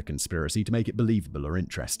behind the conspiracy to make it believable or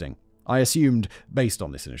interesting. I assumed, based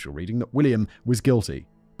on this initial reading, that William was guilty,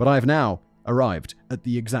 but I have now arrived at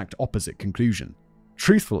the exact opposite conclusion.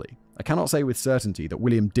 Truthfully, I cannot say with certainty that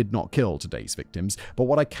William did not kill today's victims, but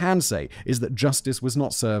what I can say is that justice was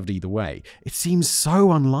not served either way. It seems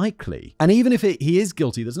so unlikely. And even if he is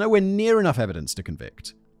guilty, there's nowhere near enough evidence to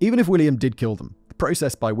convict. Even if William did kill them, the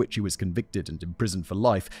process by which he was convicted and imprisoned for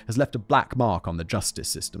life has left a black mark on the justice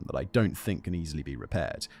system that I don't think can easily be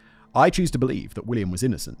repaired. I choose to believe that William was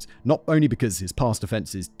innocent, not only because his past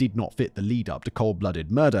offences did not fit the lead-up to cold-blooded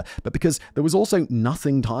murder, but because there was also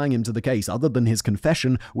nothing tying him to the case other than his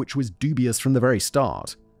confession, which was dubious from the very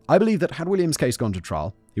start. I believe that had William's case gone to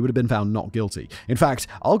trial, he would have been found not guilty. In fact,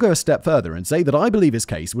 I'll go a step further and say that I believe his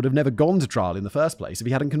case would have never gone to trial in the first place if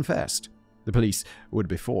he hadn't confessed. The police would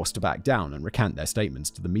be forced to back down and recant their statements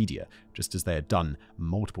to the media, just as they had done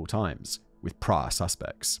multiple times with prior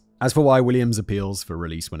suspects. As for why Williams' appeals for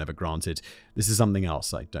release were never granted, this is something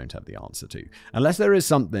else I don't have the answer to. Unless there is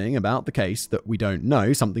something about the case that we don't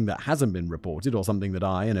know, something that hasn't been reported, or something that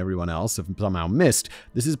I and everyone else have somehow missed,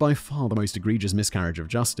 this is by far the most egregious miscarriage of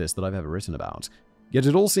justice that I've ever written about. Yet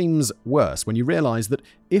it all seems worse when you realize that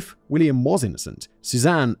if William was innocent,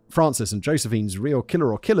 Suzanne, Francis, and Josephine's real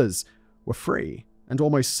killer or killers were free and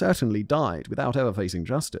almost certainly died without ever facing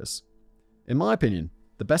justice. In my opinion,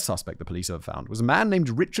 the best suspect the police ever found was a man named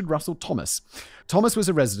Richard Russell Thomas. Thomas was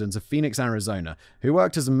a resident of Phoenix, Arizona, who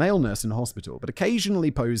worked as a male nurse in a hospital, but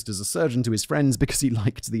occasionally posed as a surgeon to his friends because he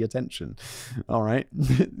liked the attention. All right.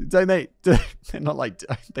 They're not like,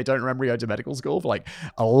 they don't remember he went to medical school for like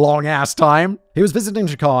a long ass time. He was visiting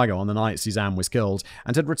Chicago on the night Suzanne was killed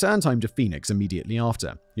and had returned home to Phoenix immediately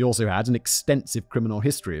after. He also had an extensive criminal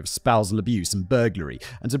history of spousal abuse and burglary,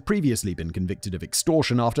 and had previously been convicted of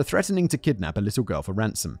extortion after threatening to kidnap a little girl for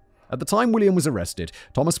ransom. At the time William was arrested,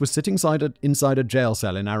 Thomas was sitting inside a jail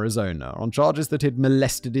cell in Arizona on charges that he'd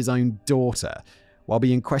molested his own daughter. While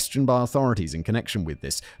being questioned by authorities in connection with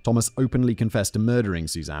this, Thomas openly confessed to murdering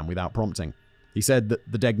Suzanne without prompting. He said that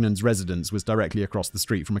the Degnans' residence was directly across the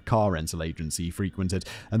street from a car rental agency he frequented,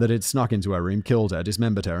 and that he'd snuck into her room, killed her,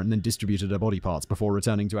 dismembered her, and then distributed her body parts before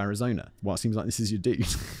returning to Arizona. Well, it seems like this is your dude,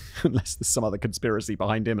 unless there's some other conspiracy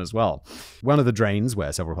behind him as well. One of the drains,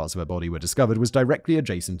 where several parts of her body were discovered, was directly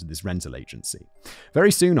adjacent to this rental agency.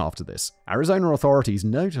 Very soon after this, Arizona authorities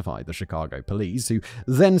notified the Chicago police, who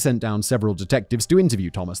then sent down several detectives to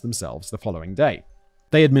interview Thomas themselves the following day.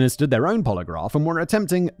 They administered their own polygraph and were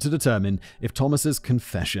attempting to determine if Thomas's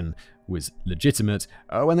confession was legitimate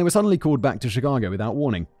when they were suddenly called back to Chicago without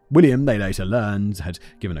warning. William, they later learned, had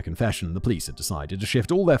given a confession. The police had decided to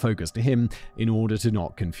shift all their focus to him in order to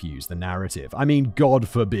not confuse the narrative. I mean, God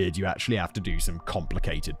forbid you actually have to do some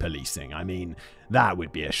complicated policing. I mean, that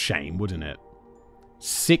would be a shame, wouldn't it?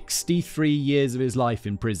 63 years of his life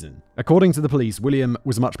in prison. According to the police, William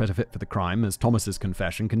was a much better fit for the crime, as Thomas's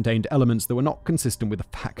confession contained elements that were not consistent with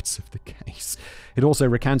the facts of the case. It also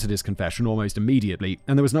recanted his confession almost immediately,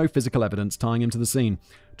 and there was no physical evidence tying him to the scene.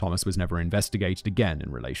 Thomas was never investigated again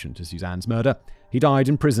in relation to Suzanne's murder. He died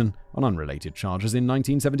in prison on unrelated charges in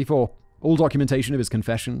 1974. All documentation of his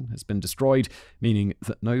confession has been destroyed, meaning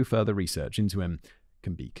that no further research into him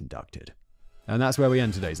can be conducted. And that's where we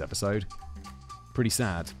end today's episode. Pretty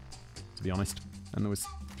sad, to be honest. And there was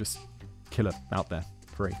just killer out there,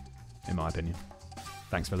 free, in my opinion.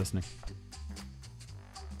 Thanks for listening.